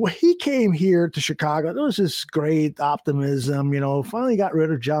 when he came here to Chicago, there was this great optimism, finally got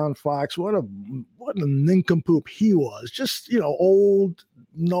rid of John Fox. What a nincompoop he was. Just, old,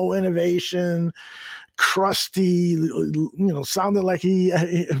 no innovation, crusty, sounded like we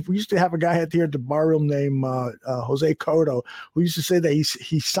used to have a guy here at the Barroom named Jose Cotto, who used to say that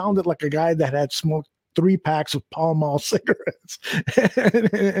he sounded like a guy that had smoked 3 packs of Pall Mall cigarettes.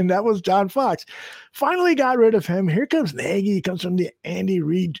 and that was John Fox. Finally got rid of him. Here comes Nagy. He comes from the Andy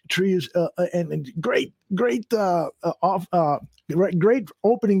Reid trees, and great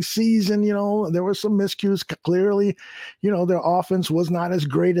opening season. There were some miscues. Clearly, their offense was not as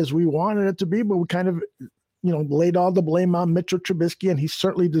great as we wanted it to be, but we kind of, laid all the blame on Mitchell Trubisky, and he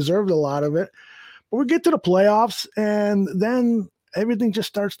certainly deserved a lot of it. But we get to the playoffs, and then everything just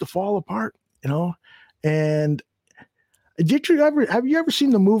starts to fall apart, And have you ever seen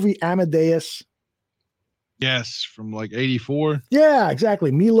the movie Amadeus? Yes, from like 84. Yeah,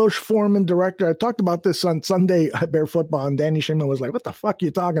 exactly. Milos Forman, director. I talked about this on Sunday at Bear Football, and Danny Sherman was like, "What the fuck are you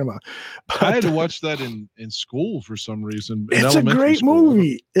talking about?" But I had to watch that in school for some reason. It's a great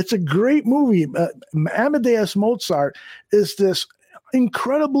movie. It's a great movie. Amadeus Mozart is this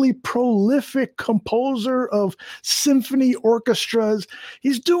incredibly prolific composer of symphony orchestras.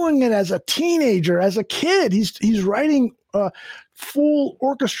 He's doing it as a teenager, as a kid. He's writing full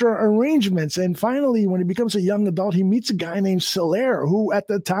orchestra arrangements. And finally, when he becomes a young adult, he meets a guy named Solaire, who at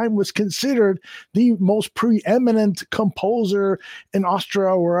the time was considered the most preeminent composer in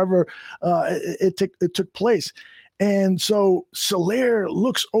Austria, wherever it took place. And so Solaire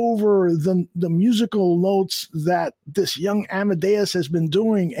looks over the musical notes that this young Amadeus has been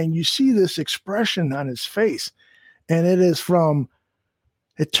doing, and you see this expression on his face. And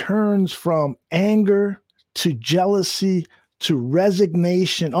it turns from anger to jealousy to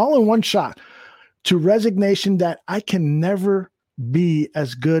resignation, all in one shot, to resignation that I can never be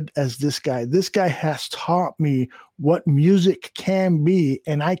as good as this guy. This guy has taught me what music can be,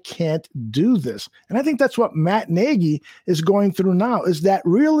 and I can't do this. And I think that's what Matt Nagy is going through now, is that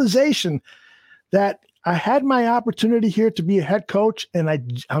realization that I had my opportunity here to be a head coach, and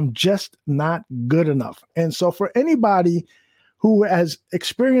I'm just not good enough. And so for anybody who has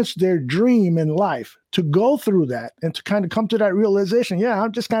experienced their dream in life to go through that and to kind of come to that realization, yeah,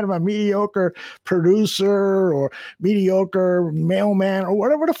 I'm just kind of a mediocre producer or mediocre mailman or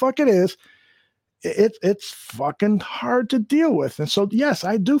whatever the fuck it is, it's fucking hard to deal with. And so, yes,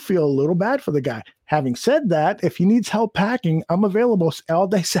 I do feel a little bad for the guy. Having said that, if he needs help packing, I'm available all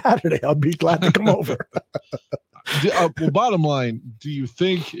day Saturday. I'll be glad to come over. Well, bottom line, do you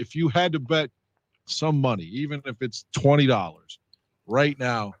think if you had to bet some money, even if it's $20 right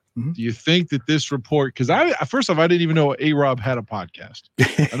now, do you think that this report, because first off, I didn't even know A-Rob had a podcast.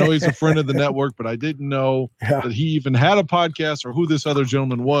 I know he's a friend of the network, but I didn't know that he even had a podcast or who this other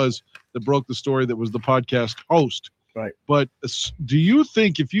gentleman was that broke the story that was the podcast host. Right. But do you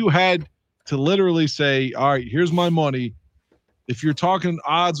think if you had to literally say, all right, here's my money, if you're talking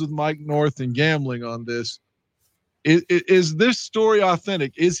odds with Mike North and gambling on this, is this story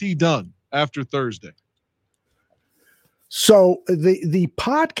authentic? Is he done after Thursday? So the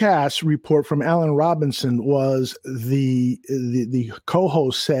podcast report from Alan Robinson was the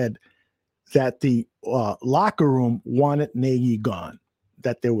co-host said that the locker room wanted Nagy gone,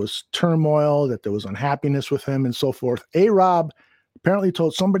 that there was turmoil, that there was unhappiness with him and so forth. A-Rob apparently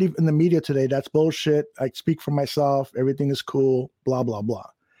told somebody in the media today, that's bullshit. I speak for myself. Everything is cool, blah, blah, blah.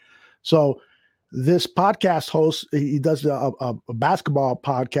 So this podcast host, he does a basketball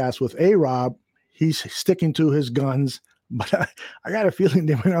podcast with A-Rob. He's sticking to his guns, but I got a feeling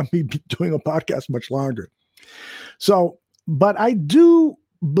they might not be doing a podcast much longer. So, but I do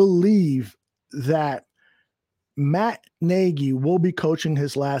believe that Matt Nagy will be coaching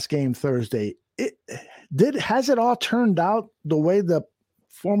his last game Thursday. Has it all turned out the way the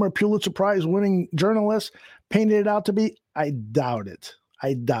former Pulitzer Prize winning journalist painted it out to be? I doubt it.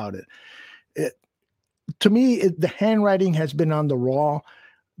 To me, the handwriting has been on the wall.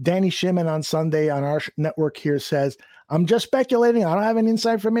 Danny Shimon on Sunday on our network here says, I'm just speculating. I don't have any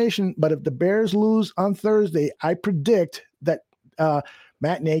inside information, but if the Bears lose on Thursday, I predict that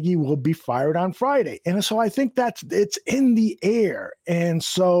Matt Nagy will be fired on Friday. And so I think it's in the air. And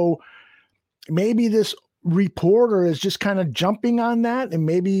so maybe this reporter is just kind of jumping on that. And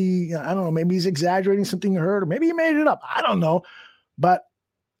maybe, I don't know, maybe he's exaggerating something he heard, or maybe he made it up. I don't know. But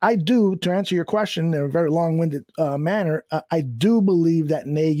I do, to answer your question in a very long-winded manner, I do believe that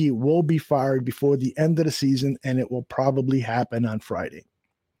Nagy will be fired before the end of the season, and it will probably happen on Friday.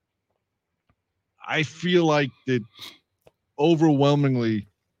 I feel like that overwhelmingly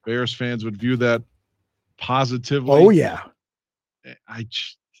Bears fans would view that positively. Oh, yeah. I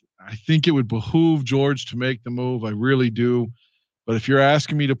think it would behoove George to make the move. I really do. But if you're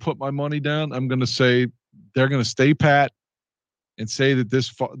asking me to put my money down, I'm going to say they're going to stay pat and say that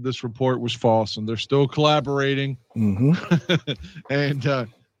this report was false, and they're still collaborating, and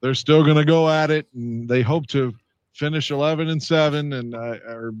they're still going to go at it, and they hope to finish 11-7 and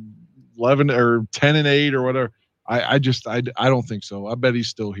or 11 or 10-8 or whatever. I don't think so. I bet he's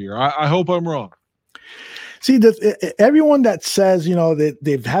still here. I hope I'm wrong. See, everyone that says, that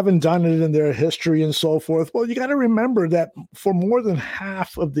they haven't done it in their history and so forth, well, you got to remember that for more than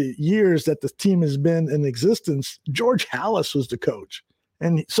half of the years that the team has been in existence, George Halas was the coach.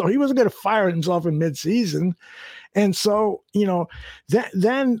 And so he wasn't going to fire himself in midseason. And so,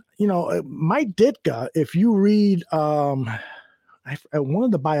 then Mike Ditka, if you read one of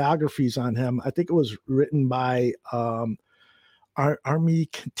the biographies on him, I think it was written by Army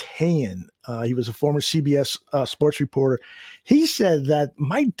Katayan. He was a former CBS sports reporter. He said that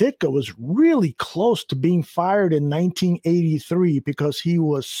Mike Ditka was really close to being fired in 1983 because he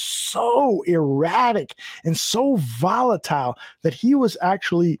was so erratic and so volatile that he was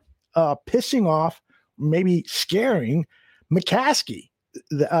actually pissing off, maybe scaring McCaskey.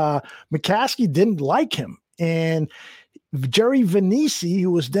 McCaskey didn't like him, and Jerry Venisi,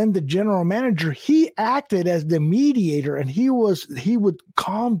 who was then the general manager, he acted as the mediator, and he would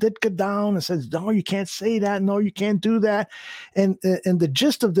calm Ditka down and says, "No, you can't say that. No, you can't do that." And the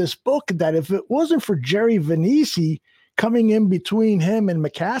gist of this book, that if it wasn't for Jerry Venisi coming in between him and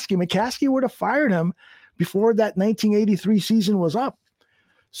McCaskey would have fired him before that 1983 season was up.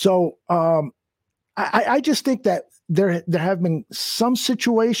 So I just think that there have been some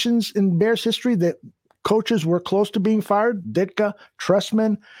situations in Bears history that coaches were close to being fired, Ditka,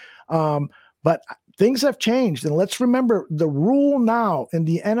 Trestman, but things have changed. And let's remember, the rule now in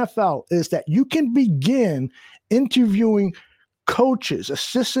the NFL is that you can begin interviewing coaches,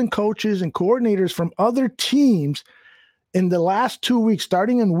 assistant coaches, and coordinators from other teams in the last 2 weeks,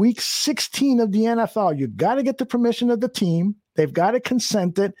 starting in week 16 of the NFL. You got to get the permission of the team. They've got to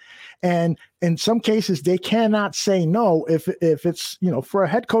consent it. And in some cases, they cannot say no. If it's, for a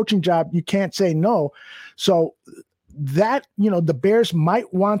head coaching job, you can't say no. So that, the Bears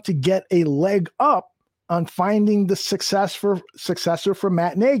might want to get a leg up on finding the successor for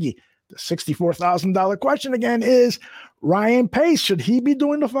Matt Nagy. The $64,000 question again is, Ryan Pace, should he be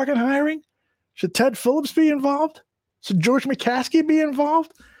doing the fucking hiring? Should Ted Phillips be involved? Should George McCaskey be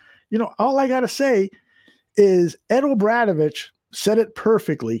involved? All I got to say is Ed O'Bradovich said it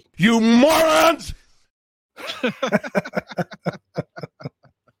perfectly. You morons!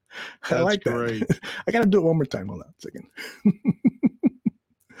 I like that. Great. I got to do it one more time. Hold on a second.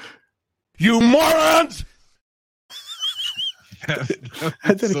 You morons!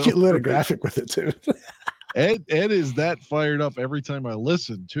 I did a cute little graphic with it too. Ed is that fired up every time I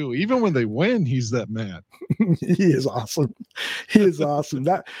listen too. Even when they win, he's that mad. He is awesome. He is awesome.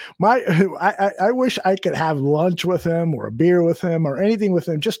 I wish I could have lunch with him or a beer with him or anything with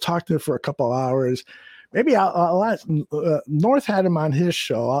him. Just talk to him for a couple of hours. Maybe I'll ask. North had him on his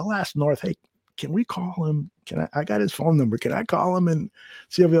show. I'll ask North, hey, can we call him? I got his phone number. Can I call him and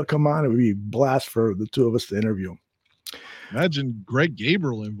see if he'll come on? It would be a blast for the two of us to interview him. Imagine Greg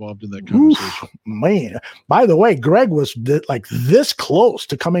Gabriel involved in that conversation. Oof, man. By the way, Greg was like this close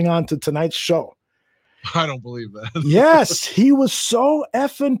to coming on to tonight's show. I don't believe that. Yes, he was so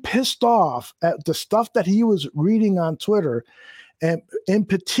effing pissed off at the stuff that he was reading on Twitter. And in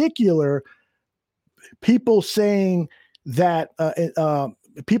particular, people saying that,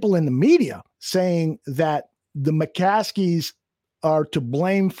 people in the media saying that the McCaskeys are to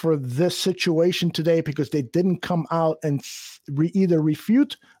blame for this situation today because they didn't come out and either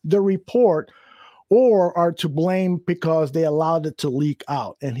refute the report or are to blame because they allowed it to leak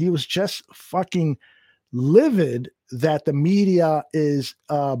out. And he was just fucking livid that the media is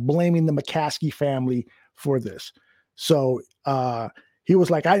blaming the McCaskey family for this. So he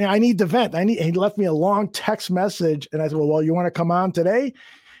was like, I need to vent. He left me a long text message. And I said, well, you want to come on today?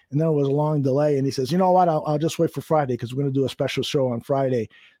 And then it was a long delay. And he says, you know what? I'll just wait for Friday because we're going to do a special show on Friday.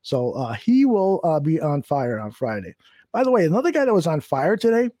 So he will be on fire on Friday. By the way, another guy that was on fire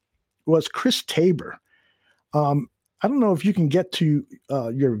today was Chris Tabor. I don't know if you can get to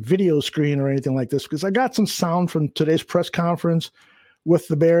your video screen or anything like this because I got some sound from today's press conference with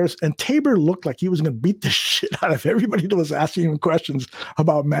the Bears. And Tabor looked like he was going to beat the shit out of everybody that was asking him questions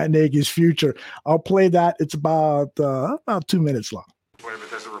about Matt Nagy's future. I'll play that. It's about 2 minutes long.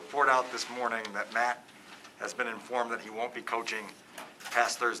 But there's a report out this morning that Matt has been informed that he won't be coaching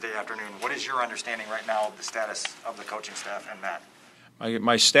past Thursday afternoon. What is your understanding right now of the status of the coaching staff and Matt?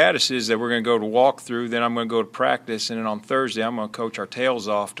 My status is that we're going to go to walkthrough, then I'm going to go to practice, and then on Thursday I'm going to coach our tails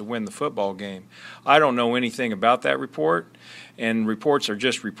off to win the football game. I don't know anything about that report, and reports are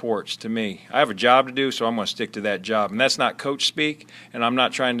just reports to me. I have a job to do, so I'm going to stick to that job. And that's not coach speak, and I'm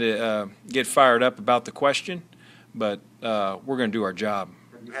not trying to get fired up about the question, but we're going to do our job.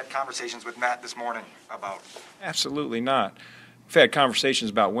 You had conversations with Matt this morning about? Absolutely not. We've had conversations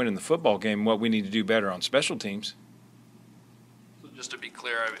about winning the football game and what we need to do better on special teams. Just to be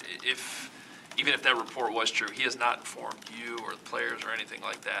clear, even if that report was true, he has not informed you or the players or anything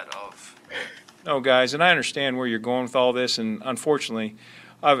like that of. No, guys, and I understand where you're going with all this, and unfortunately,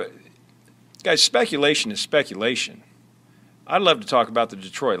 guys, speculation is speculation. I'd love to talk about the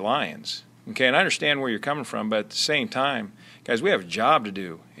Detroit Lions, okay, and I understand where you're coming from, but at the same time, guys, we have a job to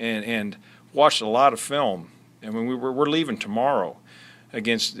do, and watched a lot of film, and when we're leaving tomorrow.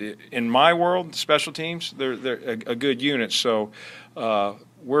 Against, in my world, special teams, they're a good unit. So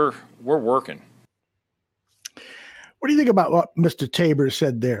we're working. What do you think about what Mr. Tabor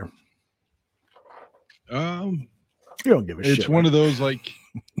said there? You don't give a shit. It's one of those like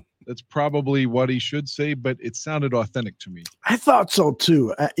That's probably what he should say, but it sounded authentic to me. I thought so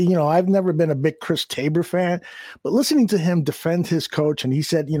too. I've never been a big Chris Tabor fan, but listening to him defend his coach, and he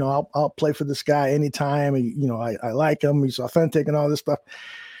said, I'll play for this guy anytime. I like him. He's authentic and all this stuff.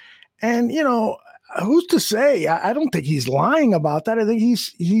 And, who's to say? I don't think he's lying about that. I think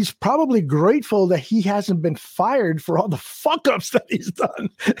he's probably grateful that he hasn't been fired for all the fuck ups that he's done.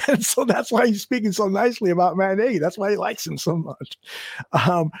 And so that's why he's speaking so nicely about Matt Nagy. That's why he likes him so much.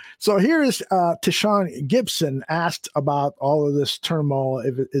 So here is Tashawn Gibson asked about all of this turmoil.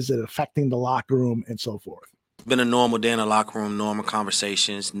 Is it affecting the locker room and so forth? It's been a normal day in the locker room, normal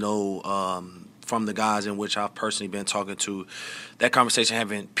conversations. No, from the guys in which I've personally been talking to, that conversation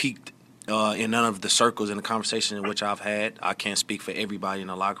haven't peaked in none of the circles in the conversation in which I've had. I can't speak for everybody in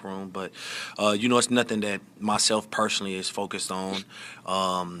the locker room, but, it's nothing that myself personally is focused on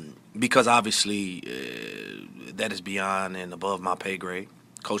because obviously that is beyond and above my pay grade.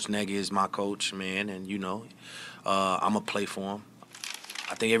 Coach Nagy is my coach, man, and, I'm going to play for him.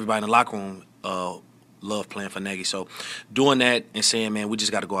 I think everybody in the locker room love playing for Nagy. So doing that and saying, man, we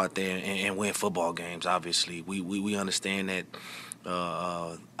just got to go out there and win football games, obviously. We understand that.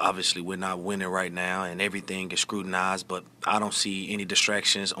 Obviously, we're not winning right now, and everything is scrutinized, but I don't see any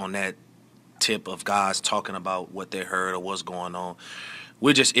distractions on that tip of guys talking about what they heard or what's going on.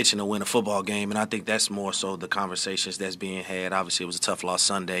 We're just itching to win a football game, and I think that's more so the conversations that's being had. Obviously, it was a tough loss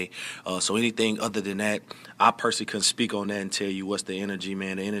Sunday, so anything other than that, I personally couldn't speak on that and tell you what's the energy,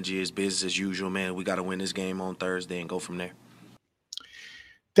 man. The energy is business as usual, man. We got to win this game on Thursday and go from there.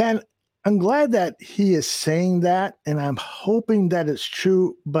 Dan, I'm glad that he is saying that, and I'm hoping that it's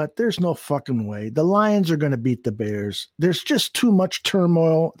true, but there's no fucking way. The Lions are going to beat the Bears. There's just too much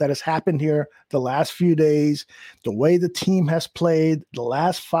turmoil that has happened here the last few days, the way the team has played the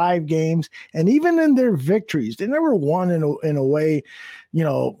last 5 games, and even in their victories, they never won in a way,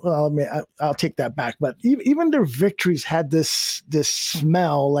 I'll take that back. But even their victories had this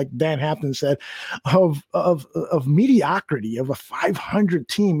smell, like Dan Hampton said, of mediocrity, of a 500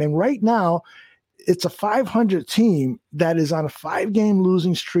 team. And right now, it's a 500 team that is on a 5-game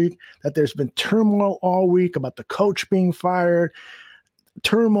losing streak, that there's been turmoil all week about the coach being fired,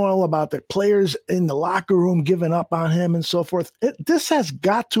 turmoil about the players in the locker room giving up on him and so forth. This has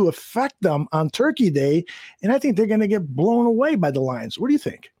got to affect them on Turkey Day, and I think they're going to get blown away by the Lions. What do you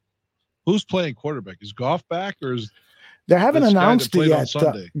think? Who's playing quarterback? Is Goff back, or is they haven't announced it yet?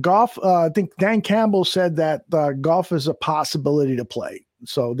 Goff, I think Dan Campbell said that Goff is a possibility to play.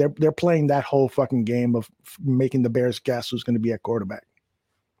 So they're playing that whole fucking game of making the Bears guess who's going to be at quarterback.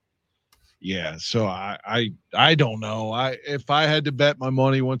 Yeah, so I don't know. If I had to bet my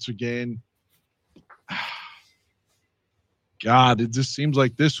money once again, God, it just seems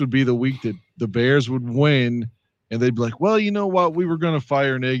like this would be the week that the Bears would win, and they'd be like, well, you know what? We were going to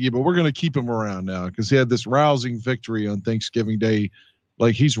fire Nagy, but we're going to keep him around now because he had this rousing victory on Thanksgiving Day.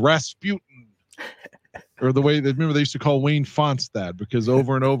 Like he's Rasputin. Or the way that, remember, they used to call Wayne Fonts that because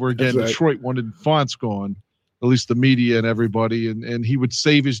over and over again, right, Detroit wanted Fonts gone. At least the media and everybody, and he would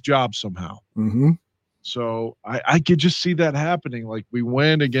save his job somehow. Mm-hmm. So I could just see that happening. Like we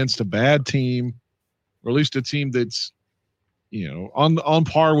win against a bad team, or at least a team that's, on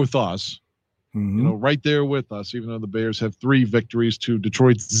par with us, mm-hmm, right there with us, even though the Bears have 3 victories to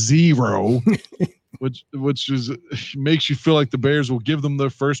Detroit's 0, which makes you feel like the Bears will give them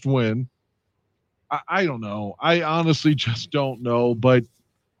their first win. I don't know. I honestly just don't know, but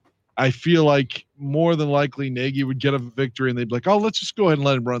I feel like more than likely Nagy would get a victory and they'd be like, oh, let's just go ahead and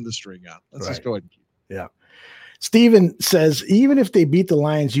let him run the string out. Let's just go ahead and keep it. Yeah. Steven says, even if they beat the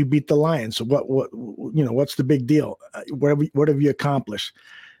Lions, you beat the Lions. So what's the big deal? What have you accomplished?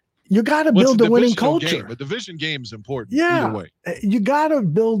 You got to build a winning culture. A division game is important. Yeah. Either way. You got to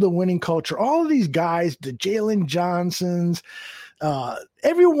build a winning culture. All of these guys, the Jalen Johnsons,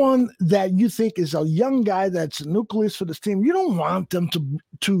 everyone that you think is a young guy that's a nucleus for this team, you don't want them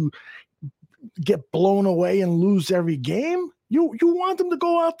to get blown away and lose every game. You want them to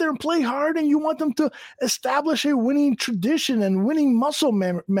go out there and play hard, and you want them to establish a winning tradition and winning muscle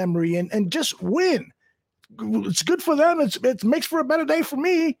memory and just win. It's good for them. It makes for a better day for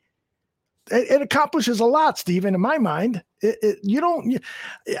me. It accomplishes a lot, Stephen, in my mind. I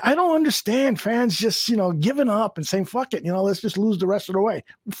don't understand fans just, giving up and saying, fuck it, let's just lose the rest of the way.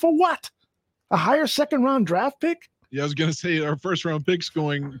 For what? A higher second round draft pick? Yeah, I was going to say our first round pick's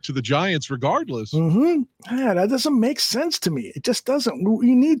going to the Giants regardless. Mm-hmm. Yeah, that doesn't make sense to me. It just doesn't.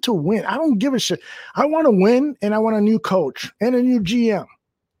 We need to win. I don't give a shit. I want to win, and I want a new coach and a new GM.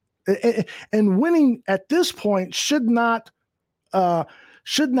 And winning at this point should not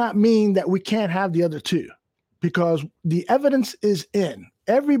mean that we can't have the other two, because the evidence is in.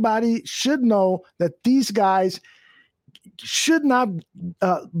 everybody should know that these guys should not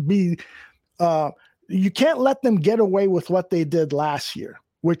be you can't let them get away with what they did last year,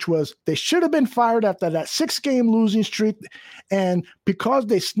 which was they should have been fired after that 6-game losing streak. And because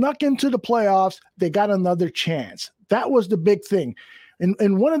they snuck into the playoffs, they got another chance. That was the big thing.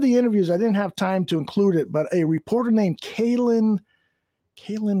 In one of the interviews, I didn't have time to include it, but a reporter named Kaylin,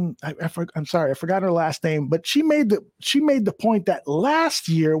 I'm sorry, I forgot her last name, but she made the point that last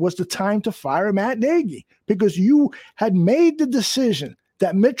year was the time to fire Matt Nagy because you had made the decision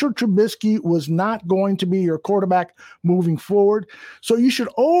that Mitchell Trubisky was not going to be your quarterback moving forward. So you should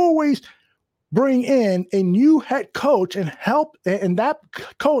always bring in a new head coach and help, and that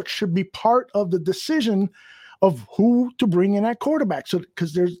coach should be part of the decision of who to bring in at quarterback. So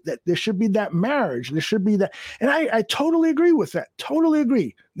because there should be that marriage, there should be that, and I totally agree with that. Totally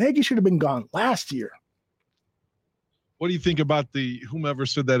agree. Nagy should have been gone last year. What do you think about whomever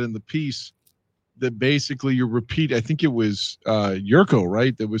said that in the piece? That basically you repeat, I think it was Yurko,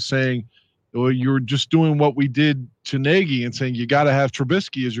 right? That was saying, well, you're just doing what we did to Nagy and saying you got to have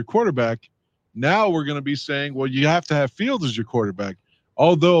Trubisky as your quarterback. Now we're going to be saying, well, you have to have Fields as your quarterback.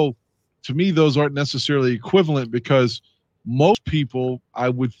 Although, to me, those aren't necessarily equivalent because most people,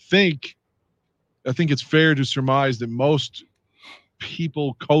 I think it's fair to surmise that most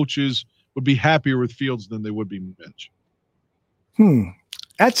people, coaches, would be happier with Fields than they would be Mitch.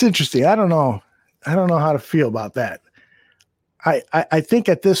 That's interesting. I don't know how to feel about that. I think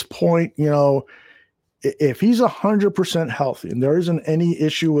at this point, if he's 100% healthy and there isn't any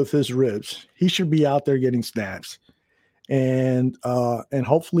issue with his ribs, he should be out there getting snaps. And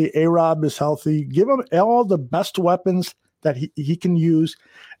hopefully A-Rob is healthy. Give him all the best weapons that he can use.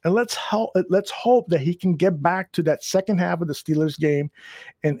 And let's hope that he can get back to that second half of the Steelers game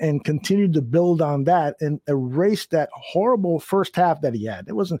and continue to build on that and erase that horrible first half that he had.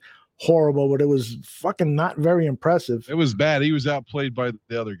 It wasn't horrible, but it was fucking not very impressive. It was bad. He was outplayed by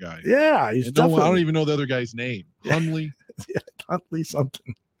the other guy. Yeah, I don't even know the other guy's name. Huntley? Yeah, Huntley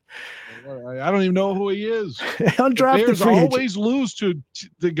something. I don't even know who he is. Undrafted the Bears free agent. always lose to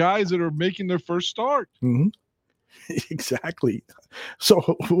the guys that are making their first start. Mm-hmm. Exactly. So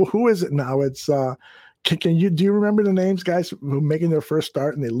who is it now? It's do you remember the names, guys, who are making their first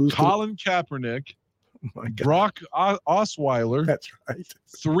start and they lose? Colin Kaepernick, Brock Osweiler. That's right.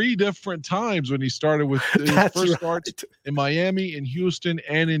 3 different times when he started with his first starts in Miami, in Houston,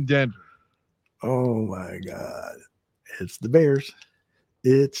 and in Denver. Oh my God. It's the Bears.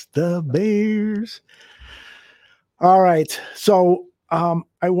 It's the Bears. All right. So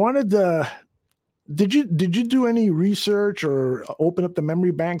I wanted to did you do any research or open up the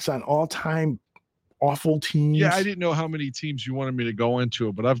memory banks on all-time awful teams? Yeah, I didn't know how many teams you wanted me to go into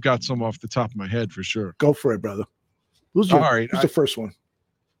it, but I've got some off the top of my head for sure. Go for it, brother. Who's the first one?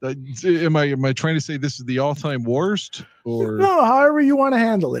 Am I trying to say this is the all-time worst? Or no, however you want to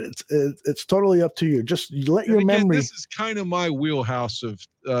handle it. It's totally up to you. Just let your memory. This is kind of my wheelhouse of.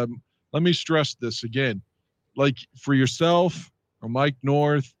 Let me stress this again. Like for yourself or Mike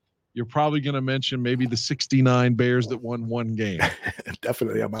North, you're probably going to mention maybe the 69 Bears that won one game.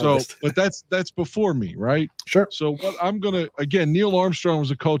 Definitely on my list. But that's before me, right? Sure. So what I'm going to, again, Neil Armstrong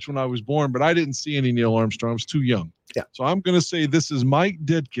was a coach when I was born, but I didn't see any Neil Armstrong. I was too young. Yeah. So I'm going to say this is Mike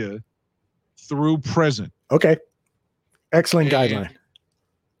Ditka through present. Okay. Excellent guideline.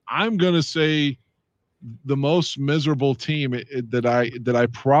 I'm going to say the most miserable team that I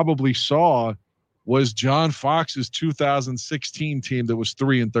probably saw was John Fox's 2016 team that was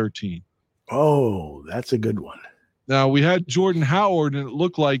 3-13. Oh, that's a good one. Now we had Jordan Howard, and it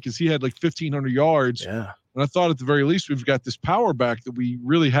looked like he had like 1,500 yards. Yeah. And I thought at the very least we've got this power back that we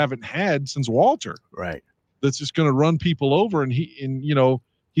really haven't had since Walter. Right. That's just going to run people over, and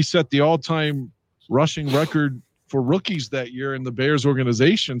he set the all-time rushing record for rookies that year in the Bears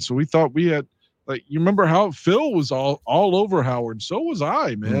organization. So we thought we had, like, you remember how Phil was all over Howard. So was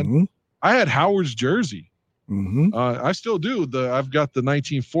I, man. Mm-hmm. I had Howard's jersey. Mm-hmm. I still do. I've got the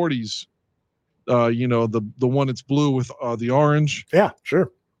 1940s. The one that's blue with the orange. Yeah,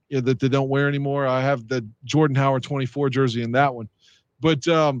 sure. Yeah, that they don't wear anymore. I have the Jordan Howard 24 jersey in that one. But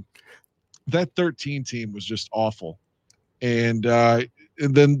that 13 team was just awful. And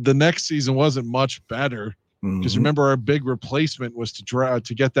then the next season wasn't much better. Because remember, our big replacement was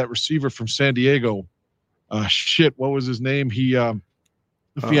to get that receiver from San Diego. What was his name?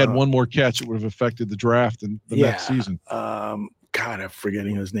 If he had one more catch, it would have affected the draft and the next season. God, I'm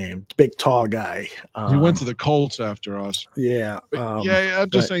forgetting his name. Big, tall guy. He went to the Colts after us. Yeah. I'm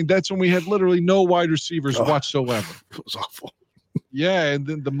just saying that's when we had literally no wide receivers whatsoever. It was awful. Yeah, and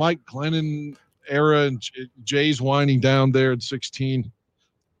then the Mike Glennon era and Jay's winding down there at 16.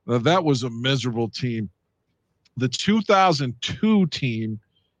 That was a miserable team. The 2002 team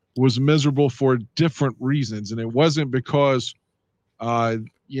was miserable for different reasons, and it wasn't because,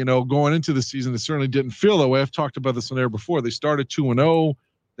 going into the season, it certainly didn't feel that way. I've talked about this on air before. They started 2-0.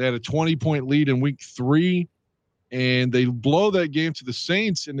 They had a 20-point lead in week 3, and they blow that game to the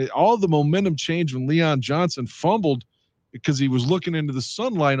Saints, and all the momentum changed when Leon Johnson fumbled because he was looking into the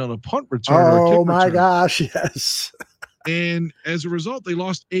sunlight on a punt return. Oh, my gosh, yes. And as a result, they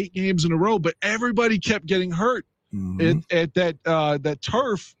lost 8 games in a row, but everybody kept getting hurt at that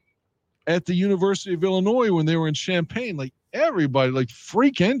turf at the University of Illinois when they were in Champaign. Like everybody, like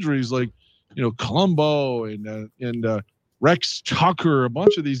freak injuries, like, Colombo and Rex Tucker, a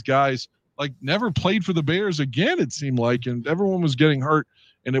bunch of these guys, like never played for the Bears again, it seemed like, and everyone was getting hurt.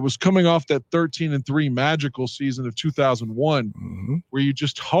 And it was coming off that 13-3 magical season of 2001 where you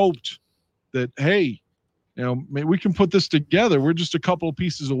just hoped that, hey, maybe we can put this together. We're just a couple of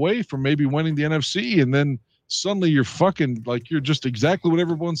pieces away from maybe winning the NFC. And then suddenly you're you're just exactly what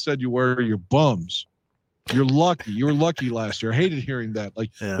everyone said you were. You're bums. You're lucky. You were lucky last year. I hated hearing that.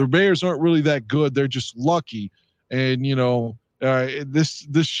 The Bears aren't really that good. They're just lucky. And, this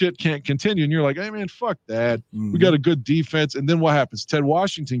shit can't continue. And you're like, hey, man, fuck that. We got a good defense. And then what happens? Ted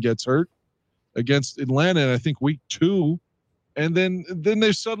Washington gets hurt against Atlanta in, I think, week 2. And then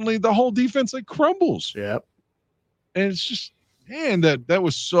there's suddenly the whole defense crumbles. Yep. And it's just, man, that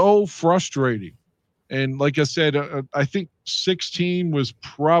was so frustrating. And like I said, I think 16 was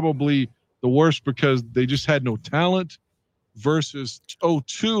probably the worst because they just had no talent versus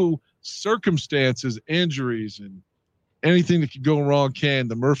 02 circumstances, injuries, and anything that could go wrong can.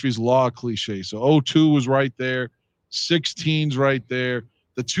 The Murphy's Law cliche. So 02 was right there. 16's right there.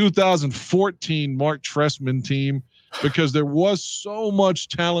 The 2014 Mark Trestman team, because there was so much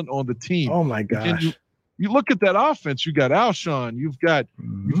talent on the team. Oh my gosh. And you look at that offense, you got Alshon, you've got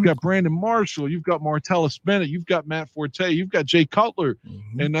Brandon Marshall, you've got Martellus Bennett, you've got Matt Forte, you've got Jay Cutler.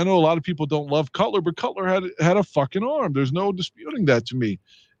 And I know a lot of people don't love Cutler, but Cutler had a fucking arm. There's no disputing that to me.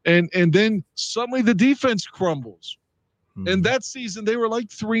 And then suddenly the defense crumbles. And that season they were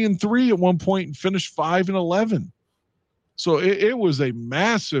 3-3 at one point and finished 5-11. So it was a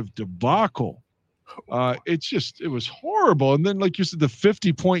massive debacle. It was horrible. And then, like you said, the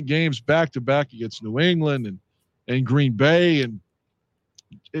 50-point games back to back against New England and Green Bay, and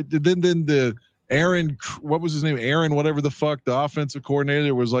then the Aaron, what was his name? Aaron, whatever the fuck, the offensive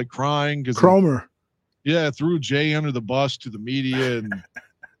coordinator was crying because Cromer. Threw Jay under the bus to the media, and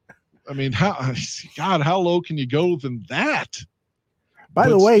I mean, how low can you go than that? By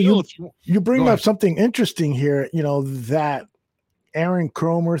the way, you bring up something interesting here. That Aaron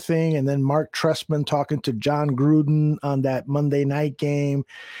Cromer thing, and then Mark Trestman talking to John Gruden on that Monday night game.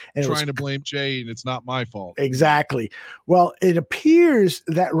 And trying to blame Jay, and it's not my fault. Exactly. Well, it appears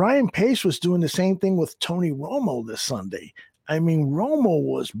that Ryan Pace was doing the same thing with Tony Romo this Sunday. I mean, Romo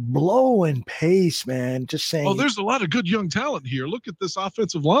was blowing Pace, man, just saying. Oh, there's a lot of good young talent here. Look at this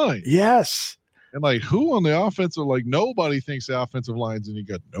offensive line. Yes. And who on the offensive, nobody thinks the offensive line's any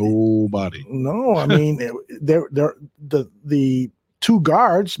good. Nobody. No, I mean, they're the 2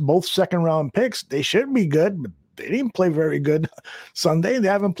 guards, both second-round picks, they should be good, but they didn't play very good Sunday. They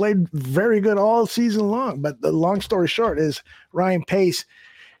haven't played very good all season long. But the long story short is Ryan Pace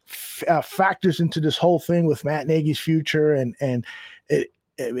factors into this whole thing with Matt Nagy's future and it,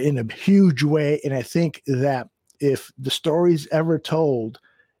 in a huge way. And I think that if the story's ever told,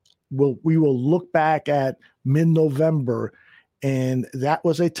 we will look back at mid-November, and that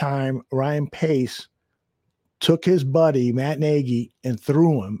was a time Ryan Pace took his buddy, Matt Nagy, and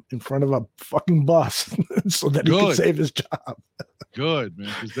threw him in front of a fucking bus so that he could save his job. Good,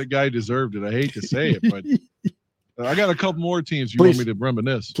 man, because that guy deserved it. I hate to say it, but I got a couple more teams want me to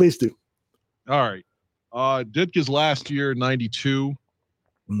reminisce. Please do. All right. Ditka's last year, 92.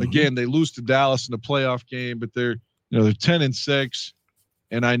 Again, they lose to Dallas in the playoff game, but they're 10-6.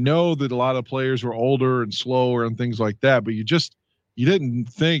 And I know that a lot of players were older and slower and things like that, but I didn't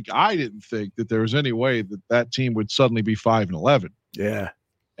think that there was any way that team would suddenly be 5-11. Yeah.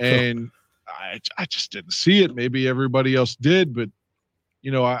 And I just didn't see it. Maybe everybody else did, but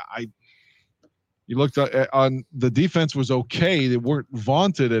you looked on the defense was okay. They weren't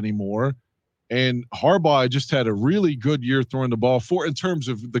vaunted anymore. And Harbaugh just had a really good year throwing the ball in terms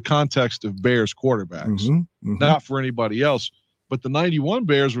of the context of Bears quarterbacks, not for anybody else. But the 91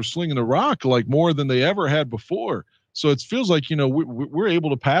 Bears were slinging the rock more than they ever had before. So it feels like, we're able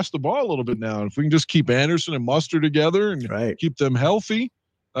to pass the ball a little bit now. If we can just keep Anderson and Mustard together and keep them healthy,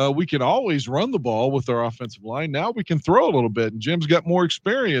 we can always run the ball with our offensive line. Now we can throw a little bit, and Jim's got more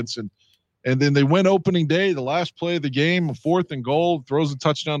experience. And And then they went opening day, the last play of the game, a 4th and goal, throws a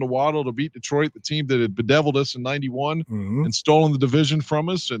touchdown to Waddle to beat Detroit, the team that had bedeviled us in 91 and stolen the division from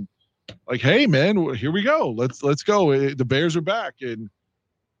us. And like, hey man, here we go. Let's go. The Bears are back. And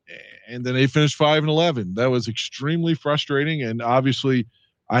then they finished 5-11. That was extremely frustrating. And obviously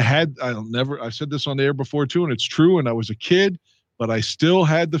I said this on the air before too, and it's true. And I was a kid, but I still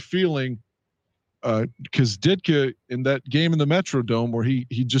had the feeling, because Ditka in that game in the Metrodome where he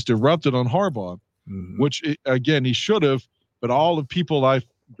just erupted on Harbaugh, which again he should have, but all the people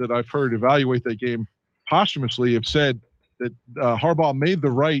that I've heard evaluate that game posthumously have said that Harbaugh made the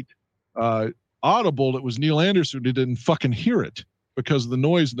right audible. It was Neil Anderson who didn't fucking hear it because of the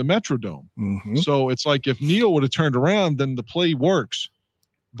noise of the Metrodome. So it's like if Neil would have turned around, then the play works.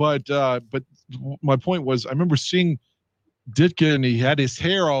 But my point was, I remember seeing Ditka, and he had his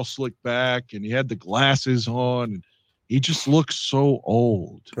hair all slicked back, and he had the glasses on, and he just looked so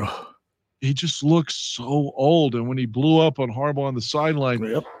old. He just looks so old. And when he blew up on Harbaugh on the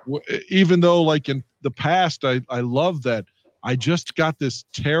sideline, even though like in the past, I love that, I just got this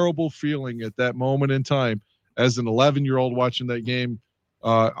terrible feeling at that moment in time as an 11-year-old watching that game,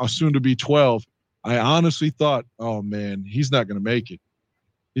 soon to be 12. I honestly thought, oh man, he's not going to make it.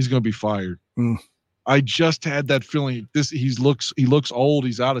 He's going to be fired. I just had that feeling. He looks old.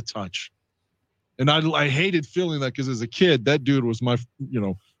 He's out of touch, and I hated feeling that because as a kid, that dude was my,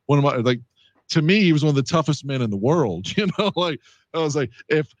 one of my, like, to me, he was one of the toughest men in the world. Like I was like,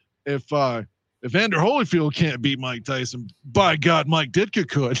 if Evander Holyfield can't beat Mike Tyson, by God, Mike Ditka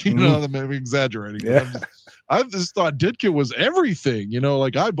could. I'm maybe exaggerating. Yeah. I just thought Ditka was everything.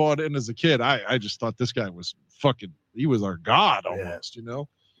 Like I bought in as a kid. I just thought this guy was he was our god almost.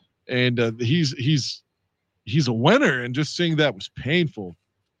 And he's a winner, and just seeing that was painful.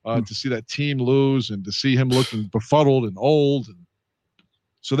 To see that team lose and to see him looking befuddled and old, and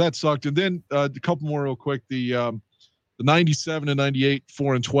so that sucked. And then a couple more real quick. The 97 and 98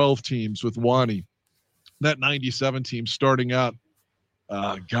 4-12 teams with Wani. That 97 team starting out,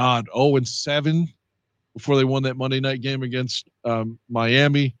 0-7 before they won that Monday night game against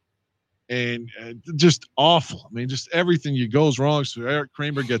Miami. And just awful. I mean, just everything goes wrong. So Eric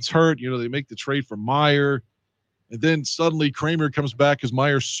Kramer gets hurt. They make the trade for Meyer. And then suddenly Kramer comes back because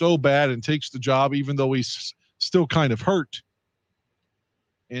Meyer's so bad and takes the job, even though he's still kind of hurt.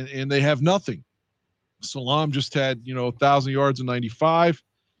 And they have nothing. Salam just had, 1,000 yards in 95.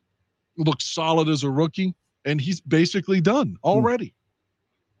 Looks solid as a rookie. And he's basically done already.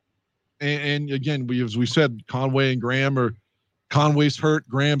 And again, as we said, Conway and Graham Conway's hurt.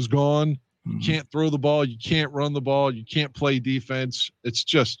 Graham's gone. You can't throw the ball. You can't run the ball. You can't play defense.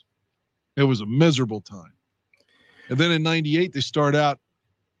 It was a miserable time. And then in 98, they start out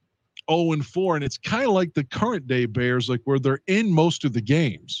 0-4, and it's kind of like the current day Bears, like where they're in most of the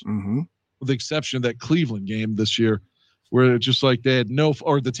games, with the exception of that Cleveland game this year, where it's just like they had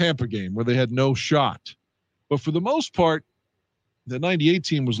or the Tampa game where they had no shot. But for the most part, the 98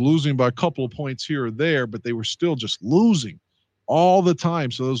 team was losing by a couple of points here or there, but they were still just losing all the time.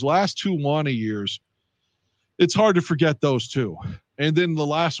 So those last 2 Wani years, it's hard to forget those two. And then the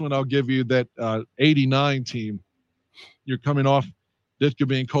last one I'll give you, that 89 team, you're coming off Ditka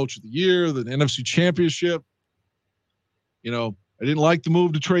being coach of the year, the NFC championship. I didn't like the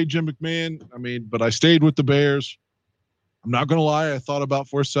move to trade Jim McMahon. But I stayed with the Bears. I'm not going to lie. I thought about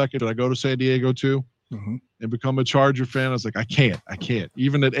for a second, did I go to San Diego too and become a Charger fan? I was like, I can't.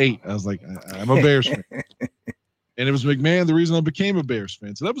 Even at 8, I was like, I'm a Bears fan. And it was McMahon the reason I became a Bears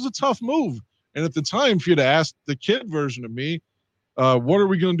fan. So that was a tough move. And at the time, if you'd asked the kid version of me, what are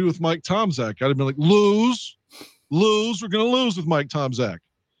we going to do with Mike Tomczak? I'd have been like, lose. We're going to lose with Mike Tomczak.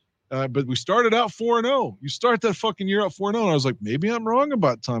 But we started out 4-0. You start that fucking year out 4-0. And I was like, maybe I'm wrong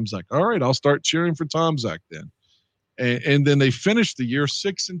about Tomczak. All right, I'll start cheering for Tomczak then. And then they finished the year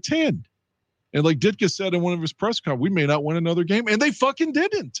 6-10. And like Ditka said in one of his press conferences, we may not win another game. And they fucking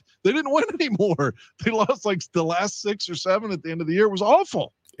didn't. They didn't win anymore. They lost like the last 6 or 7 at the end of the year. It was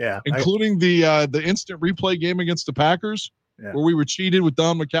awful. Yeah. Including the instant replay game against the Packers, where we were cheated with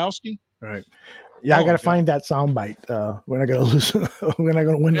Don Mikowski. Right. Yeah, I got to find that soundbite. We're not going to lose. We're not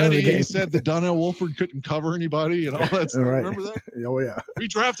going to win another game. He said that Donnell Wolford couldn't cover anybody and all that stuff. Right. Remember that? Oh, yeah. We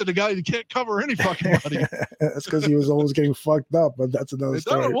drafted a guy who can't cover any fucking body. That's because he was always getting fucked up, but that's another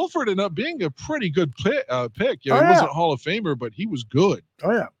story. Donnell Wolford ended up being a pretty good pick. He wasn't a Hall of Famer, but he was good.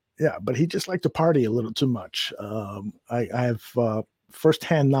 Oh, yeah. Yeah, but he just liked to party a little too much. I have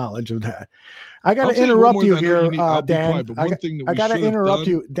firsthand knowledge of that. I got to interrupt you here, Dan. I got to interrupt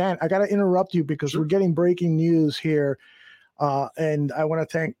you, Dan. I got to interrupt you because we're getting breaking news here, and I want to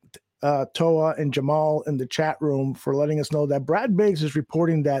thank Toa and Jamal in the chat room for letting us know that Brad Biggs is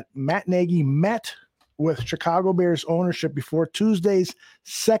reporting that Matt Nagy met with Chicago Bears ownership before Tuesday's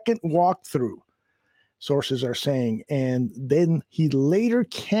second walkthrough, sources are saying, and then he later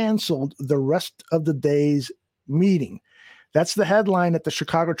canceled the rest of the day's meeting. That's the headline at the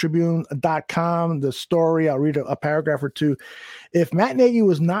ChicagoTribune.com, the story. I'll read a paragraph or two. If Matt Nagy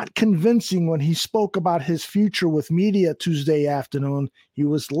was not convincing when he spoke about his future with media Tuesday afternoon, he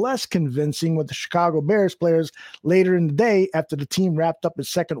was less convincing with the Chicago Bears players later in the day after the team wrapped up its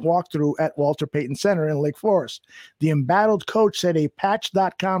second walkthrough at Walter Payton Center in Lake Forest. The embattled coach said a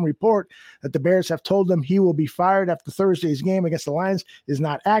Patch.com report that the Bears have told him he will be fired after Thursday's game against the Lions is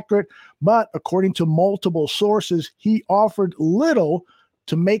not accurate, but according to multiple sources, he offered little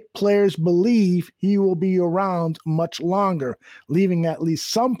to make players believe he will be around much longer, leaving at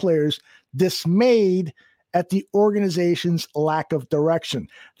least some players dismayed at the organization's lack of direction.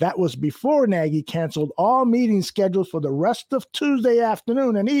 That was before Nagy canceled all meetings scheduled for the rest of Tuesday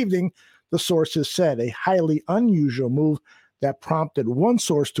afternoon and evening, the sources said, a highly unusual move that prompted one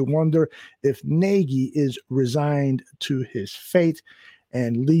source to wonder if Nagy is resigned to his fate,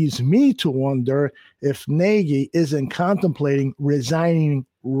 and leaves me to wonder if Nagy isn't contemplating resigning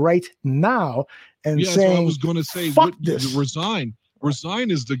right now and saying, that's what I was going to say, fuck this. Resign. Resign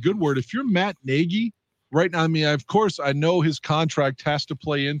is the good word. If you're Matt Nagy right now, I mean, of course, I know his contract has to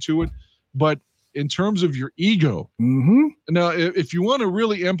play into it, but in terms of your ego, now, if you want to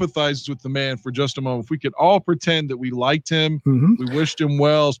really empathize with the man for just a moment, if we could all pretend that we liked him, we wished him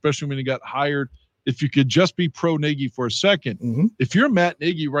well, especially when he got hired, if you could just be pro Nagy for a second, if you're Matt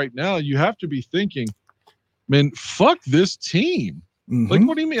Nagy right now, you have to be thinking, man, fuck this team. Like,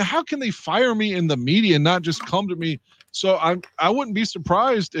 what do you mean? How can they fire me in the media and not just come to me? So I wouldn't be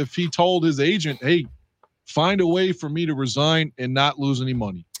surprised if he told his agent, hey, find a way for me to resign and not lose any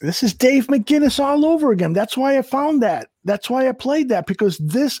money. This is Dave McGinnis all over again. That's why I found that. That's why I played that, because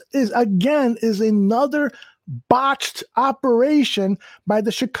this is another botched operation by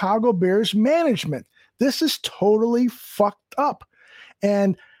the Chicago Bears management. This is totally fucked up.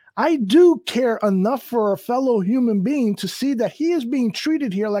 And I do care enough for a fellow human being to see that he is being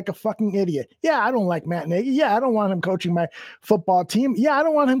treated here like a fucking idiot. Yeah, I don't like Matt Nagy. Yeah, I don't want him coaching my football team. Yeah, I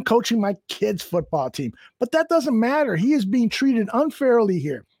don't want him coaching my kids' football team. But that doesn't matter. He is being treated unfairly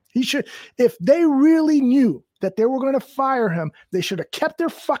here. He should, if they really knew that they were going to fire him, they should have kept their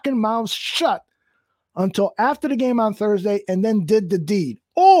fucking mouths shut until after the game on Thursday and then did the deed,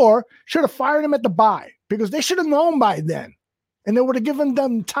 or should have fired him at the bye, because they should have known by then. And they would have given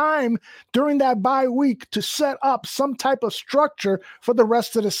them time during that bye week to set up some type of structure for the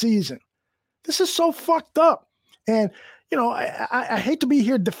rest of the season. This is so fucked up. And, you know, I hate to be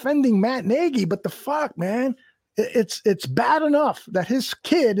here defending Matt Nagy, but the fuck, man, it's bad enough that his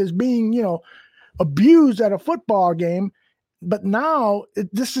kid is being, you know, abused at a football game. But now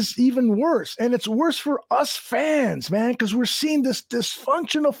this is even worse. And it's worse for us fans, man, because we're seeing this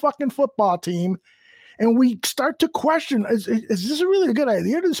dysfunctional fucking football team. And we start to question, is this really a good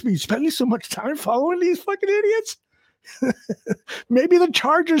idea to be spending so much time following these fucking idiots? Maybe the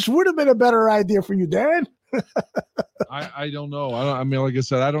Chargers would have been a better idea for you, Dan. I don't know. I mean, like I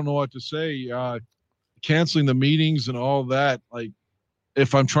said, I don't know what to say. Canceling the meetings and all that, like,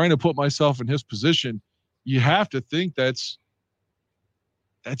 if I'm trying to put myself in his position, you have to think that's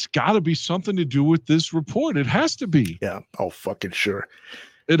got to be something to do with this report. It has to be. Yeah. Oh, fucking sure.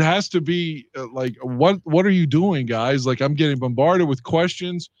 It has to be like, what are you doing, guys? Like, I'm getting bombarded with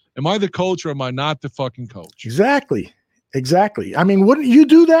questions. Am I the coach or am I not the fucking coach? Exactly. I mean, wouldn't you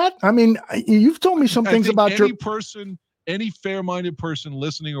do that? I mean, you've told me some things about any fair-minded person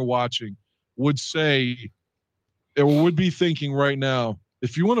listening or watching would say, or would be thinking right now,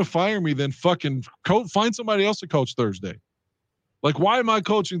 if you want to fire me, then fucking find somebody else to coach Thursday. Like, why am I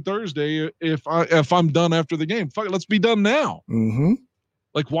coaching Thursday if I'm done after the game? Fuck it, let's be done now.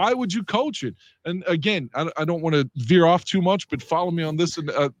 Like, why would you coach it? And again, I don't want to veer off too much, but follow me on this. And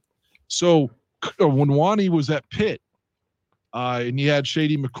so when Wani was at Pitt, and he had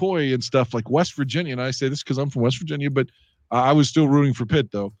Shady McCoy and stuff like West Virginia, and I say this because I'm from West Virginia, but I was still rooting for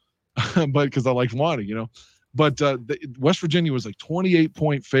Pitt though, but because I like Wani, you know. But West Virginia was like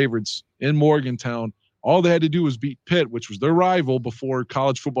 28-point favorites in Morgantown. All they had to do was beat Pitt, which was their rival before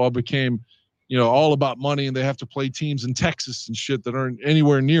college football became, you know, all about money, and they have to play teams in Texas and shit that aren't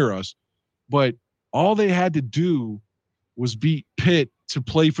anywhere near us. But all they had to do was beat Pitt to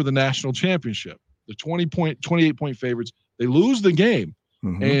play for the national championship. The 28-point favorites. They lose the game.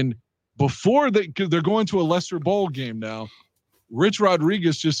 And before they're going to a lesser bowl game now, Rich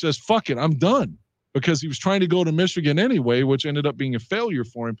Rodriguez just says, fuck it, I'm done. Because he was trying to go to Michigan anyway, which ended up being a failure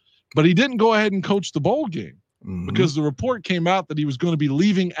for him. But he didn't go ahead and coach the bowl game because the report came out that he was going to be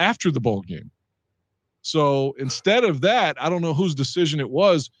leaving after the bowl game. So instead of that, I don't know whose decision it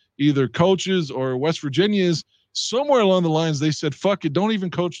was, either coaches or West Virginia's. Somewhere along the lines, they said, fuck it, don't even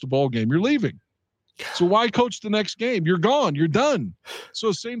coach the bowl game. You're leaving. So why coach the next game? You're gone. You're done.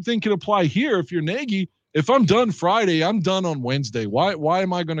 So same thing can apply here. If you're Nagy, if I'm done Friday, I'm done on Wednesday. Why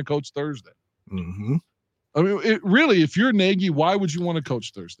am I going to coach Thursday? Mm-hmm. I mean, if you're Nagy, why would you want to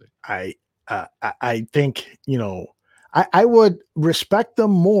coach Thursday? I think, I would respect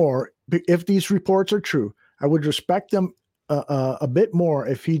them more if these reports are true. I would respect them a bit more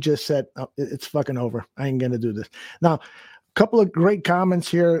if he just said, oh, it's fucking over. I ain't going to do this. Now, a couple of great comments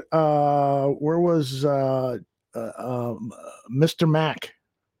here. Where was Mr. Mack?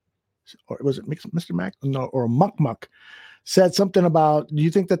 Or was it Mr. Mack? No, or Muck Muck said something about, do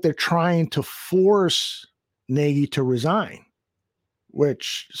you think that they're trying to force Nagy to resign?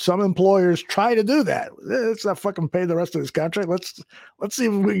 Which some employers try to do that. Let's not fucking pay the rest of his contract. Let's see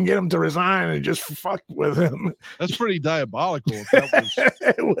if we can get him to resign and just fuck with him. That's pretty diabolical. If that was,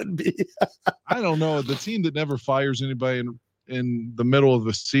 it would be. I don't know. The team that never fires anybody in the middle of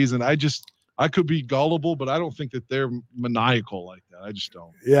the season, I could be gullible, but I don't think that they're maniacal like that. I just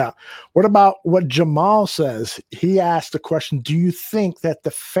don't. Yeah. What about what Jamal says? He asked the question, do you think that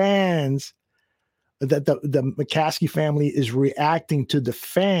the fans, that the McCaskey family is reacting to the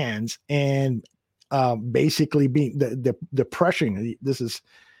fans and basically being the pressuring? This is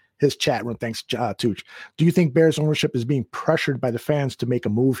his chat room. Thanks, Tooch. Do you think Bears ownership is being pressured by the fans to make a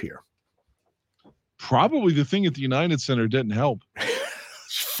move here? Probably the thing at the United Center didn't help.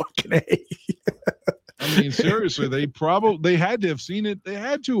 Fucking A. I mean, seriously, they had to have seen it. They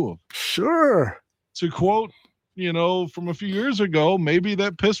had to have. Sure. To quote, from a few years ago, maybe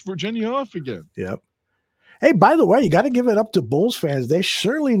that pissed Virginia off again. Yep. Hey, by the way, you got to give it up to Bulls fans. They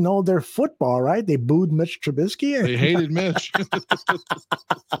surely know their football, right? They booed Mitch Trubisky. They hated Mitch.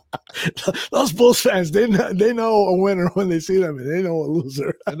 Those Bulls fans, they know a winner when they see them, and they know a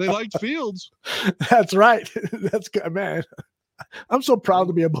loser. And they liked Fields. That's right. That's good, man. I'm so proud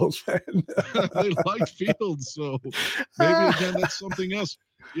to be a Bulls fan. They liked Fields, so maybe again that's something else.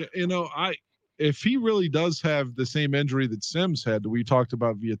 Yeah, if he really does have the same injury that Sims had that we talked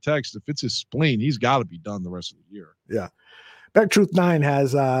about via text, if it's his spleen, he's got to be done the rest of the year. Yeah. Back Truth 9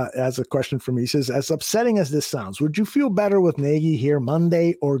 has a question for me. He says, as upsetting as this sounds, would you feel better with Nagy here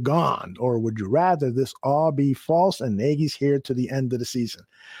Monday or gone? Or would you rather this all be false and Nagy's here to the end of the season?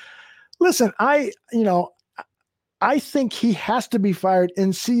 Listen, I think he has to be fired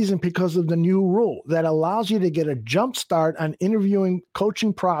in season because of the new rule that allows you to get a jump start on interviewing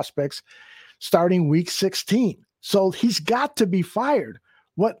coaching prospects starting week 16. So he's got to be fired.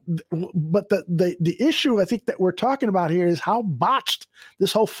 But the issue I think that we're talking about here is how botched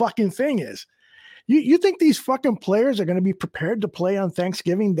this whole fucking thing is. You think these fucking players are going to be prepared to play on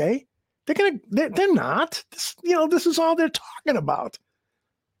Thanksgiving Day? They're not. This is all they're talking about.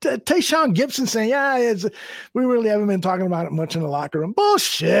 Tayshaun Gibson saying, we really haven't been talking about it much in the locker room.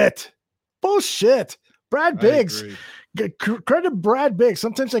 Bullshit. Brad Biggs. Credit Brad Biggs.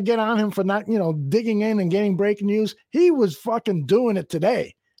 Sometimes I get on him for not, digging in and getting breaking news. He was fucking doing it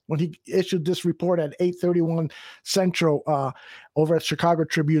today when he issued this report at 8:31 Central over at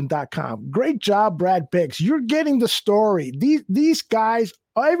ChicagoTribune.com. Great job, Brad Biggs. You're getting the story. These guys,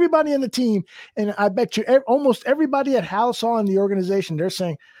 everybody in the team, and I bet you almost everybody at Halsall in the organization, they're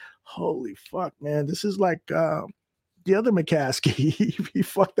saying, holy fuck, man, this is like the other McCaskey. He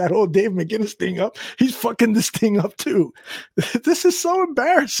fucked that whole Dave McGinnis thing up. He's fucking this thing up too. This is so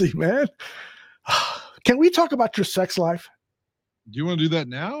embarrassing, man. Can we talk about your sex life? Do you want to do that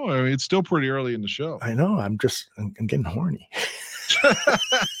now? I mean, it's still pretty early in the show. I know. I'm getting horny.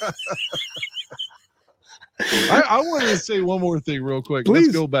 I wanted to say one more thing real quick. Please.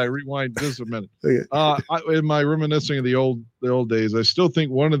 Let's go back, rewind just a minute. Okay. In my reminiscing of the old days, I still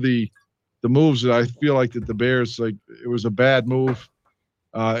think one of the moves that I feel like that the Bears, like, it was a bad move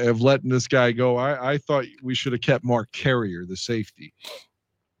of letting this guy go. I thought we should have kept Mark Carrier, the safety.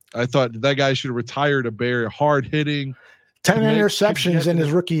 I thought that guy should have retired a Bear, hard hitting. 10 interceptions in his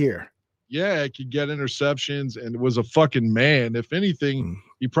rookie year. Yeah, could get interceptions and was a fucking man. If anything,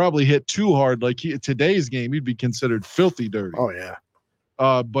 he probably hit too hard. Like today's game, he'd be considered filthy dirty. Oh, yeah.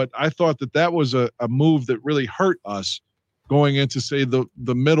 But I thought that was a move that really hurt us going into, say, the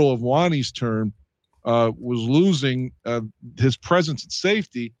middle of Wani's term, was losing his presence at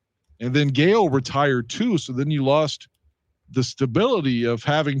safety. And then Gale retired too. So then you lost the stability of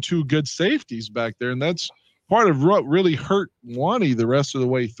having two good safeties back there. And that's part of what really hurt Wani the rest of the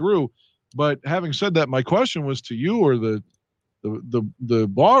way through. But having said that, my question was to you or the the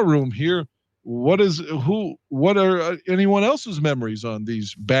bar room here. What are anyone else's memories on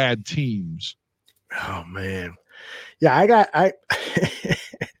these bad teams? Oh man. Yeah,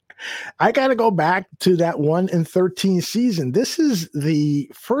 I got to go back to that 1-13 season. This is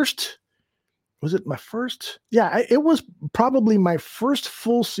the first. Was it my first? Yeah, it was probably my first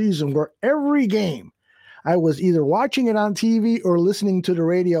full season where every game I was either watching it on TV or listening to the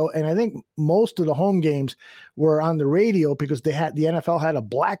radio. And I think most of the home games were on the radio because the NFL had a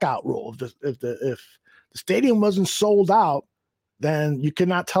blackout rule. If the stadium wasn't sold out, then you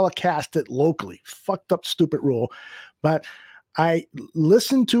cannot telecast it locally. Fucked up, stupid rule. But I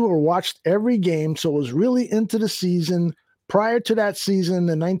listened to or watched every game, so I was really into the season. Prior to that season,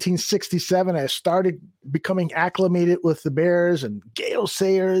 in 1967, I started becoming acclimated with the Bears and Gale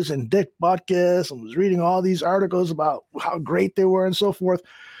Sayers and Dick Butkus, and was reading all these articles about how great they were and so forth.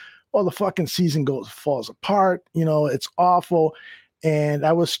 Well, the fucking season falls apart. It's awful. And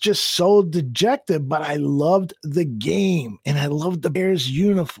I was just so dejected, but I loved the game, and I loved the Bears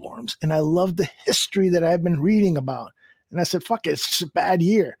uniforms, and I loved the history that I've been reading about. And I said, fuck it, it's just a bad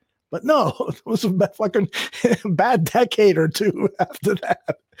year. But no, it was a fucking bad decade or two after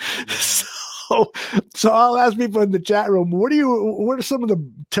that. So I'll ask people in the chat room, what are some of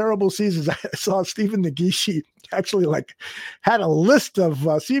the terrible seasons? I saw Stephen Nagishi actually had a list of,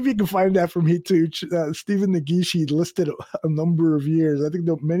 see if you can find that for me too. Stephen Nagishi listed a number of years. I think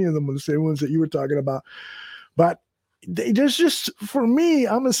many of them were the same ones that you were talking about. But there's just, for me,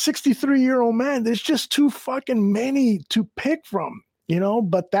 I'm a 63-year-old man. There's just too fucking many to pick from.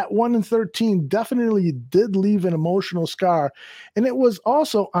 But that 1-13 definitely did leave an emotional scar. And it was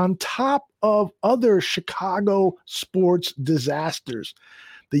also on top of other Chicago sports disasters.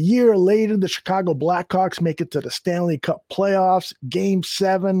 The year later, the Chicago Blackhawks make it to the Stanley Cup playoffs, Game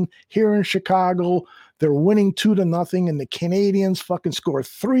 7 here in Chicago. They're winning 2-0, and the Canadians fucking score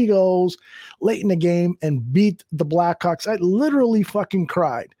 3 goals late in the game and beat the Blackhawks. I literally fucking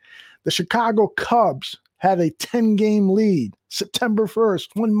cried. The Chicago Cubs had a 10-game lead. September 1st,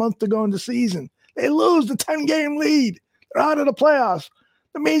 1 month to go in the season. They lose the 10-game lead. They're out of the playoffs.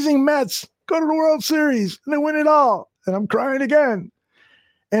 The amazing Mets go to the World Series, and they win it all. And I'm crying again.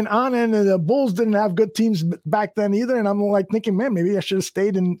 And the Bulls didn't have good teams back then either. And I'm thinking, man, maybe I should have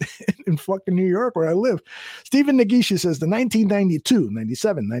stayed in fucking New York where I live. Stephen Nagishi says the 1992,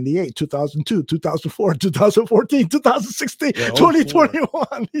 97, 98, 2002, 2004, 2014, 2016,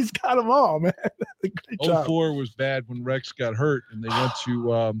 2021. He's got them all, man. Great job. 04 was bad when Rex got hurt and they went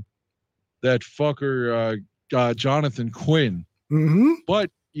to that fucker, Jonathan Quinn. Mm-hmm.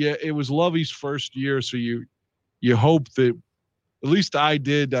 But yeah, it was Lovey's first year. So you hope that, at least I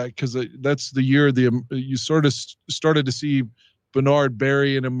did, because that's the year you sort of started to see Bernard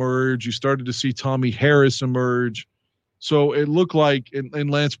Berrien emerge. You started to see Tommy Harris emerge. So it looked like,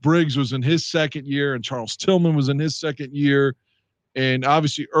 and Lance Briggs was in his second year, and Charles Tillman was in his second year. And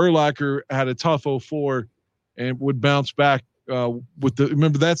obviously Urlacher had a tough 04 and would bounce back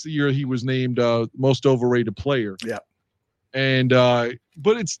remember that's the year he was named most overrated player. Yeah. And,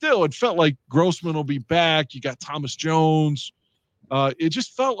 but it felt like Grossman will be back. You got Thomas Jones. It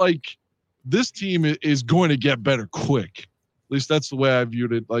just felt like this team is going to get better quick. At least that's the way I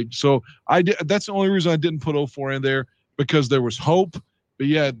viewed it. That's the only reason I didn't put 04 in there, because there was hope. But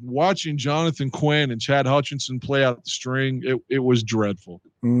yeah, watching Jonathan Quinn and Chad Hutchinson play out the string, it was dreadful.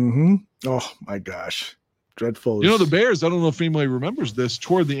 Mm-hmm. Oh my gosh. Dreadful. The Bears, I don't know if anybody remembers this,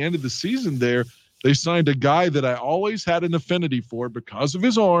 toward the end of the season there, they signed a guy that I always had an affinity for because of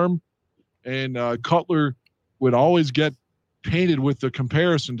his arm. And Cutler would always get painted with the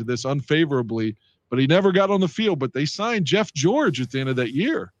comparison to this unfavorably, but he never got on the field. But they signed Jeff George at the end of that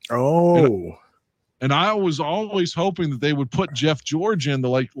year. Oh, and I was always hoping that they would put Jeff George in the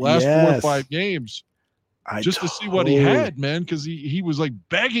last 4 or 5 games to see what he had, man, because he was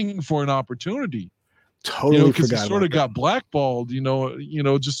begging for an opportunity. Totally, because he sort of got blackballed.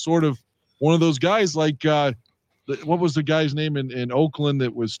 Just sort of one of those guys what was the guy's name in Oakland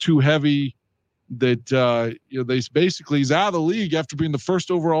that was too heavy? That they basically he's out of the league after being the first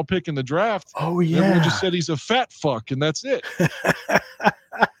overall pick in the draft. Oh yeah, everyone just said he's a fat fuck, and that's it.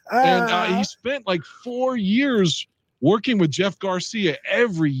 And he spent 4 years working with Jeff Garcia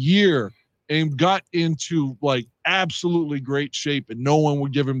every year, and got into absolutely great shape, and no one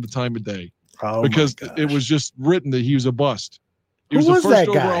would give him the time of day because it was just written that he was a bust. He was the first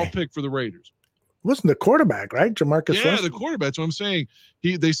overall pick for the Raiders. Wasn't the quarterback, right? Jamarcus. Yeah, the quarterback. That's what I'm saying.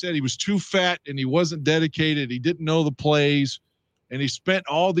 They said he was too fat and he wasn't dedicated. He didn't know the plays, and he spent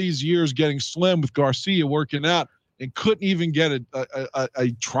all these years getting slim with Garcia working out. and couldn't even get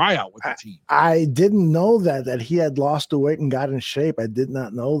a tryout with the team. I didn't know that he had lost the weight and got in shape. I did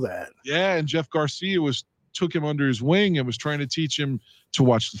not know that. Yeah, and Jeff Garcia took him under his wing and was trying to teach him to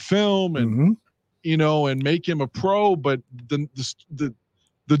watch the film and and make him a pro. But the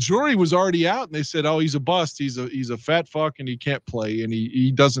jury was already out, and they said, "Oh, he's a bust. He's a fat fuck, and he can't play, and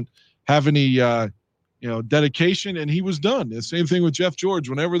he doesn't have any dedication." And he was done. The same thing with Jeff George.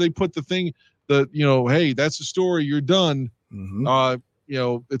 Whenever they put the thing, hey, that's the story. You're done.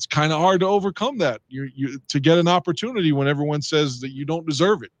 It's kind of hard to overcome that. You to get an opportunity when everyone says that you don't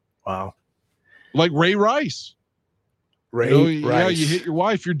deserve it. Wow. Like Ray Rice. Rice. Yeah, you hit your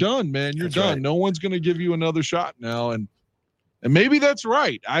wife, you're done, man. You're done. Right. No one's going to give you another shot now. And maybe that's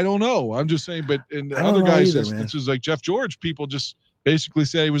right. I don't know. I'm just saying, but in other guys' instances like Jeff George, people just basically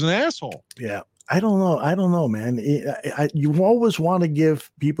say he was an asshole. Yeah. I don't know, man. You always want to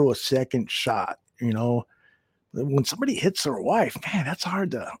give people a second shot, when somebody hits their wife, man, that's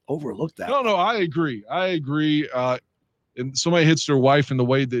hard to overlook that. No, I agree. And somebody hits their wife in the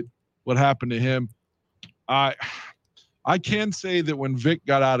way that what happened to him. I can say that when Vic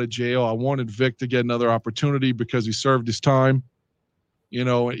got out of jail, I wanted Vic to get another opportunity because he served his time.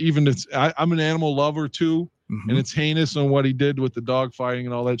 Even I'm an animal lover too, and it's heinous on what he did with the dog fighting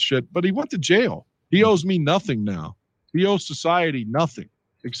and all that shit. But he went to jail. He owes me nothing now. He owes society nothing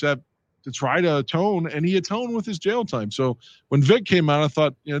except to try to atone, and he atoned with his jail time. So when Vic came out, I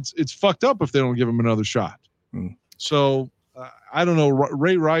thought it's fucked up if they don't give him another shot. So I don't know.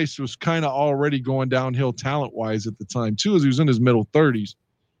 Ray Rice was kind of already going downhill talent-wise at the time too, as he was in his middle 30s.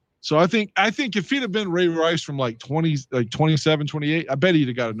 So I think if he'd have been Ray Rice from like 27, 28, I bet he'd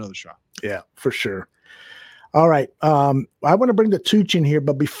have got another shot. Yeah, for sure. All right. I want to bring the Tooch in here,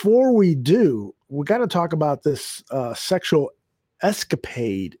 but before we do, we got to talk about this sexual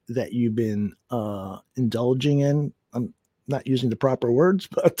escapade that you've been indulging in. I'm not using the proper words,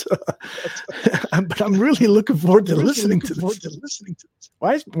 but I'm really looking forward to listening to this.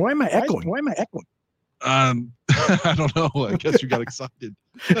 Why am I echoing? Why am I echoing? I don't know. I guess you got excited.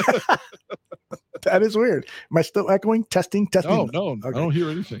 That is weird. Am I still echoing? Testing. No, okay. I don't hear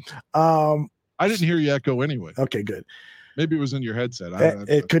anything. I didn't hear you echo anyway. Okay, good. Maybe it was in your headset.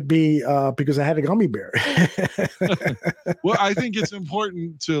 It could be because I had a gummy bear. Well, I think it's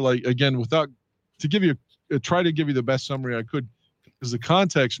important to try to give you the best summary I could, because the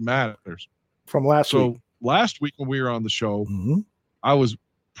context matters. From last week. Last week when we were on the show, I was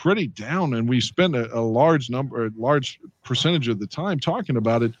pretty down, and we spent a large percentage of the time talking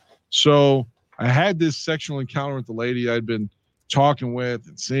about it. So I had this sexual encounter with the lady I'd been talking with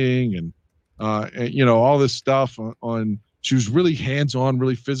and seeing, and all this stuff on. She was really hands-on,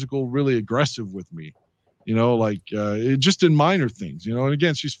 really physical, really aggressive with me, it just in minor things, and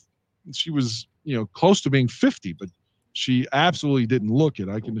again, she was, close to being 50, but she absolutely didn't look it.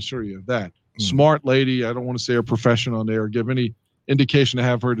 I can assure you of that. Smart lady. I don't want to say her profession on there or give any indication to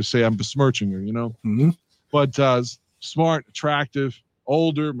have her to say I'm besmirching her, but smart, attractive,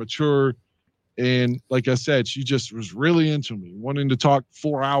 older, mature. And like I said, she just was really into me, wanting to talk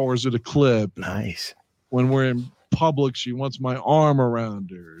 4 hours at a clip. Nice. When we're in public, she wants my arm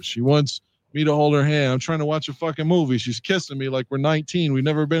around her. She wants me to hold her hand. I'm trying to watch a fucking movie. She's kissing me like we're 19. We've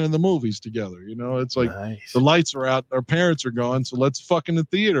never been in the movies together. It's like The lights are out. Our parents are gone. So let's fuck in the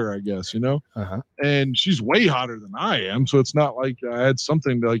theater, I guess, And she's way hotter than I am. So it's not like I had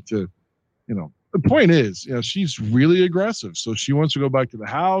something to the point is, she's really aggressive. So she wants to go back to the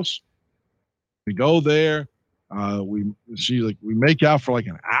house. We go there. We make out for like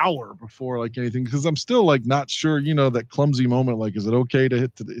an hour before anything, because I'm still not sure, that clumsy moment, is it okay to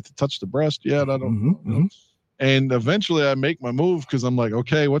touch the breast yet? I don't know. And eventually I make my move, because I'm like,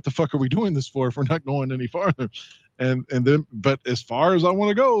 okay, what the fuck are we doing this for if we're not going any farther? And then, but as far as I want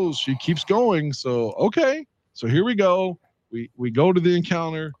to go, she keeps going. So, okay. So here we go. We go to the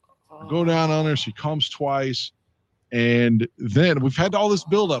encounter, go down on her. She comes twice. And then we've had all this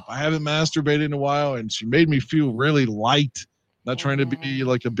buildup. I haven't masturbated in a while, and she made me feel really light. Not trying to be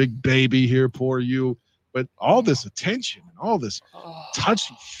like a big baby here, poor you, but all this attention and all this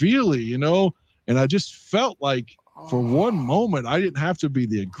touchy-feely, And I just felt like for one moment I didn't have to be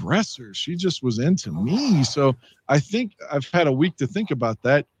the aggressor. She just was into me. So I think I've had a week to think about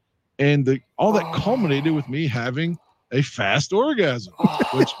that, and all that culminated with me having a fast orgasm,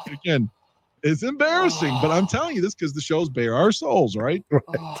 which again. It's embarrassing, but I'm telling you this because the show's bare our souls, right?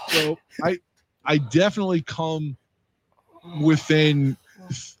 So I definitely come within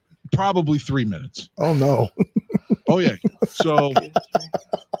probably 3 minutes. Oh, no. Oh, yeah. So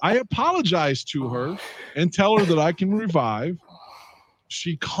I apologize to her and tell her that I can revive.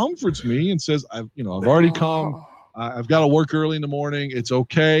 She comforts me and says, I've already come. I've got to work early in the morning. It's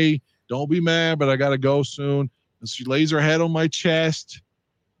okay. Don't be mad, but I got to go soon. And she lays her head on my chest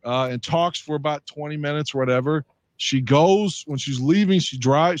and talks for about 20 minutes or whatever. She goes, when she's leaving, she's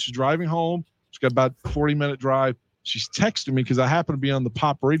driving home. She's got about a 40-minute drive. She's texting me because I happen to be on the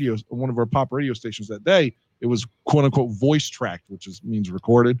pop radio, one of our pop radio stations that day. It was quote unquote voice tracked, which means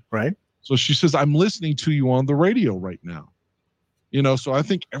recorded. Right. So she says, I'm listening to you on the radio right now. So I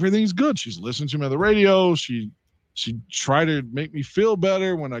think everything's good. She's listening to me on the radio. She tried to make me feel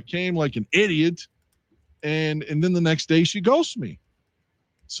better when I came like an idiot. And then the next day she ghosts me.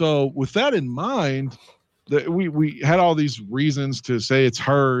 So with that in mind, that we had all these reasons to say it's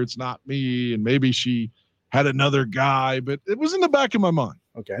her, it's not me, and maybe she had another guy, but it was in the back of my mind.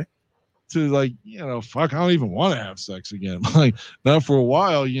 Okay. To fuck, I don't even want to have sex again. Like, not for a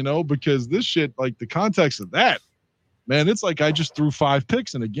while, because this shit, like the context of that, man, it's like I just threw 5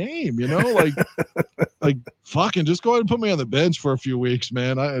 picks in a game, like fucking just go ahead and put me on the bench for a few weeks,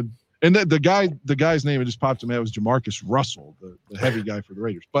 man. The guy's name, it just popped in my head, was Jamarcus Russell, the heavy guy for the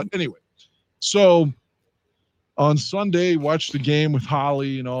Raiders. But anyway, so on Sunday, watched the game with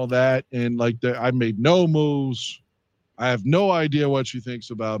Holly and all that, and I made no moves. I have no idea what she thinks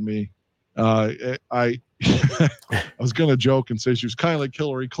about me. I was gonna joke and say she was kind of like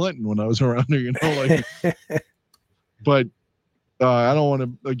Hillary Clinton when I was around her, but I don't want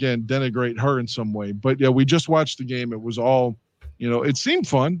to again denigrate her in some way. But yeah, we just watched the game. It was all, it seemed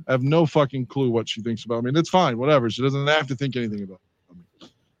fun. I have no fucking clue what she thinks about me. And it's fine, whatever. She doesn't have to think anything about me.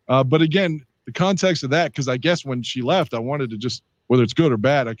 But again, the context of that, because I guess when she left, I wanted to just, whether it's good or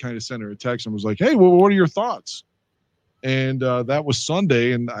bad, I kind of sent her a text and was like, hey, well, what are your thoughts? And that was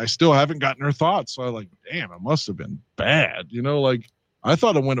Sunday, and I still haven't gotten her thoughts. So I like, damn, it must have been bad. I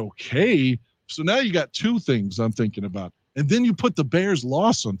thought it went okay. So now you got 2 things I'm thinking about. And then you put the Bears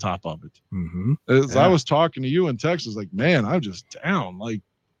loss on top of it. Mm-hmm. As I was talking to you in Texas, like, man, I'm just down. Like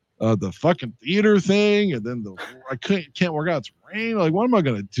the fucking theater thing, and then I can't work out. It's rain. Like, what am I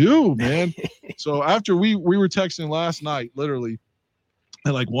gonna do, man? So after we were texting last night, literally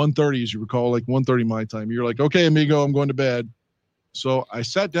at like 1:30, as you recall, like 1:30 my time. You're like, okay, amigo, I'm going to bed. So I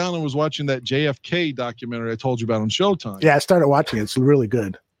sat down and was watching that JFK documentary I told you about on Showtime. Yeah, I started watching it. It's really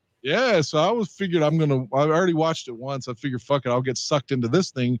good. Yeah, so I figured I already watched it once. I figured, fuck it, I'll get sucked into this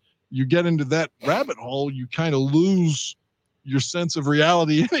thing. You get into that rabbit hole, you kind of lose your sense of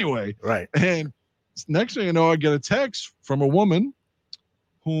reality anyway. Right. And next thing you know, I get a text from a woman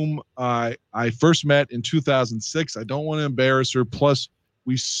whom I first met in 2006. I don't want to embarrass her. Plus,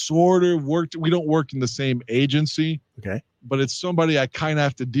 we sort of worked. We don't work in the same agency. Okay. But it's somebody I kind of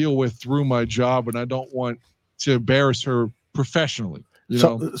have to deal with through my job, and I don't want to embarrass her professionally.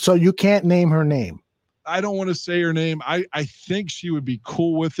 So you can't name her name. I don't want to say her name. I think she would be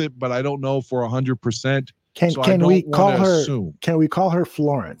cool with it, but I don't know for 100%. Can we call her? Can we call her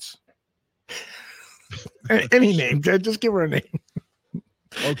Florence? Any name, just give her a name.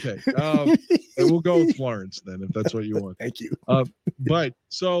 Okay, we'll go with Florence then, if that's what you want. Thank you. But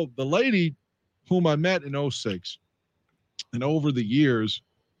so the lady whom I met in 06, and over the years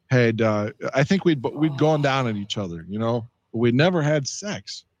had I think we'd gone down at each other, but we'd never had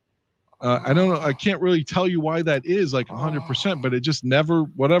sex. I don't know. I can't really tell you why that is, like 100%, but it just never,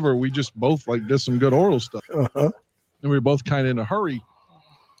 whatever. We just both did some good oral stuff, and we were both kind of in a hurry.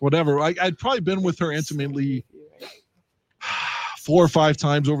 Whatever. I'd probably been with her intimately 4 or 5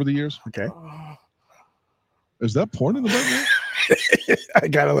 times over the years. Okay. Is that porn in the background? I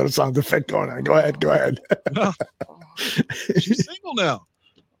got a little sound effect going on. Go ahead. She's single now.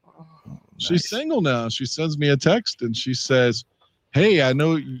 She's single now. She sends me a text and she says, hey, I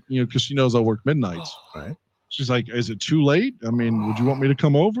know, because she knows I work midnights. Right. She's like, is it too late? I mean, would you want me to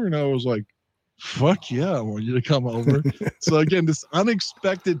come over? And I was like, fuck yeah, I want you to come over. So again, this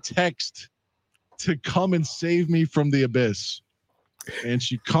unexpected text to come and save me from the abyss. And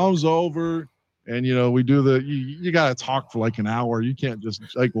she comes over and, we do you got to talk for like an hour. You can't just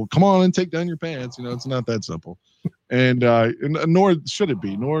like, well, come on and take down your pants. It's not that simple. And nor should it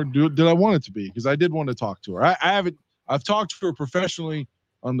be, nor did I want it to be, because I did want to talk to her. I've talked to her professionally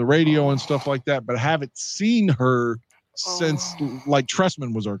on the radio and stuff like that, but I haven't seen her since like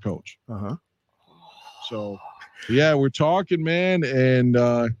Tressman was our coach. Uh-huh. So yeah, we're talking, man. And,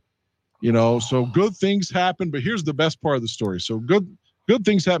 so good things happen, but here's the best part of the story. So good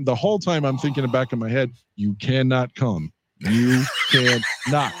things happen. The whole time I'm thinking in the back of my head, you cannot come. You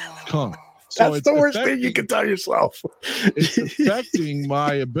cannot come. So that's the worst thing you can tell yourself. It's affecting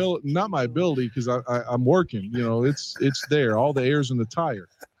my ability, not my ability, because I'm working. It's there. All the air's in the tire,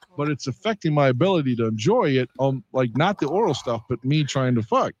 but it's affecting my ability to enjoy it. Like not the oral stuff, but me trying to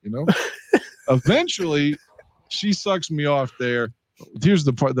fuck. Eventually, she sucks me off there. Here's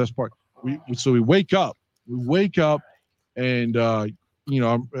the part. This part. We wake up. And I'm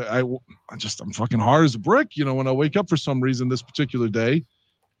fucking hard as a brick. When I wake up for some reason this particular day,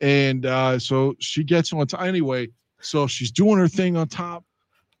 and so she gets on time anyway. So she's doing her thing on top,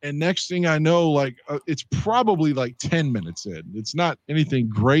 and next thing I know, it's probably 10 minutes in. It's not anything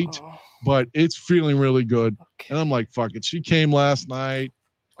great, but it's feeling really good. And I'm like, fuck it. She came last night.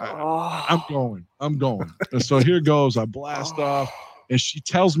 I'm going. And so here goes. I blast off, and she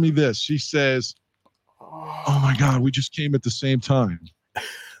tells me this. She says, "Oh my God, we just came at the same time."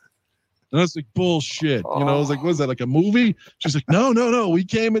 And I was like, bullshit. I was like, what is that, like a movie? She's like, no, we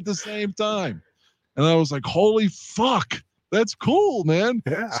came at the same time. And I was like, holy fuck, that's cool, man.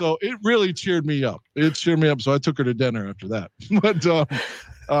 Yeah. So it really cheered me up. So I took her to dinner after that. But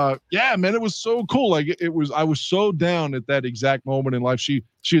yeah, man, it was so cool. I was so down at that exact moment in life.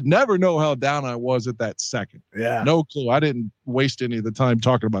 She'd never know how down I was at that second. Yeah. No clue. I didn't waste any of the time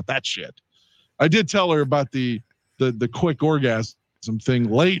talking about that shit. I did tell her about the quick orgasm thing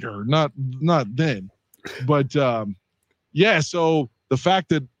later, not then. But yeah, so the fact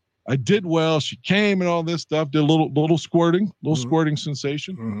that I did well, she came and all this stuff, did a little squirting, squirting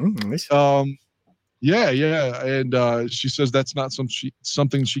sensation. Mm-hmm. Yeah, and she says that's not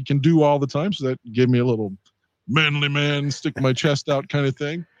something she can do all the time, so that gave me a little manly man, stick my chest out kind of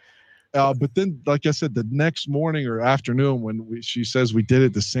thing. But then, like I said, the next morning or afternoon when she says we did it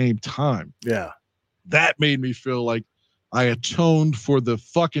at the same time. Yeah. That made me feel like I atoned for the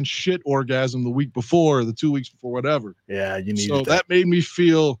fucking shit orgasm the week before, or the 2 weeks before, whatever. Yeah, you needed so that made me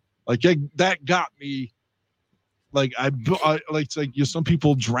feel like that got me. Like it's like some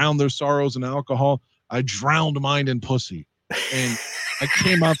people drown their sorrows in alcohol. I drowned mine in pussy, and I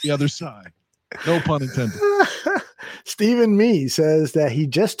came out the other side. No pun intended. Stephen Mee says that he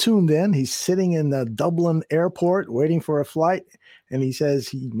just tuned in. He's sitting in the Dublin airport waiting for a flight. And he says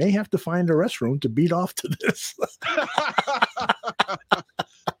he may have to find a restroom to beat off to this.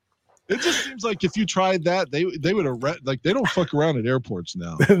 It just seems like if you tried that, they would arrest. Like, they don't fuck around at airports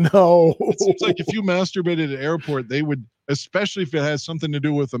now. No. It seems like if you masturbated at an airport, they would, especially if it has something to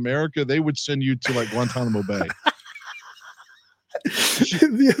do with America, they would send you to Guantanamo Bay.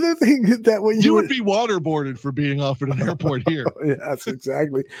 The other thing that when you would be waterboarded for being off at an airport here. Yes,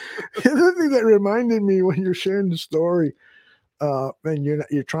 exactly. The other thing that reminded me when you're sharing the story, and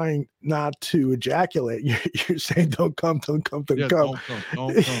you're trying not to ejaculate. You're saying don't come. Don't come.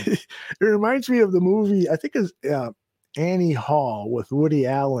 It reminds me of the movie. I think it's Annie Hall with Woody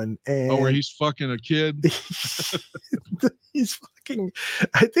Allen. And where he's fucking a kid. He's fucking.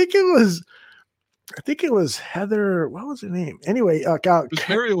 I think it was Heather. What was her name? Anyway, it was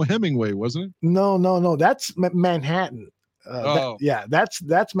Mariel Hemingway, wasn't it? No. That's Manhattan.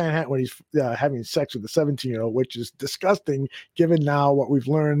 That's Manhattan when he's having sex with a 17-year-old, which is disgusting given now what we've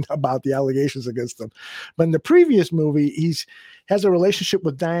learned about the allegations against him. But in the previous movie, he's has a relationship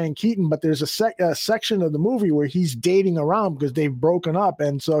with Diane Keaton, but there's a section of the movie where he's dating around because they've broken up,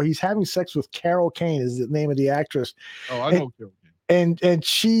 and so he's having sex with Carol Kane is the name of the actress. Oh, I know Carol Kane. And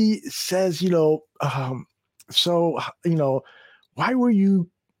she says, why were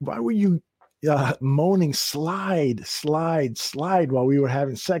you moaning slide while we were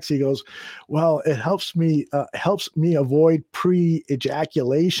having sex? He goes, well, it helps me avoid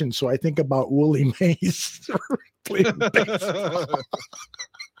pre-ejaculation, so I think about Willie Mays playing baseball.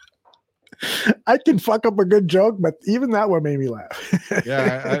 I can fuck up a good joke, but even that one made me laugh.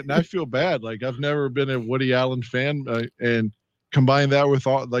 Yeah, I feel bad. Like, I've never been a Woody Allen fan, and combine that with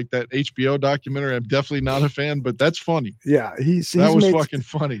all that HBO documentary, I'm definitely not a fan, but that's funny. Yeah, he's fucking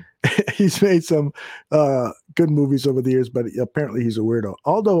funny. He's made some good movies over the years, but apparently he's a weirdo.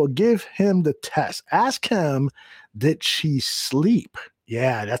 Although, give him the test. Ask him, did she sleep?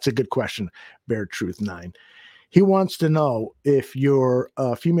 Yeah, that's a good question. Bear Truth 9. He wants to know if your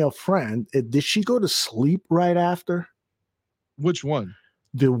female friend, did she go to sleep right after? Which one?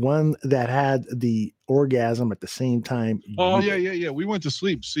 The one that had the orgasm at the same time. Oh, yeah. We went to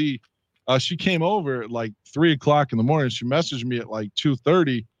sleep. See, she came over at 3:00 in the morning. She messaged me at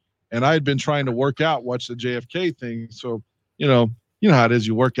 2:30, and I had been trying to work out, watch the JFK thing. So, you know how it is.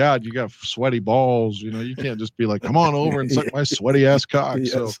 You work out, you got sweaty balls. You can't just be like, come on over and suck my sweaty ass cock.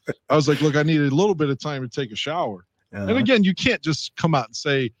 Yes. So I was like, look, I needed a little bit of time to take a shower. And again, you can't just come out and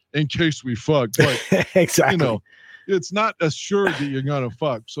say, in case we fucked. But, exactly. It's not assured that you're gonna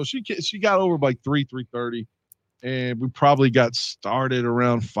fuck. So she got over by 3:30, and we probably got started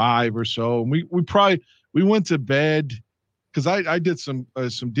around 5 or so. And we went to bed because I did some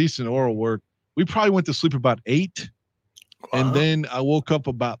decent oral work. We probably went to sleep about 8, and then I woke up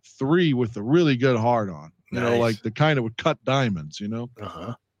about 3 with a really good hard on. know, like the kind that would cut diamonds, you know?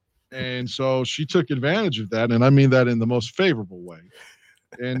 Uh-huh. And so she took advantage of that. And I mean that in the most favorable way.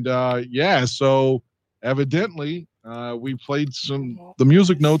 And so evidently we played the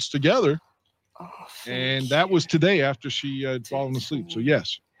music notes together. And that was today after she had fallen asleep. So,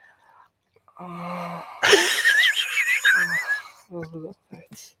 yes.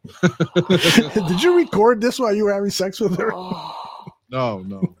 Did you record this while you were having sex with her? No,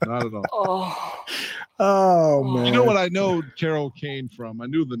 not at all. Oh, man. You know what I know Carol Kane from? I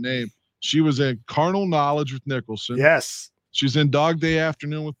knew the name. She was in Carnal Knowledge with Nicholson. Yes. She's in Dog Day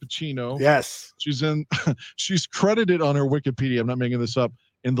Afternoon with Pacino. Yes. She's credited on her Wikipedia, I'm not making this up,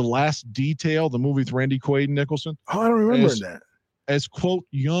 in The Last Detail, the movie with Randy Quaid and Nicholson. Oh, I don't remember that. As, quote,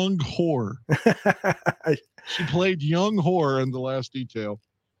 young whore. She played young whore in The Last Detail.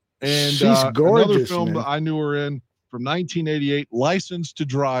 And she's gorgeous, another film man. that I knew her in from 1988, License to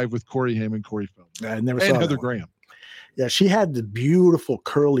Drive with Corey Haim and Corey Feldman. I never and saw Heather that Graham. Yeah, she had the beautiful,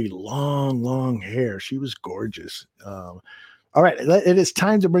 curly, long hair. She was gorgeous. All right, it is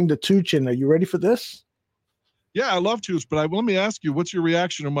time to bring the Tooch in. Are you ready for this? Yeah, I love Tooch, but let me ask you, what's your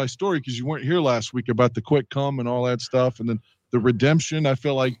reaction to my story? Because you weren't here last week about the quick come and all that stuff, and then the redemption. I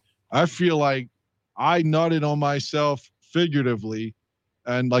feel like I nutted on myself figuratively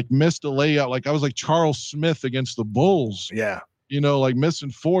and like missed a layup. Like I was like Charles Smith against the Bulls. Yeah. You know, like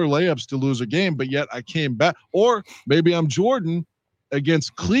missing 4 layups to lose a game, but yet I came back. Or maybe I'm Jordan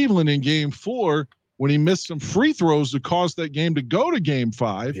against Cleveland in game 4 when he missed some free throws to cause that game to go to game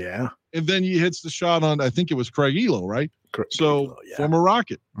 5. Yeah. And then he hits the shot on, I think it was Craig Elo, right? Elo, yeah. Former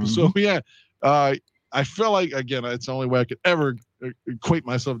Rocket. Mm-hmm. So, yeah, I feel like, again, it's the only way I could ever equate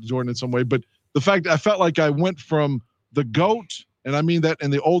myself to Jordan in some way. But the fact I felt like I went from the GOAT, and I mean that in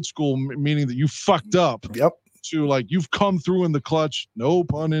the old school, meaning that you fucked up. Yep. To like you've come through in the clutch, no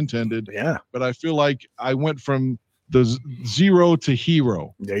pun intended. Yeah. But I feel like I went from the zero to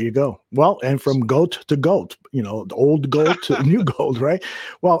hero. There you go. Well, and from GOAT to GOAT, you know, the old GOAT to new GOAT, right?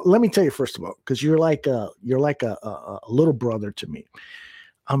 Well, let me tell you first of all, because you're like a little brother to me.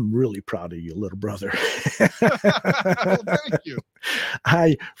 I'm really proud of you, little brother. Thank you.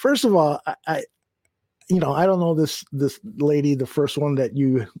 First of all, I don't know this lady, the first one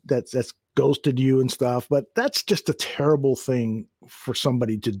that's ghosted you and stuff, but that's just a terrible thing for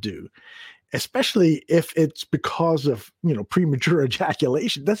somebody to do, especially if it's because of, premature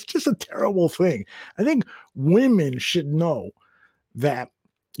ejaculation. That's just a terrible thing. I think women should know that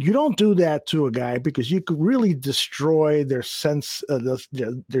you don't do that to a guy because you could really destroy their sense of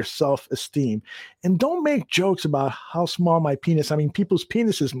their self-esteem. And don't make jokes about how small my penis, people's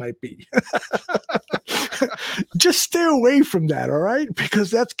penises might be. Just stay away from that, all right?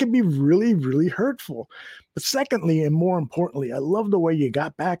 Because that can be really, really hurtful. But secondly, and more importantly, I love the way you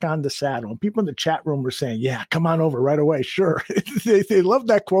got back on the saddle. And people in the chat room were saying, yeah, come on over right away. Sure. they love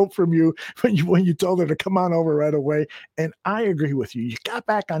that quote from you when you told her to come on over right away. And I agree with you. You got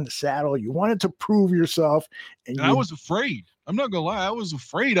back on the saddle. You wanted to prove yourself. And I was afraid. I'm not going to lie. I was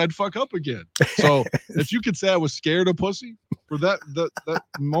afraid I'd fuck up again. So if you could say I was scared of pussy for that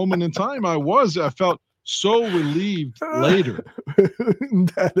moment in time, I felt so relieved later.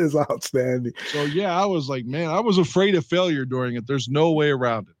 That is outstanding. So yeah, I was like, man, I was afraid of failure during it. There's no way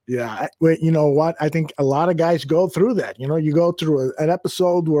around it. Yeah. You know what? I think a lot of guys go through that. You go through an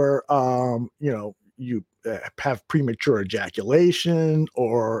episode where, you have premature ejaculation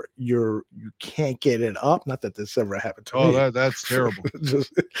or you can't get it up. Not that this ever happened to me. Oh, that's terrible.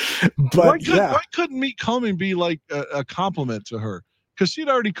 But why couldn't me coming be like a compliment to her? Because she'd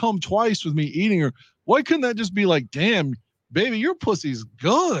already come twice with me eating her. Why couldn't that just be like, damn, baby, your pussy's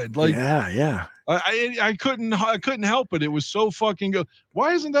good? Like, yeah. I couldn't help it. It was so fucking good.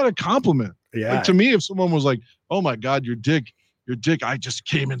 Why isn't that a compliment? Yeah. Like, to me, if someone was like, oh my God, your dick, I just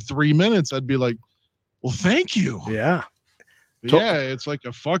came in 3 minutes, I'd be like, well, thank you. Yeah. Yeah, it's like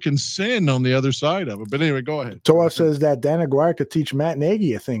a fucking sin on the other side of it. But anyway, go ahead. Toa says that Dan Aguirre could teach Matt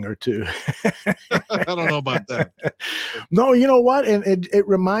Nagy a thing or two. I don't know about that. No, you know what? And it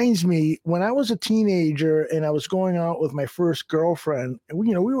reminds me when I was a teenager and I was going out with my first girlfriend,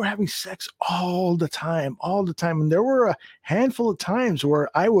 we were having sex all the time. And there were a handful of times where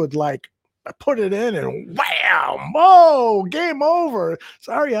I would I put it in and wham, oh, game over.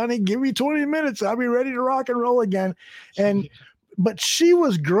 Sorry, honey, give me 20 minutes. I'll be ready to rock and roll again. But she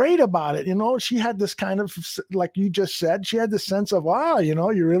was great about it. She had this kind of, like you just said, she had this sense of, wow, you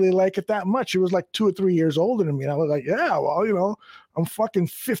really like it that much. She was like 2 or 3 years older than me. And I was like, yeah, well, I'm fucking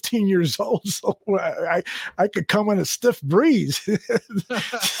 15 years old, so I could come in a stiff breeze.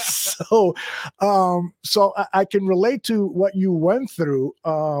 so I can relate to what you went through,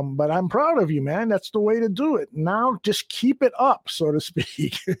 but I'm proud of you, man. That's the way to do it. Now just keep it up, so to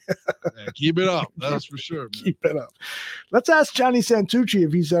speak. Keep it up. That's for sure, man. Keep it up. Let's ask Johnny Santucci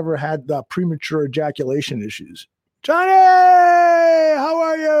if he's ever had premature ejaculation issues. Johnny, how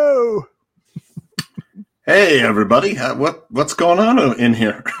are you? Hey, everybody. What's going on in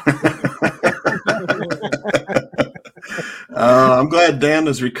here? I'm glad Dan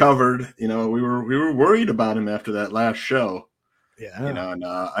has recovered. You know, we were worried about him after that last show. Yeah. You know, and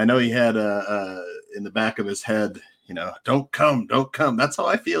I know he had in the back of his head, you know, don't come. That's how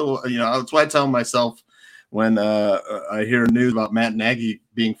I feel. You know, that's why I tell myself when I hear news about Matt Nagy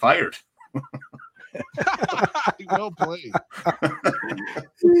being fired. Well played.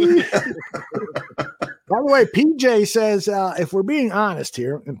 By the way, PJ says, if we're being honest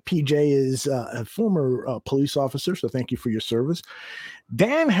here, and PJ is a former police officer, so thank you for your service.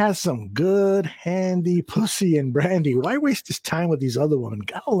 Dan has some good, handy pussy and Brandy. Why waste his time with these other women?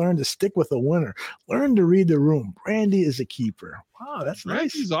 Gotta learn to stick with a winner. Learn to read the room. Brandy is a keeper. Wow, that's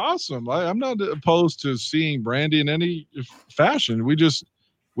nice. Brandy's awesome. I'm not opposed to seeing Brandy in any fashion.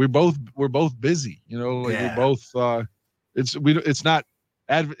 We're both busy, you know. Like we both. It's not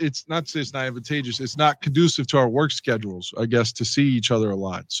advantageous. It's not conducive to our work schedules, I guess, to see each other a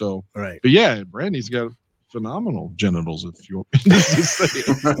lot. So, right. But yeah, Brandy's got phenomenal genitals. If you want me to say it.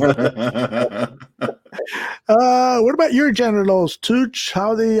 What about your genitals, Tooch?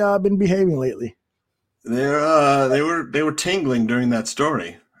 How they been behaving lately? They were tingling during that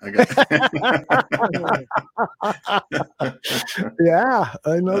story. Yeah,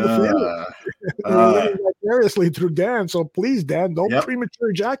 I know the feeling. Vicariously through Dan, so please, Dan, don't premature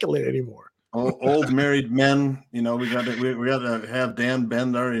ejaculate anymore. Old married men, you know, we got to have Dan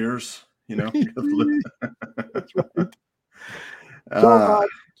bend our ears, you know. That's right. So,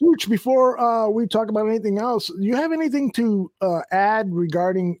 Tooch, before we talk about anything else, do you have anything to add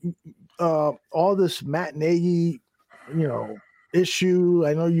regarding all this Matt Nagy, you know, issue?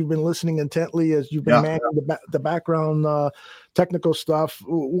 I know you've been listening intently as you've been manning the background technical stuff.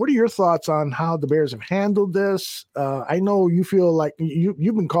 What are your thoughts on how the Bears have handled this? I know you feel like you've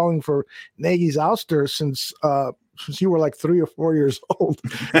been calling for Nagy's ouster since you were like 3 or 4 years old.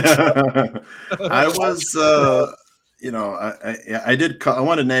 I was, you know, I did call, I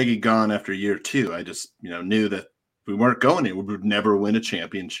wanted Nagy gone after year 2. I just, you know, knew that we weren't going anywhere. We would never win a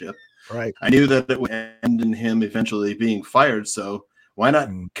championship. Right. I knew that it would end in him eventually being fired. So why not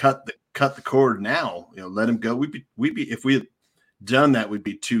cut the cord now? You know, let him go. We'd be if we had done that, we'd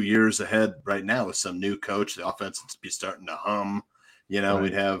be 2 years ahead right now with some new coach. The offense would be starting to hum. You know,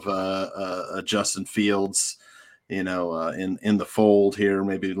 we'd have Justin Fields, you know, in the fold here,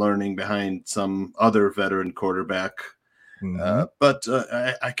 maybe learning behind some other veteran quarterback. But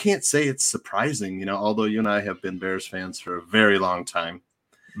I can't say it's surprising, you know, although you and I have been Bears fans for a very long time.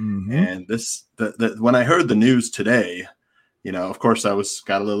 And when I heard the news today, you know, of course I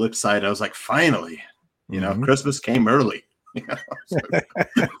got a little excited. I was like, finally, you know, Christmas came early. You know?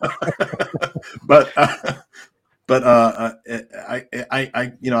 but I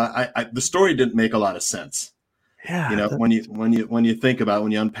the story didn't make a lot of sense. Yeah. You know, when you think about,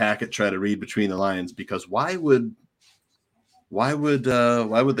 when you unpack it, try to read between the lines, because why would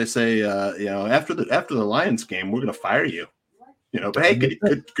they say, you know, after the Lions game, we're going to fire you? You know, but hey,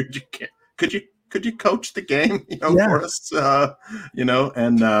 could you coach the game, you know, for us, you know,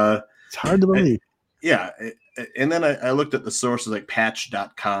 and it's hard to believe. And then I looked at the sources like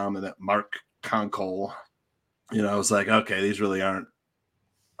patch.com and that Mark Conkle, you know, I was like, okay, these really aren't,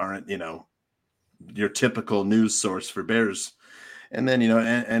 you know, your typical news source for Bears. And then, you know,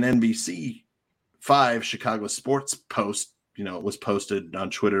 an NBC 5 Chicago Sports post, you know, was posted on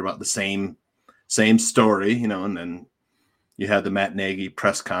Twitter about the same story, you know, and then you had the Matt Nagy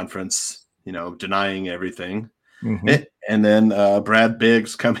press conference, you know, denying everything. And then Brad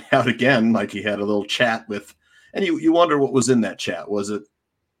Biggs coming out again, like he had a little chat with, and you wonder what was in that chat. Was it,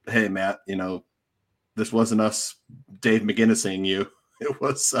 hey, Matt, you know, this wasn't us, Dave McGinnising you. It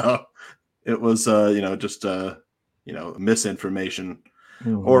was, you know, just, you know, misinformation.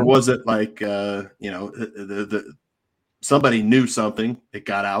 Or was it like, you know, somebody knew something, it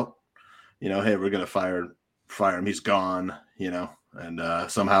got out, you know, hey, we're going to fire him, he's gone, you know,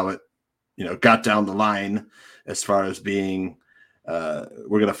 and somehow it, you know, got down the line as far as being we're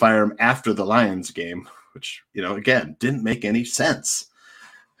going to fire him after the Lions game, which, you know, again, didn't make any sense.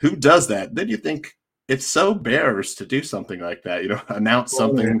 Who does that? Then you think it's so Bears to do something like that, you know, announce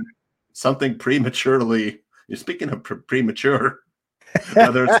something prematurely. You're speaking of premature,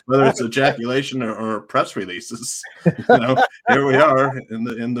 whether it's ejaculation or press releases. Here we are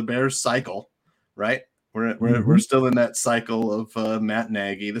in the Bears cycle, right? We're still in that cycle of Matt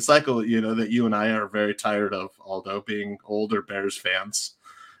Nagy, the cycle that you and I are very tired of, Aldo, being older Bears fans.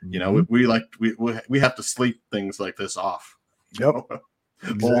 We have to sleep things like this off. Yep.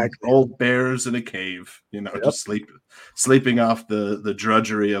 Exactly. Old bears in a cave, just sleeping off the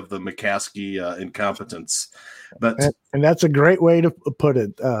drudgery of the McCaskey incompetence. But and that's a great way to put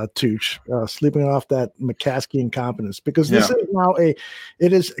it, Tooch, sleeping off that McCaskey incompetence, because this is now it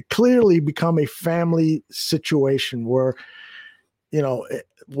has clearly become a family situation where,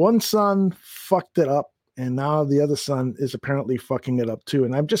 one son fucked it up and now the other son is apparently fucking it up too.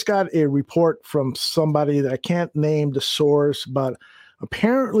 And I've just got a report from somebody that I can't name the source, but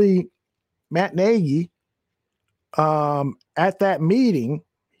apparently Matt Nagy, at that meeting,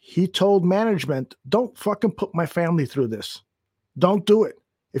 he told management, don't fucking put my family through this. Don't do it.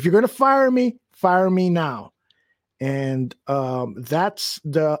 If you're going to fire me now. And that's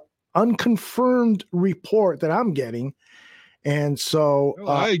the unconfirmed report that I'm getting. And so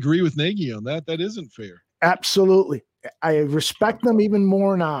I agree with Nagy on that. That isn't fair. Absolutely. I respect them even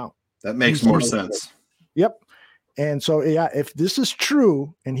more now. That makes more sense. Yep. And so, if this is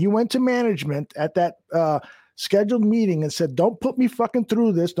true, and he went to management at that scheduled meeting and said, don't put me fucking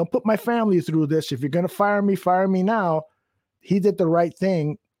through this. Don't put my family through this. If you're going to fire me now. He did the right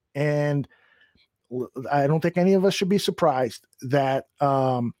thing. And I don't think any of us should be surprised that,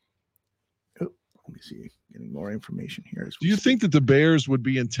 let me see, getting more information here. Do you think that the Bears would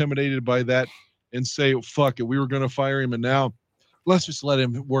be intimidated by that and say, oh, fuck it, we were going to fire him, and now let's just let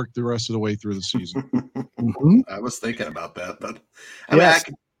him work the rest of the way through the season? I was thinking about that, but I mean, I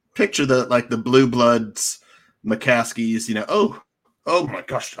can picture the blue bloods, McCaskies, oh my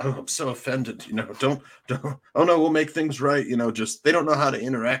gosh, I'm so offended, don't, oh no, we'll make things right. Just, they don't know how to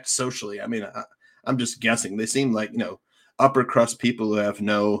interact socially. I mean, I'm just guessing. They seem like, upper crust people who have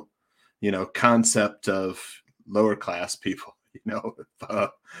no, concept of lower class people.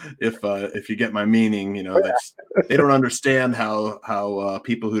 If you get my meaning, they don't understand how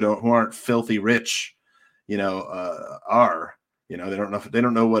people who aren't filthy rich, are. They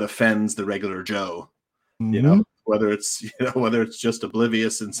don't know what offends the regular Joe. Whether it's just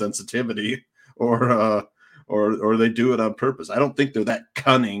oblivious insensitivity or they do it on purpose. I don't think they're that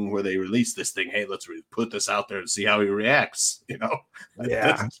cunning where they release this thing. Hey, let's put this out there and see how he reacts. I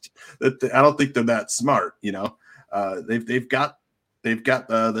don't think they're that smart. They've got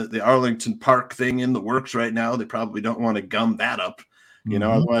the Arlington Park thing in the works right now. They probably don't want to gum that up.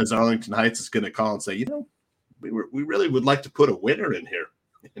 Otherwise Arlington Heights is going to call and say, we really would like to put a winner in here.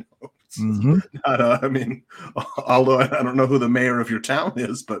 I mean, although I don't know who the mayor of your town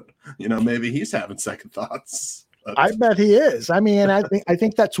is, but maybe he's having second thoughts. I bet he is. I mean, I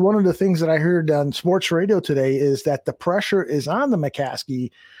think that's one of the things that I heard on sports radio today is that the pressure is on the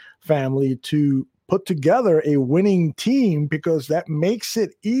McCaskey family to put together a winning team, because that makes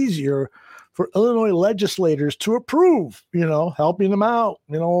it easier for Illinois legislators to approve, helping them out,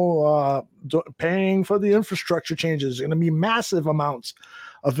 paying for the infrastructure changes. Going to be massive amounts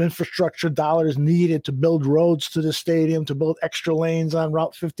of infrastructure dollars needed to build roads to the stadium, to build extra lanes on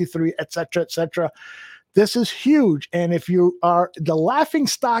Route 53, et cetera, et cetera. This is huge. And if you are the laughing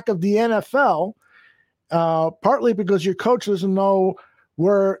stock of the NFL, partly because your coach doesn't know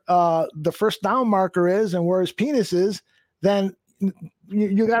where the first down marker is and where his penis is, then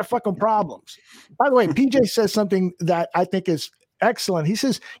you got fucking problems. By the way, PJ says something that I think is excellent. He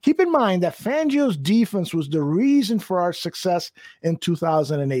says, keep in mind that Fangio's defense was the reason for our success in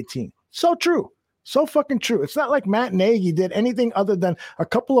 2018. So true. So fucking true. It's not like Matt Nagy did anything other than a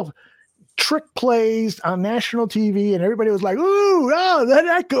couple of trick plays on national TV, and everybody was like, ooh, oh,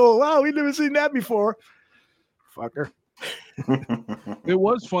 that's cool. Wow, we've never seen that before. Fucker. It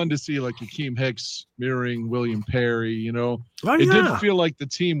was fun to see like Akeem Hicks mirroring William Perry, It didn't feel like the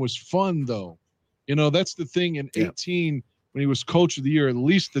team was fun though. That's the thing. In 18, when he was coach of the year, at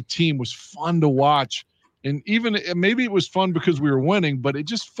least the team was fun to watch. And even maybe it was fun because we were winning, but it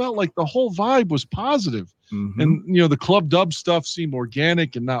just felt like the whole vibe was positive. And, the club dub stuff seemed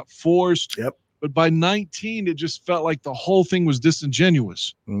organic and not forced. Yep. But by 19, it just felt like the whole thing was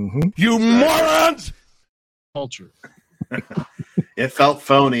disingenuous. You morons! Culture. It felt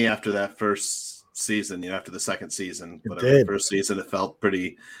phony after that first season, after the second season. But the first season, it felt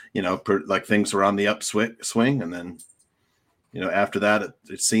pretty, like things were on the upswing. And then, after that,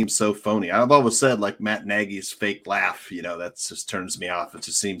 it seems so phony. I've always said, like, Matt Nagy's fake laugh, that just turns me off. It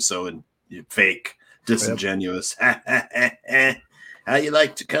just seems so fake, disingenuous. How you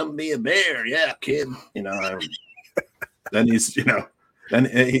like to come be a bear? Yeah, kid. Then he's, And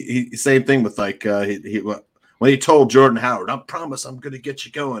he same thing with like when he told Jordan Howard, "I promise I'm going to get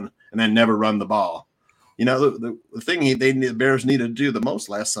you going," and then never run the ball. You know, the thing the Bears needed to do the most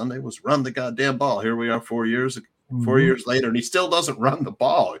last Sunday was run the goddamn ball. Here we are 4 years later, and he still doesn't run the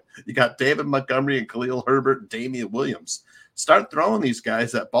ball. You got David Montgomery and Khalil Herbert and Damian Williams. Start throwing these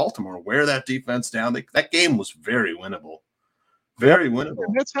guys at Baltimore. Wear that defense down. That game was very winnable. Very winnable.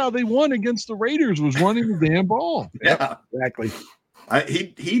 And that's how they won against the Raiders, was running the damn ball. Yeah, exactly.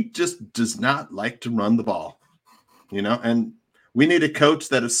 He just does not like to run the ball, you know, and we need a coach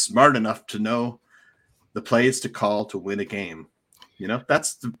that is smart enough to know the plays to call to win a game. You know,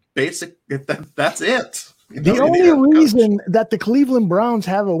 that's the basic, that's it. You know, the only reason that the Cleveland Browns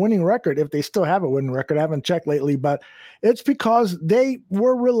have a winning record, if they still have a winning record, I haven't checked lately, but it's because they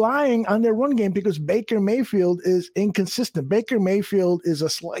were relying on their run game because Baker Mayfield is inconsistent. Baker Mayfield is a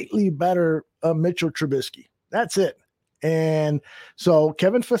slightly better Mitchell Trubisky. That's it. And so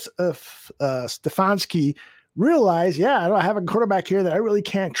Kevin Stefanski realized, I don't have a quarterback here that I really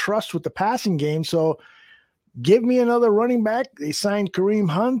can't trust with the passing game. So give me another running back. They signed Kareem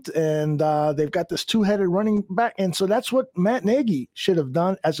Hunt, and they've got this two-headed running back. And so that's what Matt Nagy should have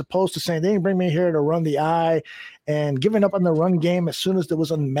done, as opposed to saying, they didn't bring me here to run the eye and giving up on the run game as soon as there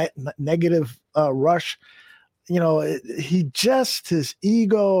was a negative rush. You know, his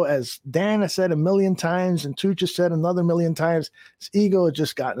ego, as Dan has said a million times and Tuch said another million times, his ego has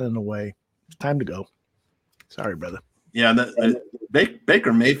just gotten in the way. It's time to go. Sorry, brother. Yeah,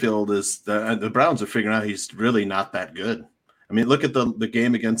 Baker Mayfield is the Browns are figuring out he's really not that good. I mean, look at the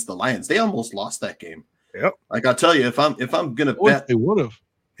game against the Lions. They almost lost that game. Yep. Like I'll tell you, if I'm gonna bet, they would have.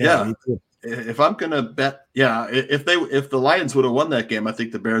 Yeah. If I'm gonna bet, if the Lions would have won that game, I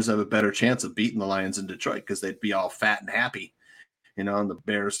think the Bears have a better chance of beating the Lions in Detroit because they'd be all fat and happy, you know. And the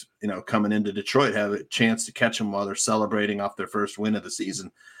Bears, you know, coming into Detroit have a chance to catch them while they're celebrating off their first win of the season.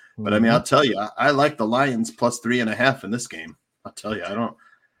 But I mean, I'll tell you, I like the Lions plus 3.5 in this game. I'll tell you, I don't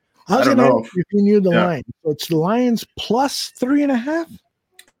know if you knew the line. So it's the Lions plus 3.5.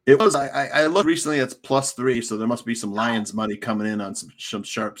 It was. I looked recently. It's plus 3, so there must be some Lions money coming in on some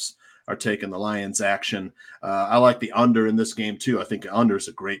sharps are taking the Lions action. I like the under in this game too. I think under is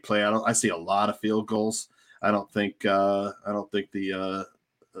a great play. I see a lot of field goals. I don't think there's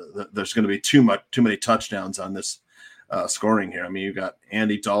going to be too many touchdowns on this scoring here. I mean, you got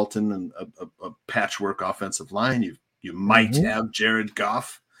Andy Dalton and a patchwork offensive line. You might have Jared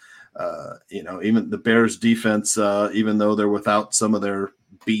Goff. You know, even the Bears defense, even though they're without some of their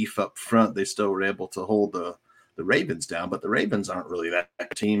beef up front, they still were able to hold the Ravens down. But the Ravens aren't really that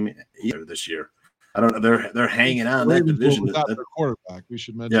team either this year. I don't know. They're hanging on that division. Without their quarterback, we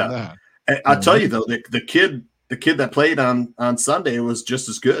should mention that. And I'll tell you though, the kid that played on Sunday was just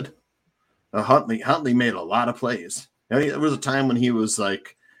as good. Huntley made a lot of plays. I mean, there was a time when he was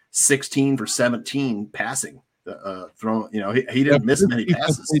like 16 for 17 passing, throwing. You know, he didn't miss many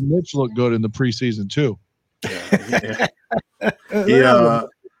passes. Mitch looked good in the preseason too.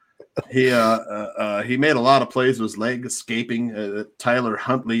 He made a lot of plays with his leg escaping. Tyler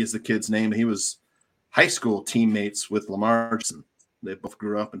Huntley is the kid's name. He was high school teammates with Lamar Jackson. They both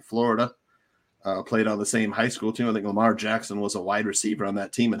grew up in Florida, played on the same high school team. I think Lamar Jackson was a wide receiver on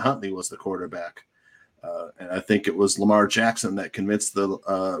that team, and Huntley was the quarterback. And I think it was Lamar Jackson that convinced the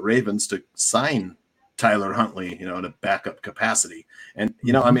Ravens to sign Tyler Huntley, you know, in a backup capacity. And,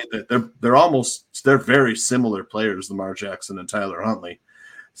 you know, I mean, they're very similar players, Lamar Jackson and Tyler Huntley.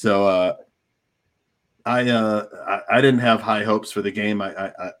 So I didn't have high hopes for the game.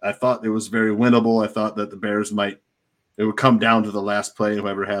 I thought it was very winnable. I thought that the Bears it would come down to the last play.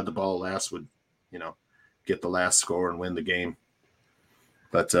 Whoever had the ball last would, you know, get the last score and win the game.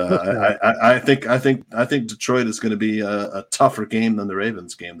 But I think Detroit is going to be a tougher game than the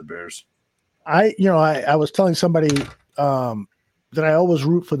Ravens game. The Bears. I was telling somebody that I always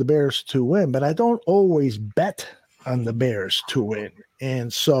root for the Bears to win, but I don't always bet on the Bears to win.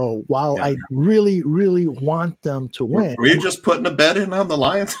 And so while I really, really want them to win. Were you just putting a bet in on the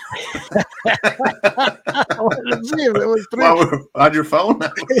Lions? I wanted to see if it was 3. On your phone?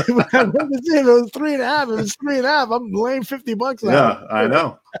 I wanted to see if it was 3.5. If it was 3.5, I'm laying $50 out. Yeah, I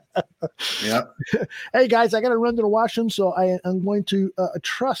know. Yeah. Hey, guys, I got to run to the washroom, so I'm going to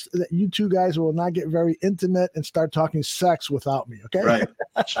trust that you two guys will not get very intimate and start talking sex without me, okay? Right.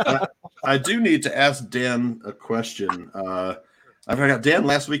 I do need to ask Dan a question. I forgot, Dan,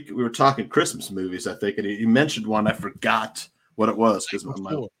 last week we were talking Christmas movies, I think, and he mentioned one. I forgot what it was because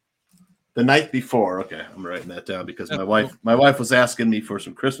the night before. Okay, I'm writing that down because my wife was asking me for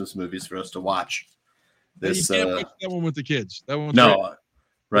some Christmas movies for us to watch. This you can't watch that one with the kids. That one's no,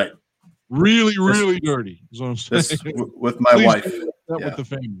 right. Really, really dirty. Is what I'm saying. With my wife. upset with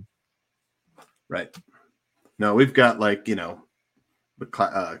the family. Right. No, we've got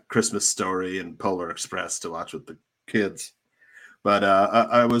Christmas Story and Polar Express to watch with the kids. But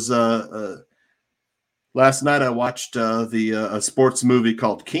I was last night I watched a sports movie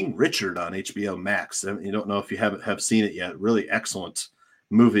called King Richard on HBO Max. You don't know if you have seen it yet. Really excellent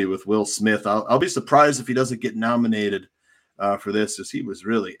movie with Will Smith. I'll be surprised if he doesn't get nominated for this, as he was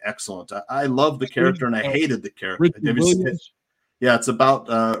really excellent. I love the character and I hated the character. Yeah, it's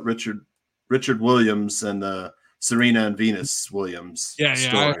about Richard Williams and Serena and Venus Williams. Yeah,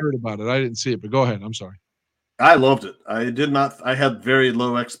 story. I heard about it. I didn't see it, but go ahead. I'm sorry. I loved it. I had very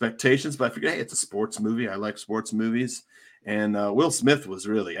low expectations, but I figured, hey, it's a sports movie. I like sports movies. And Will Smith was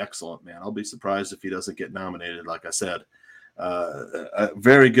really excellent, man. I'll be surprised if he doesn't get nominated, like I said. A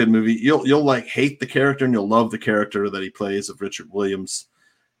very good movie. You'll hate the character and you'll love the character that he plays of Richard Williams.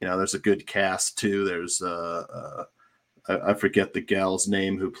 There's a good cast too. There's I forget the gal's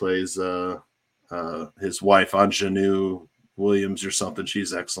name who plays his wife, Ingenue Williams or something.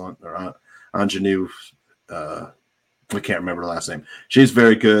 She's excellent. Or Ingenue, we can't remember her last name. She's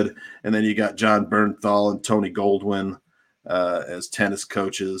very good. And then you got John Bernthal and Tony Goldwyn as tennis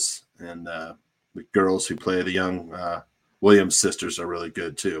coaches, and the girls who play the young Williams sisters are really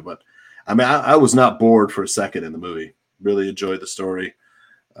good too. But I mean, I was not bored for a second in the movie. Really enjoyed the story.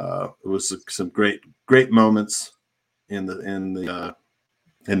 It was some great moments in the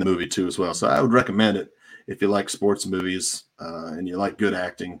movie too as well. So I would recommend it if you like sports movies and you like good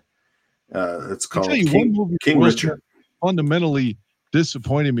acting. It's called King Richard. Fundamentally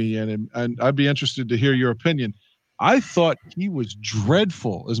disappointed me, and I'd be interested to hear your opinion. I thought he was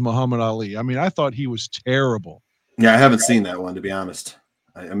dreadful as Muhammad Ali. I mean, I thought he was terrible. Yeah, I haven't seen that one, to be honest.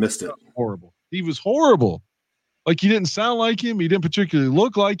 I missed it. Horrible. He was horrible. Like, he didn't sound like him. He didn't particularly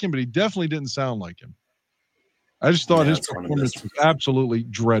look like him, but he definitely didn't sound like him. I just thought his performance was absolutely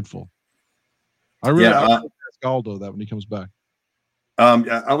dreadful. I really ask Aldo that when he comes back.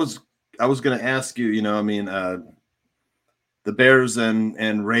 I was going to ask you, the Bears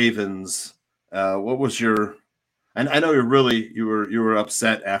and Ravens, what was your, and I know you were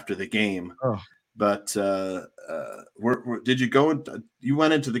upset after the game, but did you you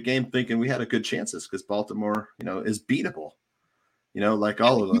went into the game thinking we had a good chances because Baltimore, is beatable, like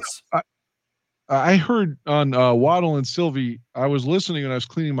all of us. I heard on Waddle and Sylvie, I was listening when I was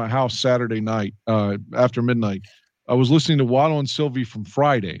cleaning my house Saturday night after midnight. I was listening to Waddle and Sylvie from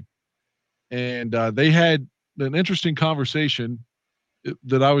Friday, and they had an interesting conversation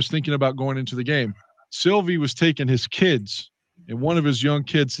that I was thinking about going into the game. Sylvie was taking his kids, and one of his young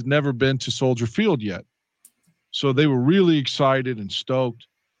kids had never been to Soldier Field yet. So they were really excited and stoked.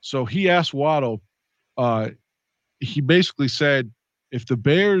 So he asked Waddle, he basically said, if the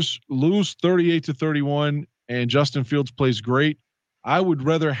Bears lose 38-31 and Justin Fields plays great, I would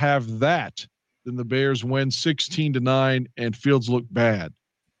rather have that than the Bears win 16-9 and Fields look bad.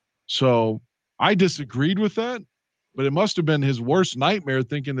 So I disagreed with that, but it must have been his worst nightmare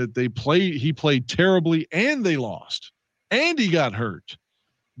thinking that he played terribly and they lost and he got hurt.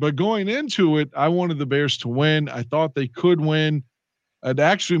 But going into it, I wanted the Bears to win. I thought they could win. It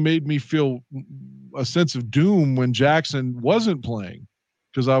actually made me feel a sense of doom when Jackson wasn't playing,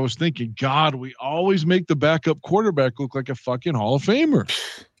 because I was thinking, God, we always make the backup quarterback look like a fucking Hall of Famer.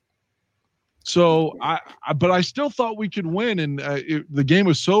 So but I still thought we could win, and the game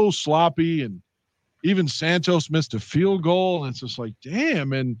was so sloppy, and even Santos missed a field goal, and it's just like,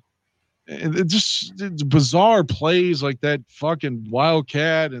 damn, and it's bizarre plays like that fucking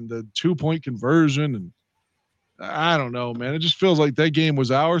Wildcat and the 2-point conversion, and I don't know, man. It just feels like that game was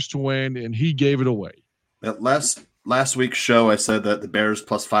ours to win, and he gave it away. At last week's show, I said that the Bears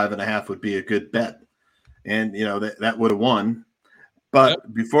plus 5.5 would be a good bet, and that would have won.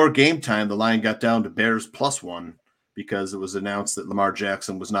 But before game time, the line got down to Bears +1 because it was announced that Lamar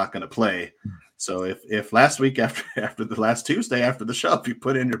Jackson was not going to play. So if last week after the last Tuesday after the show, if you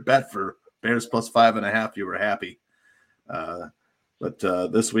put in your bet for Bears plus 5.5, you were happy. But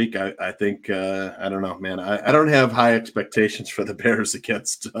this week, I think I don't know, man. I don't have high expectations for the Bears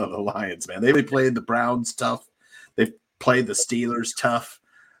against the Lions, man. They played the Browns tough. They've played the Steelers tough.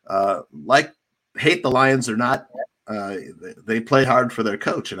 Hate the Lions or not, they play hard for their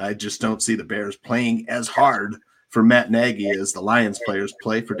coach, and I just don't see the Bears playing as hard for Matt Nagy as the Lions players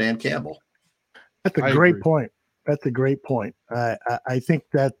play for Dan Campbell. That's a great point. That's a great point. I think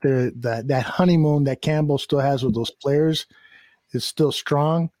that that honeymoon that Campbell still has with those players is still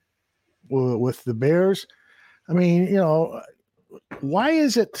strong with the Bears. I mean, why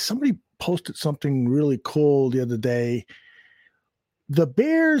is it somebody posted something really cool the other day? The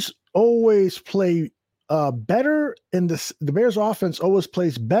Bears always play better in the Bears offense always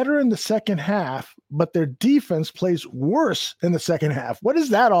plays better in the second half, but their defense plays worse in the second half. What is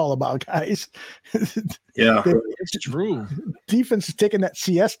that all about, guys? Yeah, it's true. Defense is taking that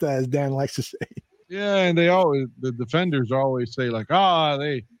siesta, as Dan likes to say. Yeah, and the defenders always say like,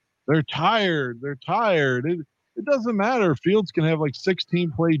 they're tired. They're tired. It doesn't matter. Fields can have like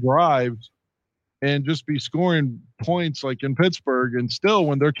 16 play drives and just be scoring points like in Pittsburgh, and still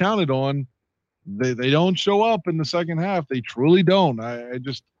when they're counted on, they don't show up in the second half. They truly don't.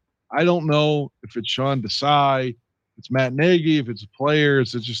 I don't know if it's Sean Desai, if it's Matt Nagy, if it's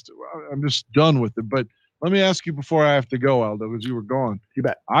players. I'm just done with it. But let me ask you before I have to go, Aldo, because you were gone. You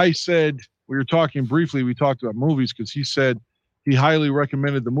bet. I said we were talking briefly. We talked about movies because he said he highly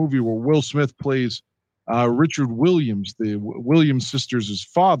recommended the movie where Will Smith plays Richard Williams, the Williams sisters'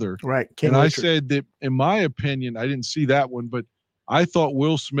 father. Right. And I said that, in my opinion, I didn't see that one, but I thought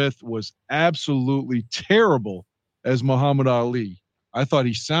Will Smith was absolutely terrible as Muhammad Ali. I thought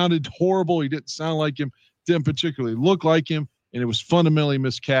he sounded horrible. He didn't sound like him, didn't particularly look like him, and it was fundamentally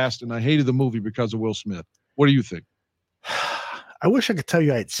miscast, and I hated the movie because of Will Smith. What do you think? I wish I could tell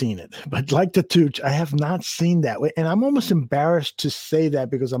you I had seen it, but like the Tooch, I have not seen that. And I'm almost embarrassed to say that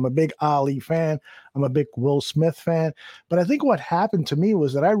because I'm a big Ali fan. I'm a big Will Smith fan. But I think what happened to me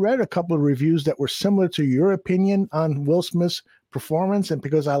was that I read a couple of reviews that were similar to your opinion on Will Smith's performance. And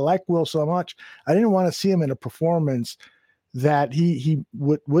because I like Will so much, I didn't want to see him in a performance that he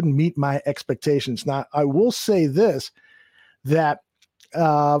wouldn't meet my expectations. Now, I will say this, that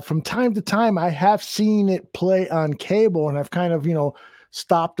from time to time, I have seen it play on cable, and I've kind of,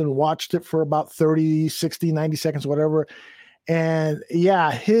 stopped and watched it for about 30, 60, 90 seconds, whatever. And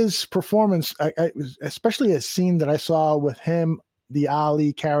yeah, his performance, especially a scene that I saw with him, the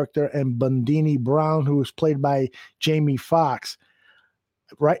Ali character, and Bundini Brown, who was played by Jamie Foxx.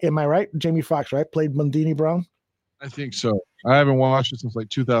 Right? Am I right? Jamie Foxx, right? Played Bundini Brown? I think so. I haven't watched it since like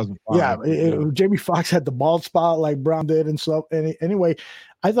 2005. Yeah, Jamie Foxx had the bald spot like Brown did and stuff. And anyway,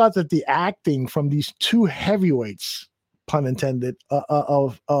 I thought that the acting from these two heavyweights, pun intended,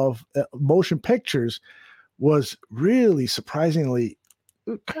 of motion pictures was really surprisingly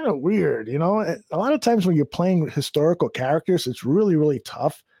kind of weird. A lot of times when you're playing historical characters, it's really, really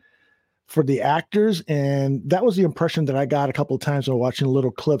tough for the actors. And that was the impression that I got a couple of times while watching little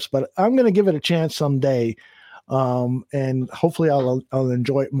clips. But I'm going to give it a chance someday. And hopefully I'll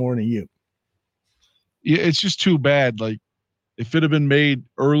enjoy it more than you. Yeah, it's just too bad. Like, if it had been made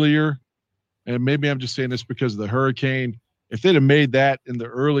earlier, and maybe I'm just saying this because of the hurricane, if they'd have made that in the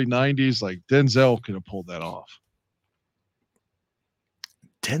early 90s, like Denzel could have pulled that off.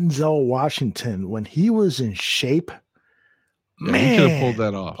 Denzel Washington, when he was in shape, yeah, he could have pulled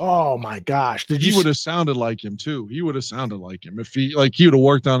that off. Oh my gosh. He would have sounded like him too. He would have sounded like him if he would have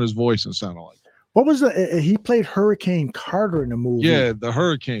worked on his voice and sounded like him. What was he played Hurricane Carter in the movie? Yeah, the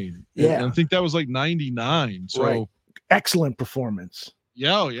Hurricane. Yeah. And I think that was like 99. So right. Excellent performance.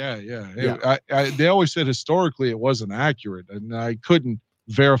 Yeah. They always said historically it wasn't accurate, and I couldn't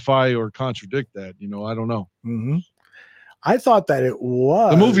verify or contradict that. I don't know. Mm-hmm. I thought that it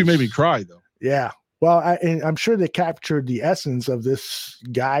was. The movie made me cry, though. Yeah. Well, I'm sure they captured the essence of this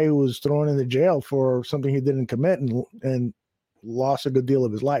guy who was thrown into jail for something he didn't commit and lost a good deal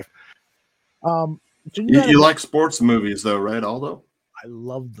of his life. So you like sports movies, though, right, Aldo? I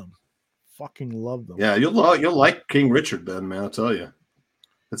love them. Fucking love them. Yeah, you'll like King Richard, then, man. I'll tell you,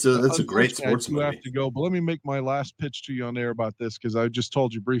 it's a great sports movie. Have to go, but let me make my last pitch to you on air about this because I just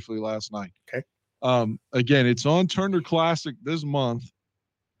told you briefly last night. Okay. Again, it's on Turner Classic this month,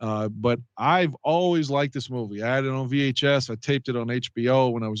 but I've always liked this movie. I had it on VHS. I taped it on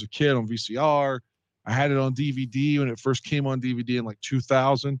HBO when I was a kid on VCR. I had it on DVD when it first came on DVD in like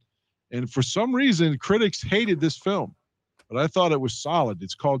 2000. And for some reason, critics hated this film, but I thought it was solid.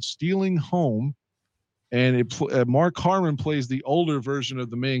 It's called Stealing Home, and Mark Harmon plays the older version of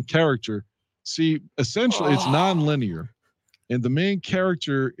the main character. See, essentially, it's nonlinear, and the main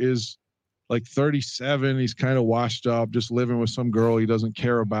character is like 37. He's kind of washed up, just living with some girl he doesn't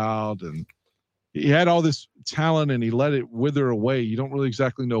care about, and he had all this talent, and he let it wither away. You don't really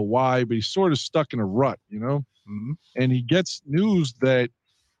exactly know why, but he's sort of stuck in a rut, Mm-hmm. And he gets news that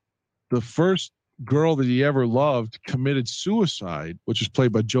the first girl that he ever loved committed suicide, which is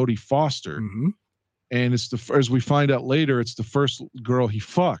played by Jodie Foster. Mm-hmm. And as we find out later, it's the first girl he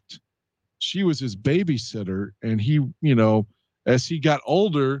fucked. She was his babysitter. And he, as he got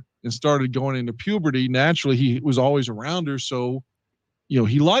older and started going into puberty, naturally he was always around her. So,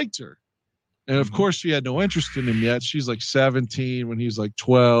 he liked her. And of course she had no interest in him yet. She's like 17 when he's like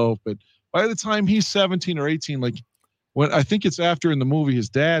 12. But by the time he's 17 or 18, like, when I think it's after in the movie his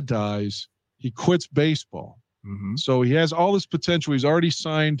dad dies, he quits baseball. So he has all this potential. He's already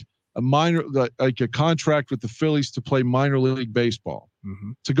signed a contract with the Phillies to play minor league baseball,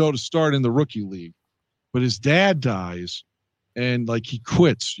 to go to start in the rookie league. But his dad dies, and like he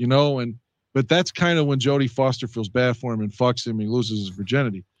quits, but that's kind of when Jodie Foster feels bad for him and fucks him. He loses his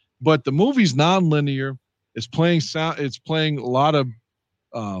virginity. But the movie's nonlinear. It's playing a lot of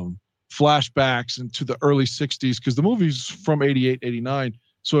flashbacks into the early 60s, because the movie's from 88, 89.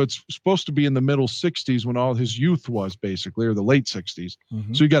 So it's supposed to be in the middle 60s when all his youth was, basically, or the late 60s.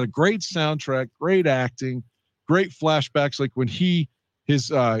 So you got a great soundtrack, great acting, great flashbacks. Like when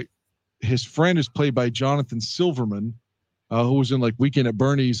his friend is played by Jonathan Silverman, who was in like Weekend at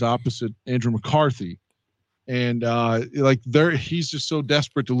Bernie's opposite Andrew McCarthy. And he's just so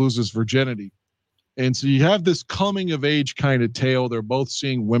desperate to lose his virginity. And so you have this coming of age kind of tale. They're both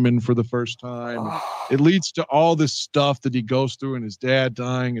seeing women for the first time. It leads to all this stuff that he goes through, and his dad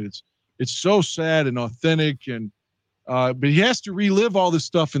dying. And it's so sad and authentic. And but he has to relive all this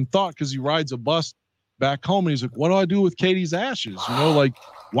stuff in thought, because he rides a bus back home and he's like, what do I do with Katie's ashes?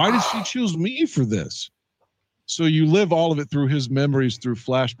 Why did she choose me for this? So you live all of it through his memories, through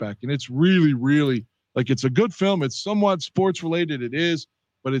flashback. And it's really, really it's a good film. It's somewhat sports related. It is,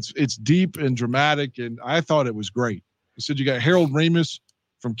 but it's deep and dramatic. And I thought it was great. I said, you got Harold Ramis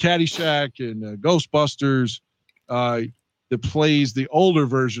from Caddyshack and Ghostbusters that plays the older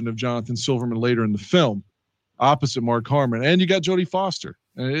version of Jonathan Silverman later in the film, opposite Mark Harmon. And you got Jodie Foster.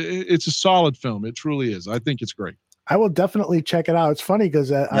 It's a solid film. It truly is. I think it's great. I will definitely check it out. It's funny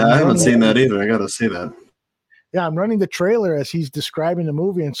because I haven't seen that either. I got to see that. Yeah, I'm running the trailer as he's describing the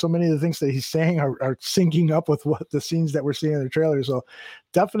movie, and so many of the things that he's saying are syncing up with what the scenes that we're seeing in the trailer. So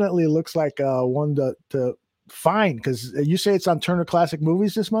definitely looks like one to find, because you say it's on Turner Classic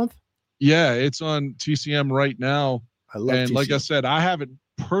Movies this month? Yeah, it's on TCM right now. I love TCM. Like I said, I haven't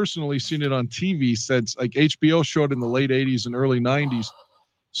personally seen it on TV since HBO showed in the late 80s and early 90s.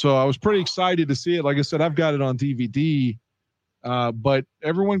 So I was pretty excited to see it. Like I said, I've got it on DVD. But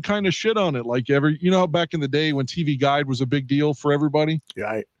everyone kind of shit on it. Back in the day when TV Guide was a big deal for everybody.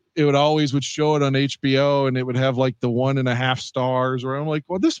 Right. It would show it on HBO, and it would have like the 1.5 stars. Or I'm like,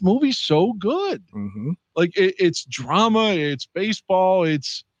 well, this movie's so good. It's drama, it's baseball,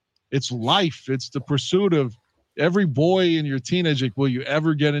 it's life, it's the pursuit of every boy in your teenage. Will you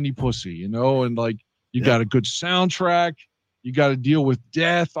ever get any pussy? And you got a good soundtrack. You got to deal with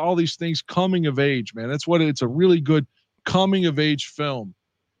death. All these things, coming of age, man. That's what it's a really good coming of age film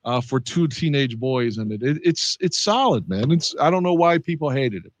for two teenage boys, and it's solid, man. I don't know why people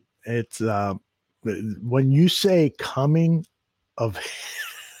hated it. It's when you say coming of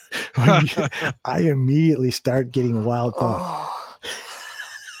I immediately start getting wild thoughts.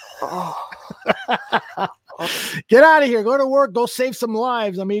 Get out of here, go to work, go save some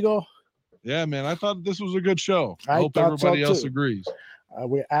lives, amigo. Yeah, man, I thought this was a good show. I hope everybody else agrees.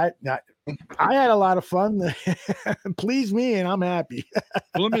 I had a lot of fun. Please me, and I'm happy.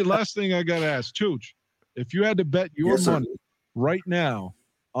 Well, last thing I got to ask, Chooch, if you had to bet your money right now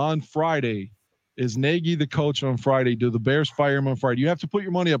on Friday, is Nagy the coach on Friday? Do the Bears fire him on Friday? You have to put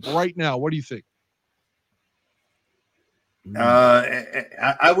your money up right now. What do you think?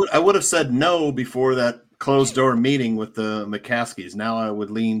 I would have said no before that closed door meeting with the McCaskies. Now I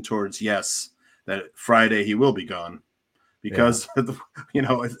would lean towards yes, that Friday he will be gone. Because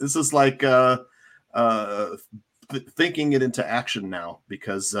this is like thinking it into action now,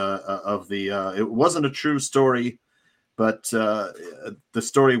 because of the it wasn't a true story, but the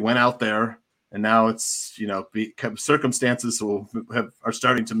story went out there, and now it's circumstances are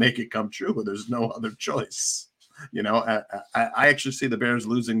starting to make it come true. There's no other choice. I actually see the Bears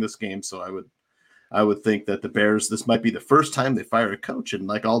losing this game, so I would think that the Bears, this might be the first time they fire a coach, and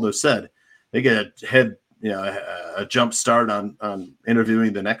like Aldo said, they get a jump start on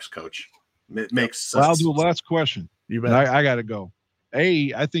interviewing the next coach. It makes sense. I'll do the last question. I got to go.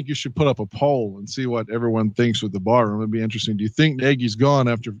 I think you should put up a poll and see what everyone thinks with the bar room. It'd be interesting. Do you think Nagy's gone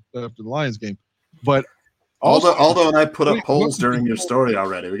after the Lions game? But Aldo and I put up polls during your story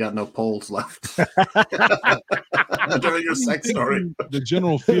already. We got no polls left during your sex story. The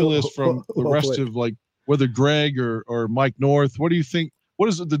general feel is from the rest of whether Greg or Mike North. What do you think? What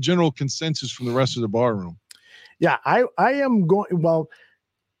is the general consensus from the rest of the bar room? Yeah, I am going. Well,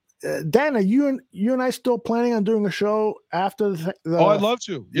 Dan, are you and I still planning on doing a show after the I'd love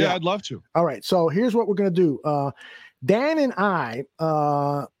to. Yeah, I'd love to. All right. So here's what we're going to do. Dan and I,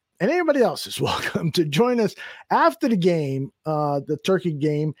 and anybody else is welcome to join us after the game, the Turkey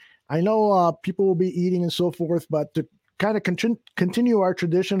game. I know people will be eating and so forth, but to kind of continue our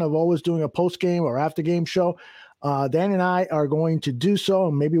tradition of always doing a post-game or after-game show, Dan and I are going to do so,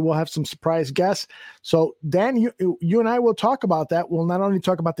 and maybe we'll have some surprise guests. So, Dan, you and I will talk about that. We'll not only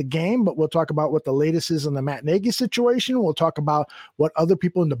talk about the game, but we'll talk about what the latest is in the Matt Nagy situation. We'll talk about what other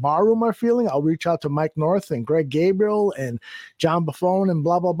people in the bar room are feeling. I'll reach out to Mike North and Greg Gabriel and John Buffone and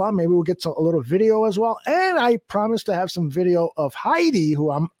blah, blah, blah. Maybe we'll get a little video as well. And I promise to have some video of Heidi, who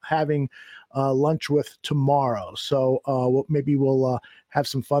I'm having lunch with tomorrow. So maybe we'll have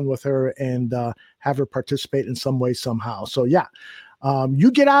some fun with her and have her participate in some way, somehow. So yeah,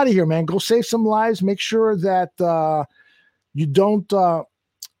 you get out of here, man. Go save some lives. Make sure that you don't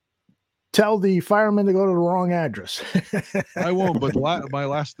tell the firemen to go to the wrong address. I won't, but my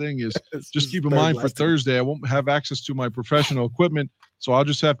last thing is just keep in mind for Thursday, I won't have access to my professional equipment, so I'll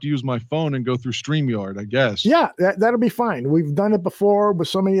just have to use my phone and go through StreamYard, I guess. Yeah, that'll be fine. We've done it before with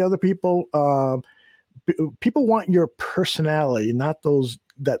so many other people. People want your personality, not those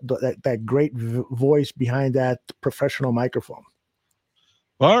that great voice behind that professional microphone.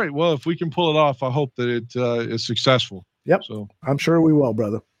 All right. Well, if we can pull it off, I hope that it is successful. Yep. So I'm sure we will,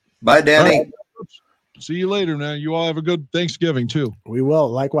 brother. Bye, Danny. Right. See you later, man. You all have a good Thanksgiving too. We will.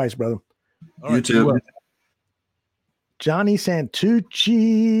 Likewise, brother. All right, too. Johnny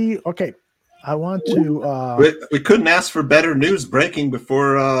Santucci. Okay. I want to we couldn't ask for better news breaking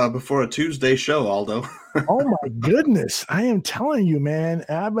before a Tuesday show, Aldo. Oh my goodness. I am telling you, man,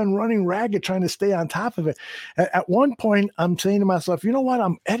 I've been running ragged trying to stay on top of it. At one point, I'm saying to myself, you know what?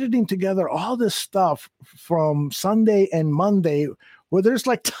 I'm editing together all this stuff from Sunday and Monday where there's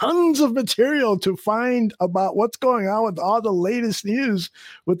like tons of material to find about what's going on with all the latest news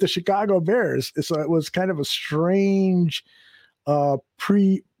with the Chicago Bears. So it was kind of a strange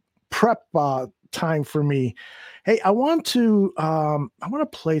prep time for me. Hey, I want to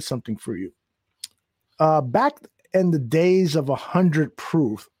play something for you. Back in the days of 100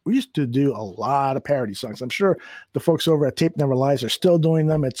 Proof, we used to do a lot of parody songs. I'm sure the folks over at Tape Never Lies are still doing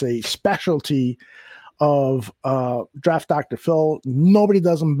them. It's a specialty of Draft Dr. Phil. Nobody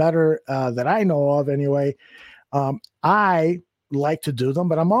does them better that I know of anyway. I like to do them,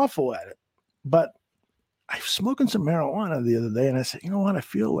 but I'm awful at it. But I was smoking some marijuana the other day, and I said, you know what? I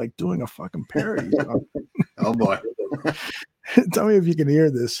feel like doing a fucking parody song. Oh, boy. Tell me if you can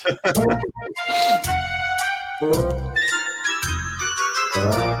hear this.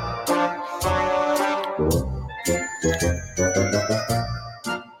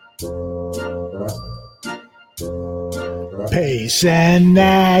 Pace and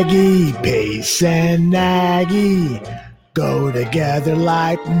Nagy go together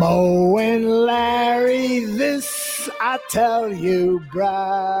like Moe and Larry. This I tell you,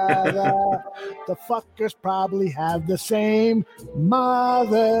 brother. The fuckers probably have the same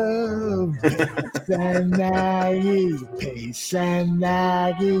mother. Pace and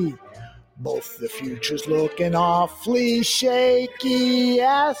Nagy. Both the futures looking awfully shaky.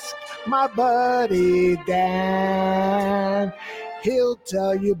 Ask my buddy Dan. He'll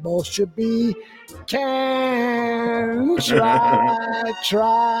tell you both should be can. Try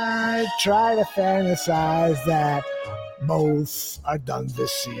to fantasize that both are done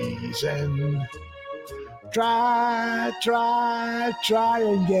this season. Try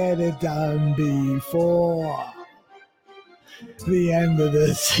and get it done before the end of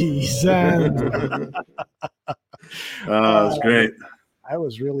the season. Oh, it's great. I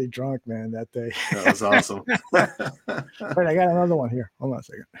was really drunk, man, that day. That was awesome. Wait, I got another one here. Hold on a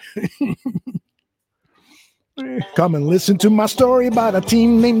second. Come and listen to my story about a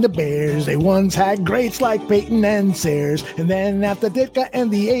team named the Bears. They once had greats like Peyton and Sayers. And then after Ditka and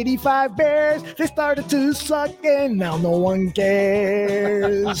the 85 Bears, they started to suck and now no one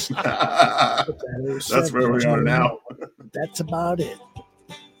cares. That's where we are now. That's about it.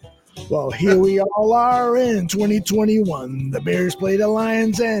 Well, here we all are in 2021. The Bears play the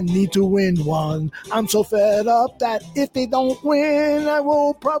Lions and need to win one. I'm so fed up that if they don't win, I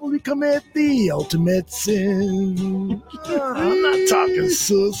will probably commit the ultimate sin. I'm not talking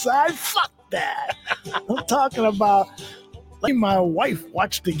suicide. Fuck that. I'm talking about letting my wife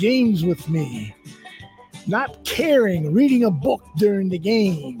watch the games with me. Not caring, reading a book during the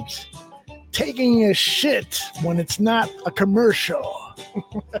games. Taking a shit when it's not a commercial.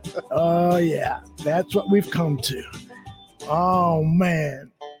 Oh, yeah. That's what we've come to. Oh,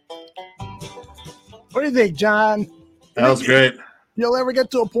 man. What do you think, John? That was great. You'll ever get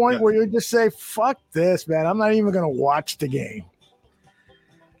to a point where you just say, fuck this, man. I'm not even going to watch the game.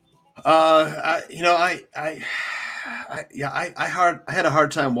 I had a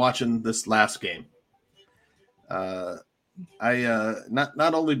hard time watching this last game. Not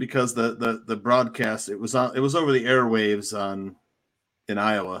only because the broadcast, it was over the airwaves in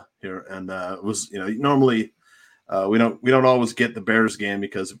Iowa here, and it was normally We don't always get the Bears game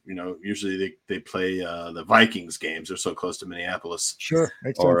because usually they play the Vikings games. They're so close to Minneapolis, sure,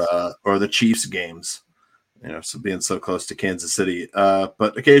 makes sense. Or the Chiefs games, so being so close to Kansas City.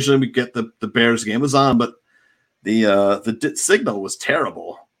 But occasionally we get the Bears game. It was on, but the signal was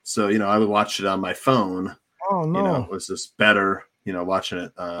terrible. So I would watch it on my phone. Oh no, it was just better. Watching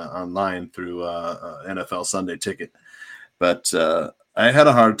it online through NFL Sunday Ticket. But I had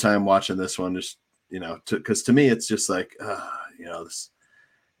a hard time watching this one, just because to me it's just like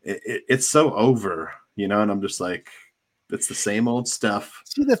it's so over, and I'm just like, it's the same old stuff.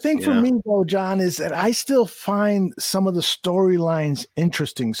 See, the thing for me though, John, is that I still find some of the storylines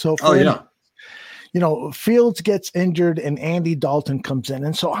interesting. So Fields gets injured and Andy Dalton comes in.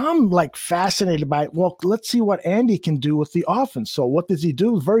 And so I'm like fascinated by it. Well, let's see what Andy can do with the offense. So what does he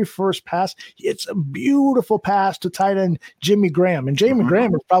do? Very first pass, it's a beautiful pass to tight end Jimmy Graham. And Jimmy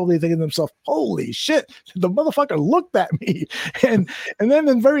Graham is probably thinking to himself, holy shit, the motherfucker looked at me. And then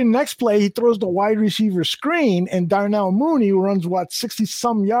the very next play, he throws the wide receiver screen and Darnell Mooney runs 60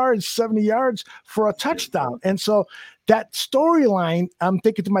 some yards, 70 yards for a touchdown. And so that storyline, I'm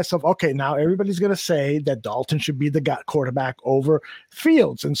thinking to myself, okay, now everybody's going to say that Dalton should be the quarterback over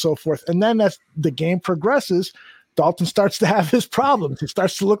Fields and so forth. And then as the game progresses, Dalton starts to have his problems. He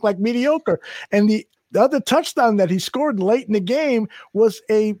starts to look like mediocre. And the other touchdown that he scored late in the game was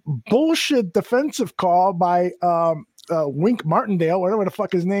a bullshit defensive call by Wink Martindale, whatever the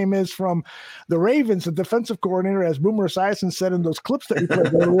fuck his name is, from the Ravens, the defensive coordinator, as Boomer Esiason said in those clips that we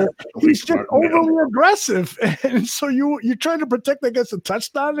played earlier. He's just overly aggressive, and so you're trying to protect against a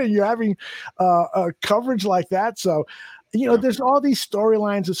touchdown, and you're having coverage like that. So, there's all these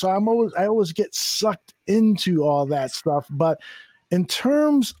storylines, and so I always get sucked into all that stuff. But in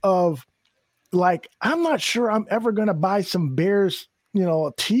terms of I'm not sure I'm ever going to buy some Bears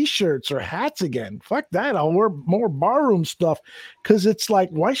T-shirts or hats again. Fuck that. I'll wear more barroom stuff because it's like,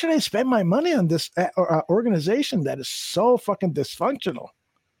 why should I spend my money on this organization that is so fucking dysfunctional?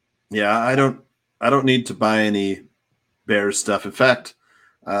 Yeah, I don't need to buy any Bears stuff. In fact,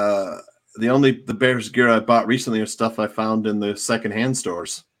 the Bears gear I bought recently is stuff I found in the secondhand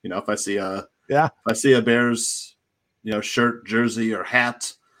stores. If I see a Bears, shirt, jersey, or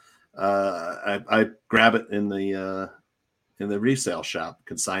hat, I grab it in the resale shop,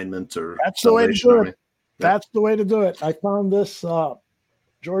 consignment, or that's the way to do it. That's the way to do it. I found this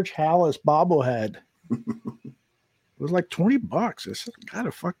George Halas bobblehead. It was like $20. I said,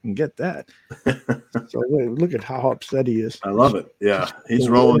 gotta fucking get that. So look at how upset he is. I love it. Yeah, he's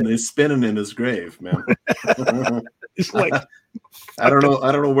rolling. He's spinning in his grave, man. He's like, I don't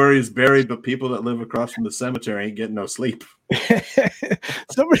know where he's buried, but people that live across from the cemetery ain't getting no sleep.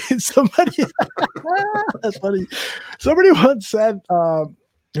 somebody that's funny. Somebody once said, I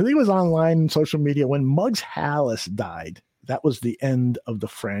think it was online social media, when Muggs Halas died, that was the end of the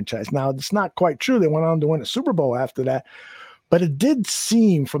franchise. Now, it's not quite true. They went on to win a Super Bowl after that. But it did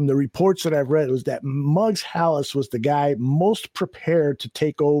seem from the reports that I've read was that Muggs Halas was the guy most prepared to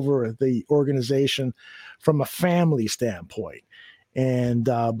take over the organization from a family standpoint. And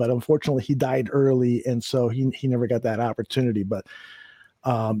but unfortunately, he died early, and so he never got that opportunity. But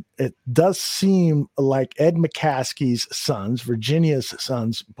it does seem like Ed McCaskey's sons, Virginia's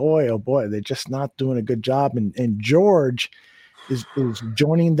sons, boy, oh boy, they're just not doing a good job. And George is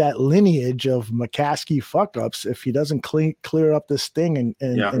joining that lineage of McCaskey fuck-ups if he doesn't clear up this thing and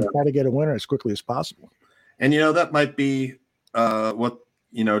try to get a winner as quickly as possible. And, that might be what,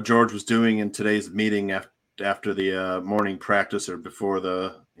 George was doing in today's meeting after the morning practice, or before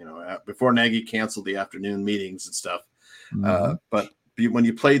before Nagy canceled the afternoon meetings and stuff. Mm-hmm. But when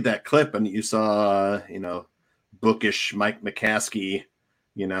you played that clip and you saw, bookish Mike McCaskey,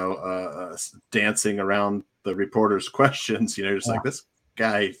 dancing around the reporters' questions, you're just like, this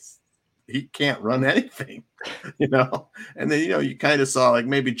guy, he can't run anything, And then, you kind of saw like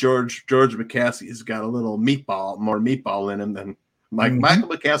maybe George McCaskey's got a little more meatball in him than Michael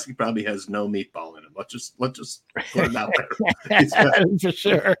McCaskey probably has no meatball in him. Let's just put it out there. He's got for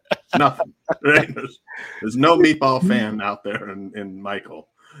sure. Nothing. Right? There's no meatball fan out there in Michael.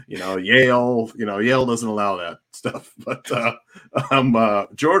 Yale doesn't allow that stuff. But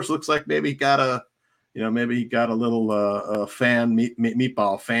George looks like maybe he got a little fan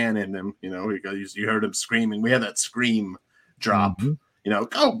meatball fan in him. You heard him screaming. We had that scream drop.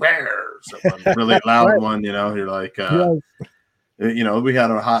 Go Bears! A really loud one. You're like. We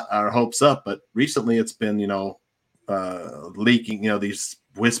had our hopes up, but recently it's been, leaking, these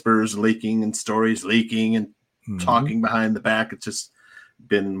whispers leaking and stories leaking and talking behind the back. It's just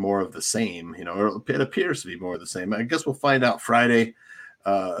been more of the same, or it appears to be more of the same. I guess we'll find out Friday.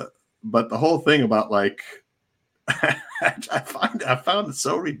 But the whole thing about I found it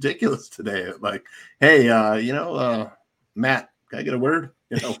so ridiculous today. Like, hey, Matt, can I get a word?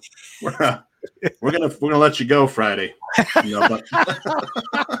 We're gonna let you go Friday. But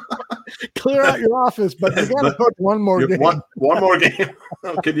clear out your office, but you got to put one more game. One more game.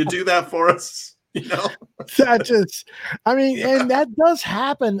 Can you do that for us? That just, and that does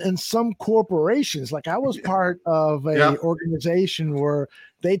happen in some corporations. Like I was part of a organization where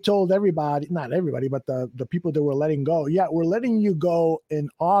they told everybody, not everybody, but the people that were letting go, we're letting you go in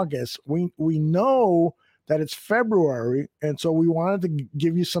August. We know that it's February, and so we wanted to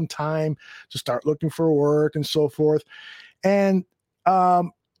give you some time to start looking for work and so forth. And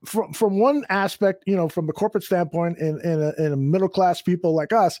from one aspect, from the corporate standpoint, in a middle class people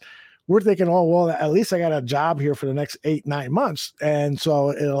like us, we're thinking, oh, well, at least I got a job here for the next 8-9 months. And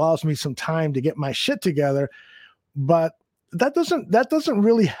so it allows me some time to get my shit together. But that doesn't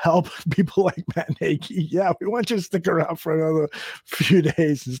really help people like Matt Nagy. Yeah, we want you to stick around for another few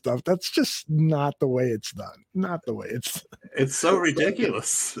days and stuff. That's just not the way it's done. Not the way it's so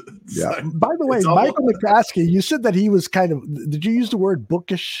ridiculous. By the way, Michael McCaskey, you said that he was did you use the word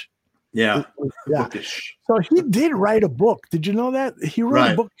bookish? Yeah. Bookish. So he did write a book. Did you know that? He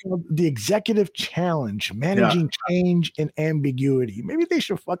wrote a book called The Executive Challenge, Managing Change and Ambiguity. Maybe they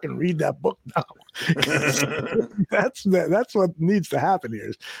should fucking read that book now. That's what needs to happen here,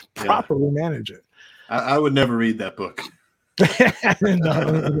 is properly manage it. I would never read that book.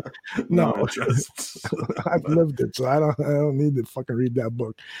 No. I've lived it, so I don't need to fucking read that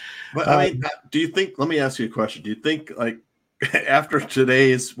book. But do you think, let me ask you a question. Do you think, like, after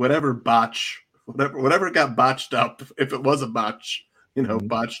today's whatever got botched up, if it was a botch,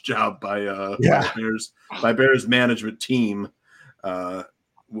 botched job by Bears management team, do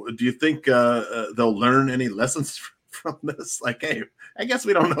you think they'll learn any lessons from this? Like, hey, I guess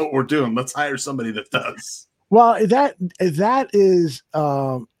we don't know what we're doing. Let's hire somebody that does. Well, that is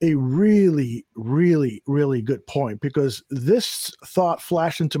a really, really, really good point, because this thought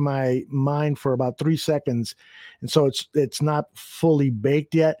flashed into my mind for about 3 seconds, and so it's not fully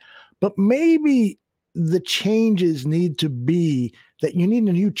baked yet. But maybe the changes need to be that you need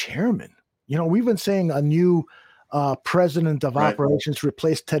a new chairman. We've been saying a new president of operations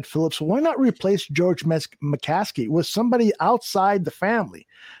replace Ted Phillips. Why not replace George McCaskey with somebody outside the family?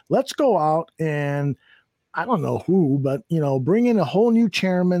 Let's go out and, I don't know who, but, bring in a whole new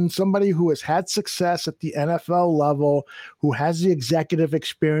chairman, somebody who has had success at the NFL level, who has the executive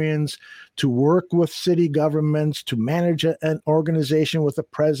experience to work with city governments, to manage an organization with a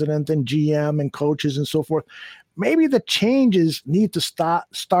president and GM and coaches and so forth. Maybe the changes need to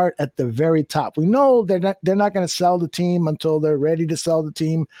start at the very top. We know they're not going to sell the team until they're ready to sell the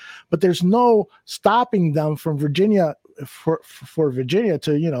team, but there's no stopping them from Virginia for Virginia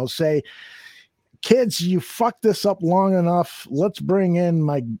to, say, kids, you fucked this up long enough. Let's bring in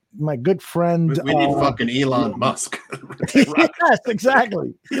my good friend. We need fucking Elon Musk. Yes,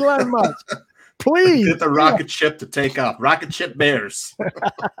 exactly. Elon Musk. Please. Get the rocket ship to take off. Rocket ship Bears.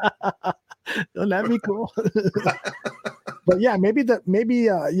 Wouldn't that be cool? But yeah,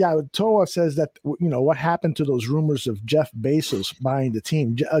 Toa says that, what happened to those rumors of Jeff Bezos buying the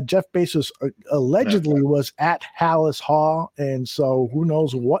team. Jeff Bezos allegedly was at Hallis Hall, and so who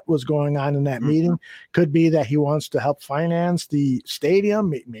knows what was going on in that meeting. Could be that he wants to help finance the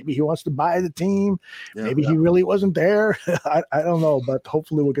stadium. Maybe he wants to buy the team. Maybe he really wasn't there. I don't know, but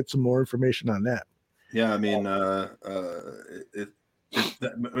hopefully we'll get some more information on that. Yeah,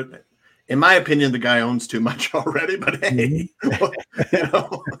 in my opinion, the guy owns too much already, but hey,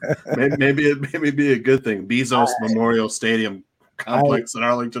 maybe it'd be a good thing. Bezos Memorial Stadium complex in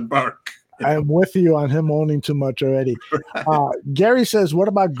Arlington Park. I'm with you on him owning too much already. Gary says, what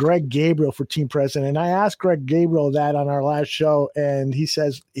about Greg Gabriel for team president? And I asked Greg Gabriel that on our last show, and he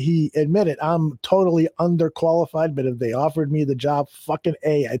says he admitted, I'm totally underqualified, but if they offered me the job, fucking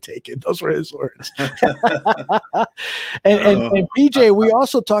A, I take it. Those were his words. and PJ, we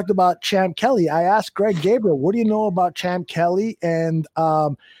also talked about Champ Kelly. I asked Greg Gabriel, what do you know about Champ Kelly? And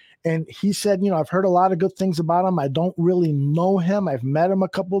he said, I've heard a lot of good things about him. I don't really know him. I've met him a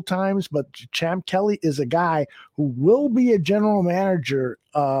couple of times, but Champ Kelly is a guy who will be a general manager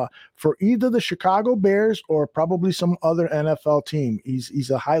for either the Chicago Bears or probably some other NFL team. He's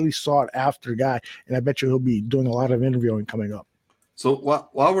a highly sought after guy, and I bet you he'll be doing a lot of interviewing coming up. So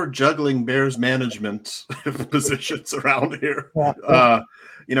while we're juggling Bears management positions around here,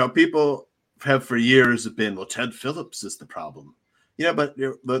 people have for years been, well, Ted Phillips is the problem. But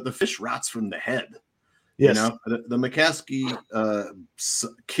the fish rots from the head. Yes. You know, the McCaskey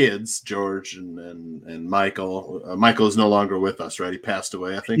kids, George and Michael. Michael is no longer with us, right? He passed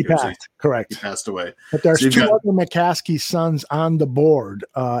away, I think. He passed, correct. He passed away. But there's So you've two got- other McCaskey sons on the board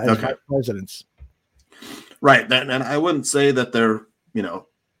as Okay. vice presidents. Right. And I wouldn't say that they're, you know,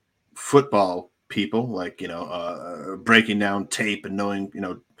 football people, like, you know, breaking down tape and knowing, you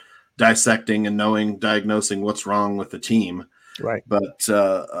know, dissecting and diagnosing what's wrong with the team. Right. But,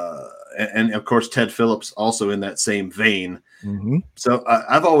 and of course, Ted Phillips also in that same vein. Mm-hmm. So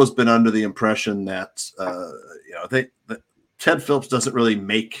I've always been under the impression that, you know, that Ted Phillips doesn't really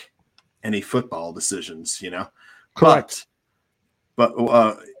make any football decisions, you know. Correct. But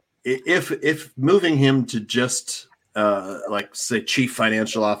if moving him to just like say chief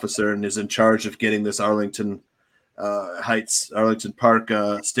financial officer and is in charge of getting this Arlington Park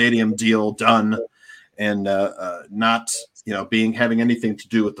stadium deal done, and not, you know, having anything to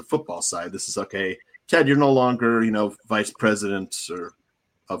do with the football side, this is okay. Ted, you're no longer, you know, vice president or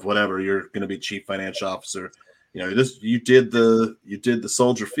of whatever. You're going to be chief financial officer. You know, you did the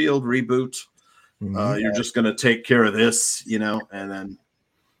Soldier Field reboot. You're just going to take care of this, you know, and then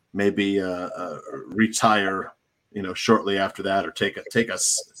maybe retire, you know, shortly after that, or take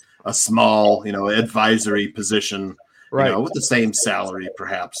a small, you know, advisory position, right, you know, with the same salary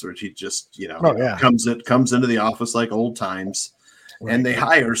perhaps, or he just, you know, comes into the office like old times, right, and they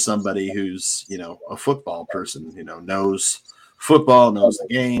hire somebody who's, you know, a football person, you know, knows football, knows the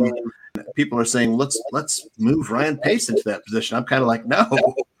game. People are saying, let's move Ryan Pace into that position. I'm kind of like, no,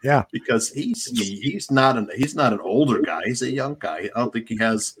 yeah, because he's not an older guy. He's a young guy. I don't think he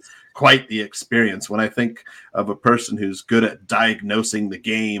has quite the experience. When I think of a person who's good at diagnosing the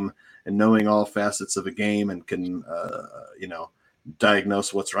game and knowing all facets of a game and can, you know,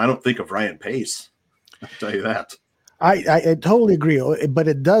 diagnose what's wrong, I don't think of Ryan Pace. I'll tell you that. I totally agree, but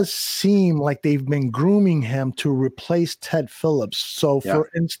it does seem like they've been grooming him to replace Ted Phillips. So,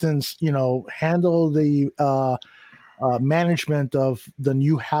 for instance, you know, handle the management of the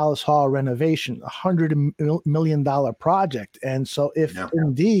new Hallis Hall renovation, $100 million project. And so if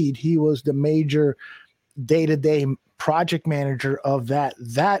indeed he was the major day-to-day project manager of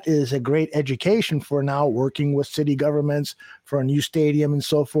that is a great education for now working with city governments for a new stadium and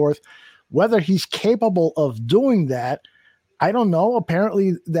so forth. Whether he's capable of doing that, I don't know.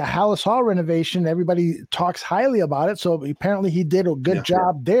 Apparently the Hallis Hall renovation, everybody talks highly about it. So apparently he did a good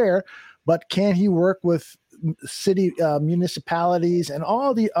job there, but can he work with city municipalities and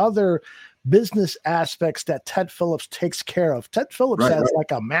all the other business aspects that Ted Phillips takes care of? Ted Phillips has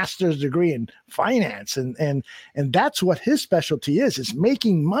like a master's degree in finance, and that's what his specialty is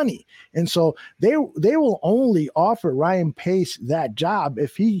making money. And so they will only offer Ryan Pace that job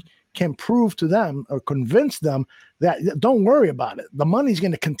if he can prove to them or convince them that don't worry about it. The money's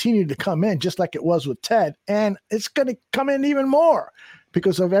going to continue to come in just like it was with Ted, and it's going to come in even more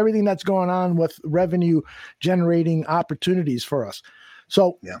because of everything that's going on with revenue generating opportunities for us.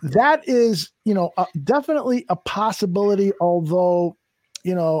 So that is, you know, definitely a possibility, although,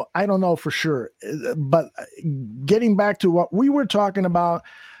 you know, I don't know for sure. But getting back to what we were talking about,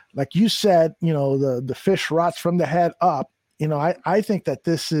 like you said, you know, the fish rots from the head up. You know, I think that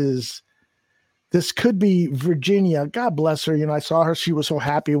this could be Virginia. God bless her. You know, I saw her. She was so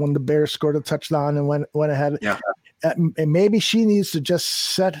happy when the Bears scored a touchdown and went ahead. Yeah. And maybe she needs to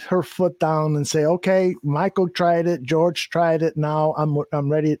just set her foot down and say, okay, Michael tried it. George tried it. Now I'm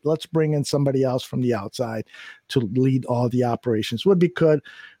ready. Let's bring in somebody else from the outside to lead all the operations. Would be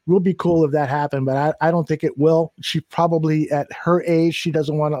cool if that happened, but I don't think it will. She probably at her age, she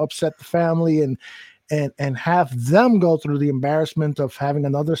doesn't want to upset the family and have them go through the embarrassment of having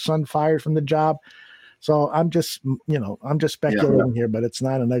another son fired from the job. So I'm just speculating here, but it's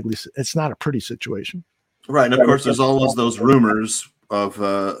not a pretty situation. Right. And of course, there's always those rumors of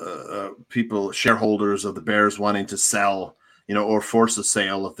people, shareholders of the Bears wanting to sell, you know, or force a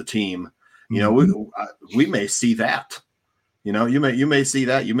sale of the team. You know, we may see that. You know, you may see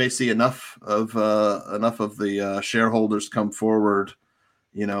that. You may see enough of the shareholders come forward,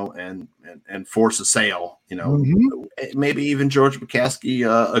 you know, and force a sale, you know. Maybe even George McCaskey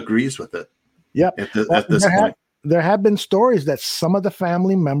agrees with it. Yeah. At this point. There have been stories that some of the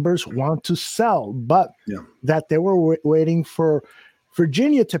family members want to sell, but that they were waiting for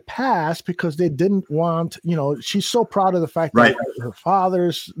Virginia to pass because they didn't want, you know, she's so proud of the fact that her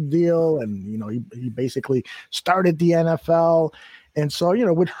father's deal and, you know, he basically started the NFL. And so, you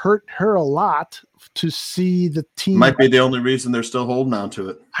know, it would hurt her a lot to see the team. Might be the only reason they're still holding on to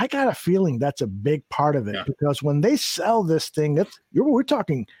it. I got a feeling that's a big part of it because when they sell this thing, we're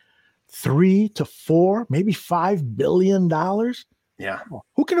talking $3 to $4, maybe $5 billion. Yeah.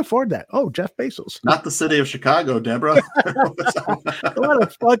 Who can afford that? Oh, Jeff Bezos. Not the city of Chicago, Deborah. What a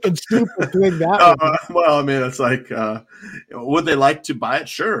fucking stupid thing that was. Well, I mean, it's like, would they like to buy it?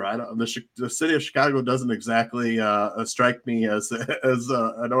 Sure. I don't. The city of Chicago doesn't exactly strike me as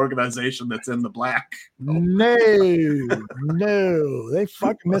an organization that's in the black. No, they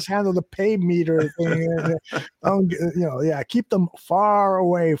fucking mishandled the pay meter thing. Keep them far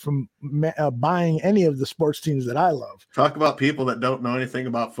away from buying any of the sports teams that I love. Talk about people that don't know anything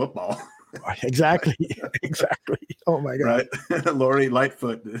about football. Exactly. Oh my God. Right. Lori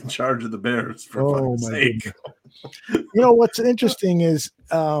Lightfoot in charge of the Bears, for fuck's sake. You know what's interesting is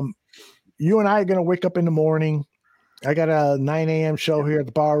you and I are going to wake up in the morning. I got a 9 a.m. show here at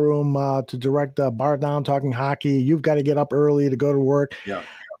the bar room to direct Bar Down Talking Hockey. You've got to get up early to go to work. Yeah.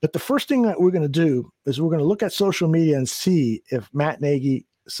 But the first thing that we're going to do is we're going to look at social media and see if Matt Nagy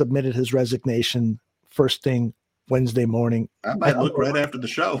submitted his resignation first thing Wednesday morning. I might look right after the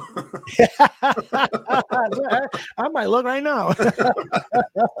show. I might look right now.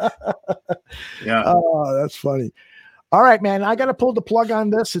 Yeah. Oh, that's funny. All right, man. I got to pull the plug on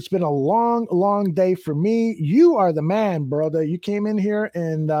this. It's been a long, long day for me. You are the man, brother. You came in here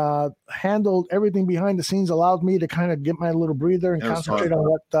and handled everything behind the scenes, allowed me to kind of get my little breather and concentrate on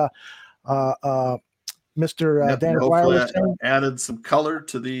what Mr. Dan Dwyer was saying. Added some color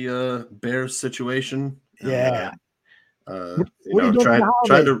to the Bears situation. Yeah.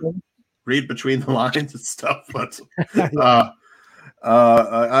 Try to read between the lines and stuff, but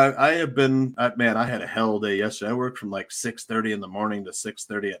I have been, man, I had a hell day yesterday. I worked from like 6:30 in the morning to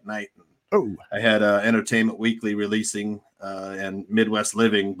 6:30 at night. Oh, I had Entertainment Weekly releasing and Midwest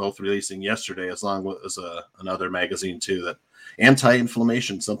Living both releasing yesterday, as long as another magazine too, that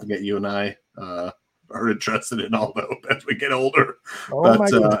Anti-Inflammation, something that you and I are interested in, although as we get older.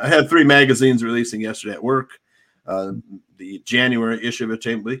 But I had 3 magazines releasing yesterday at work. The January issue of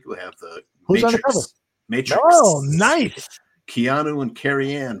Entertainment Weekly have the Who's on the cover? Matrix. Oh, nice. Keanu and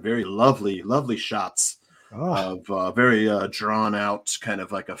Carrie Ann, very lovely, lovely shots of very drawn out, kind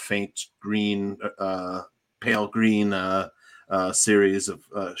of like a faint green, pale green series of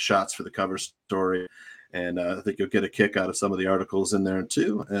shots for the cover story. And I think you'll get a kick out of some of the articles in there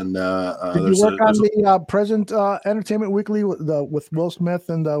too. And did you work on the present Entertainment Weekly with Will Smith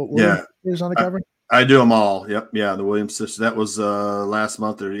and the Williams on the cover? I do them all. Yep. Yeah. The Williams sisters. That was last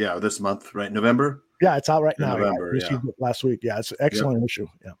month this month, right? November. Yeah, it's out right now. November, last week. Yeah, it's an excellent issue.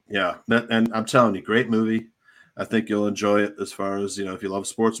 Yeah. And I'm telling you, great movie. I think you'll enjoy it as far as, if you love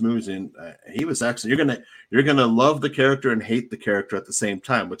sports movies. And he was actually, you're gonna love the character and hate the character at the same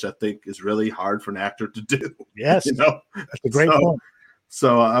time, which I think is really hard for an actor to do. Yes, that's a great point.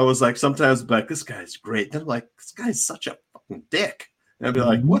 So I was like, sometimes like, this guy's great. Then I'm like, this guy's such a fucking dick. And I'd be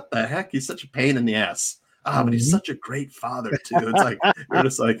like, what the heck? He's such a pain in the ass. But he's such a great father too. It's like you're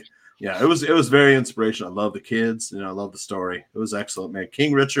just like, yeah, it was very inspirational. I love the kids, I love the story. It was excellent, man.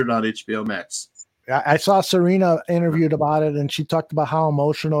 King Richard on HBO Max. I saw Serena interviewed about it, and she talked about how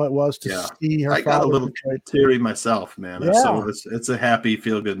emotional it was to see her. I got a little teary myself, man. Yeah. So it's a happy,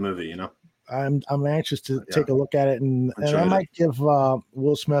 feel good movie, I'm anxious to take a look at it, and I might give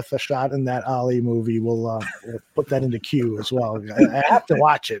Will Smith a shot in that Ali movie. We'll put that into queue as well. I have to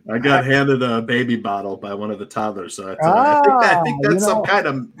watch it. I got handed a baby bottle by one of the toddlers, so I think that's some kind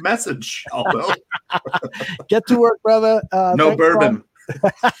of message. Although, get to work, brother. No bourbon.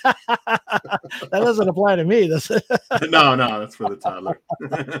 That doesn't apply to me, does it? No, that's for the toddler.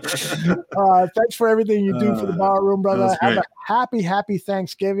 Thanks for everything you do for the bar room, brother. Have a happy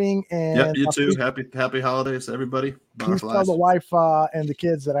Thanksgiving, and you too. Happy holidays, everybody. Please tell the wife and the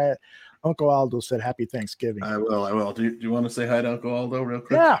kids that Uncle Aldo said happy Thanksgiving. I will. Do you want to say hi to Uncle Aldo real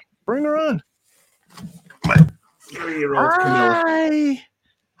quick? Yeah, bring her on. My 3-year-old Camilla.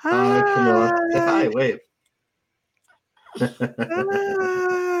 Hi, Camilla. Say hi, wave.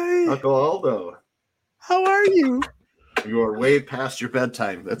 Hi. Uncle Aldo. How are you? You are way past your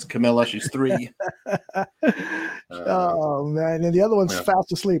bedtime. That's Camilla. She's 3. Oh man, and the other one's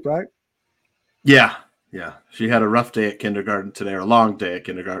fast asleep, right? Yeah. She had a rough day at kindergarten today, or a long day at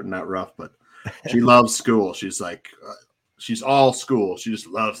kindergarten. Not rough, but she loves school. She's like, she's all school. She just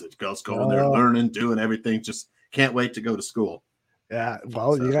loves it. Girls going there, learning, doing everything. Just can't wait to go to school. Yeah,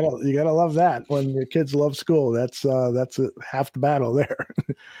 well, you gotta love that when your kids love school. That's half the battle there.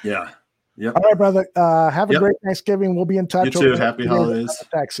 Yeah. Yep. All right, brother. Have a great Thanksgiving. We'll be in touch. You too. Happy holidays.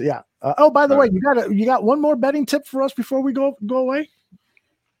 Thanks. Yeah. By the way, you got one more betting tip for us before we go away?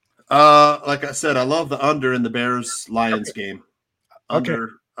 Like I said, I love the under in the Bears Lions game. Under.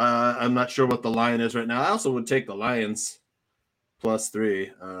 Okay. I'm not sure what the line is right now. I also would take the Lions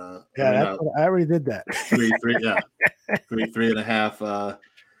 +3. I already did that. 3. Yeah.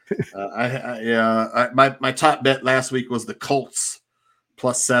 3.5. My top bet last week was the Colts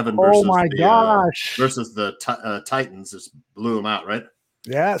 +7 versus the Titans. Just blew them out, right?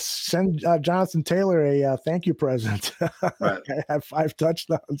 Yes, send Jonathan Taylor a thank you present. Right. I have 5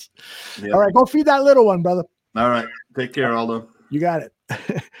 touchdowns. Yep. All right, go feed that little one, brother. All right, take care, Aldo. You got it.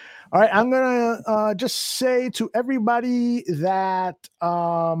 All right, I'm gonna just say to everybody that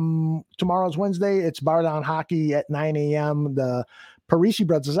tomorrow's Wednesday. It's Bar Down Hockey at 9 a.m. The Parisi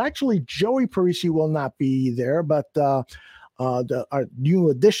brothers. Actually, Joey Parisi will not be there, but our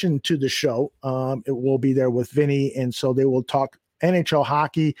new addition to the show, it will be there with Vinny, and so they will talk NHL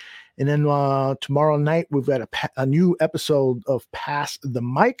hockey. And then tomorrow night, we've got a new episode of Pass the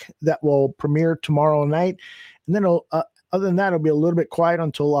Mic that will premiere tomorrow night. And then other than that, it'll be a little bit quiet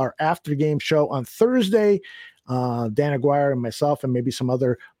until our after game show on Thursday. Dan Aguirre and myself and maybe some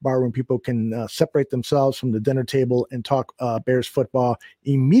other barroom people can separate themselves from the dinner table and talk Bears football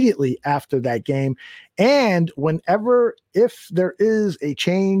immediately after that game. And if there is a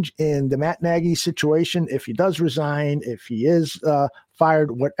change in the Matt Nagy situation, if he does resign, if he is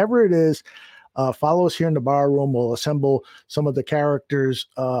fired, whatever it is, follow us here in the Bar Room. We'll assemble some of the characters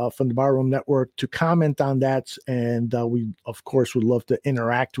from the Bar Room Network to comment on that. And we, of course, would love to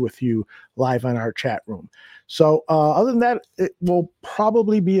interact with you live on our chat room. So other than that, it will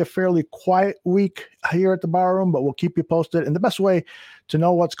probably be a fairly quiet week here at the Bar Room, but we'll keep you posted. And the best way to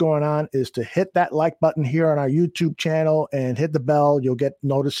know what's going on is to hit that like button here on our YouTube channel and hit the bell. You'll get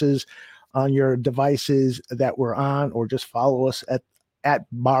notices on your devices that we're on, or just follow us at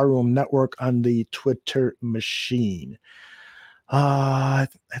Barroom Network on the Twitter machine. I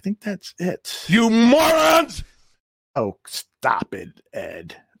think that's it. You morons! Oh, stop it,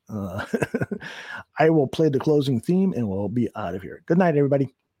 Ed. I will play the closing theme and we'll be out of here. Good night, everybody.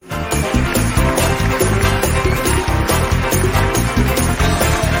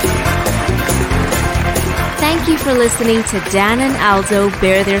 Thank you for listening to Dan and Aldo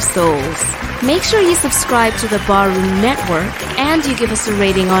Bare Their Souls. Make sure you subscribe to the Barroom Network and you give us a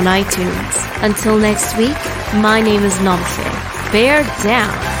rating on iTunes. Until next week, my name is Nomse. Bear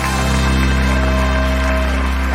down.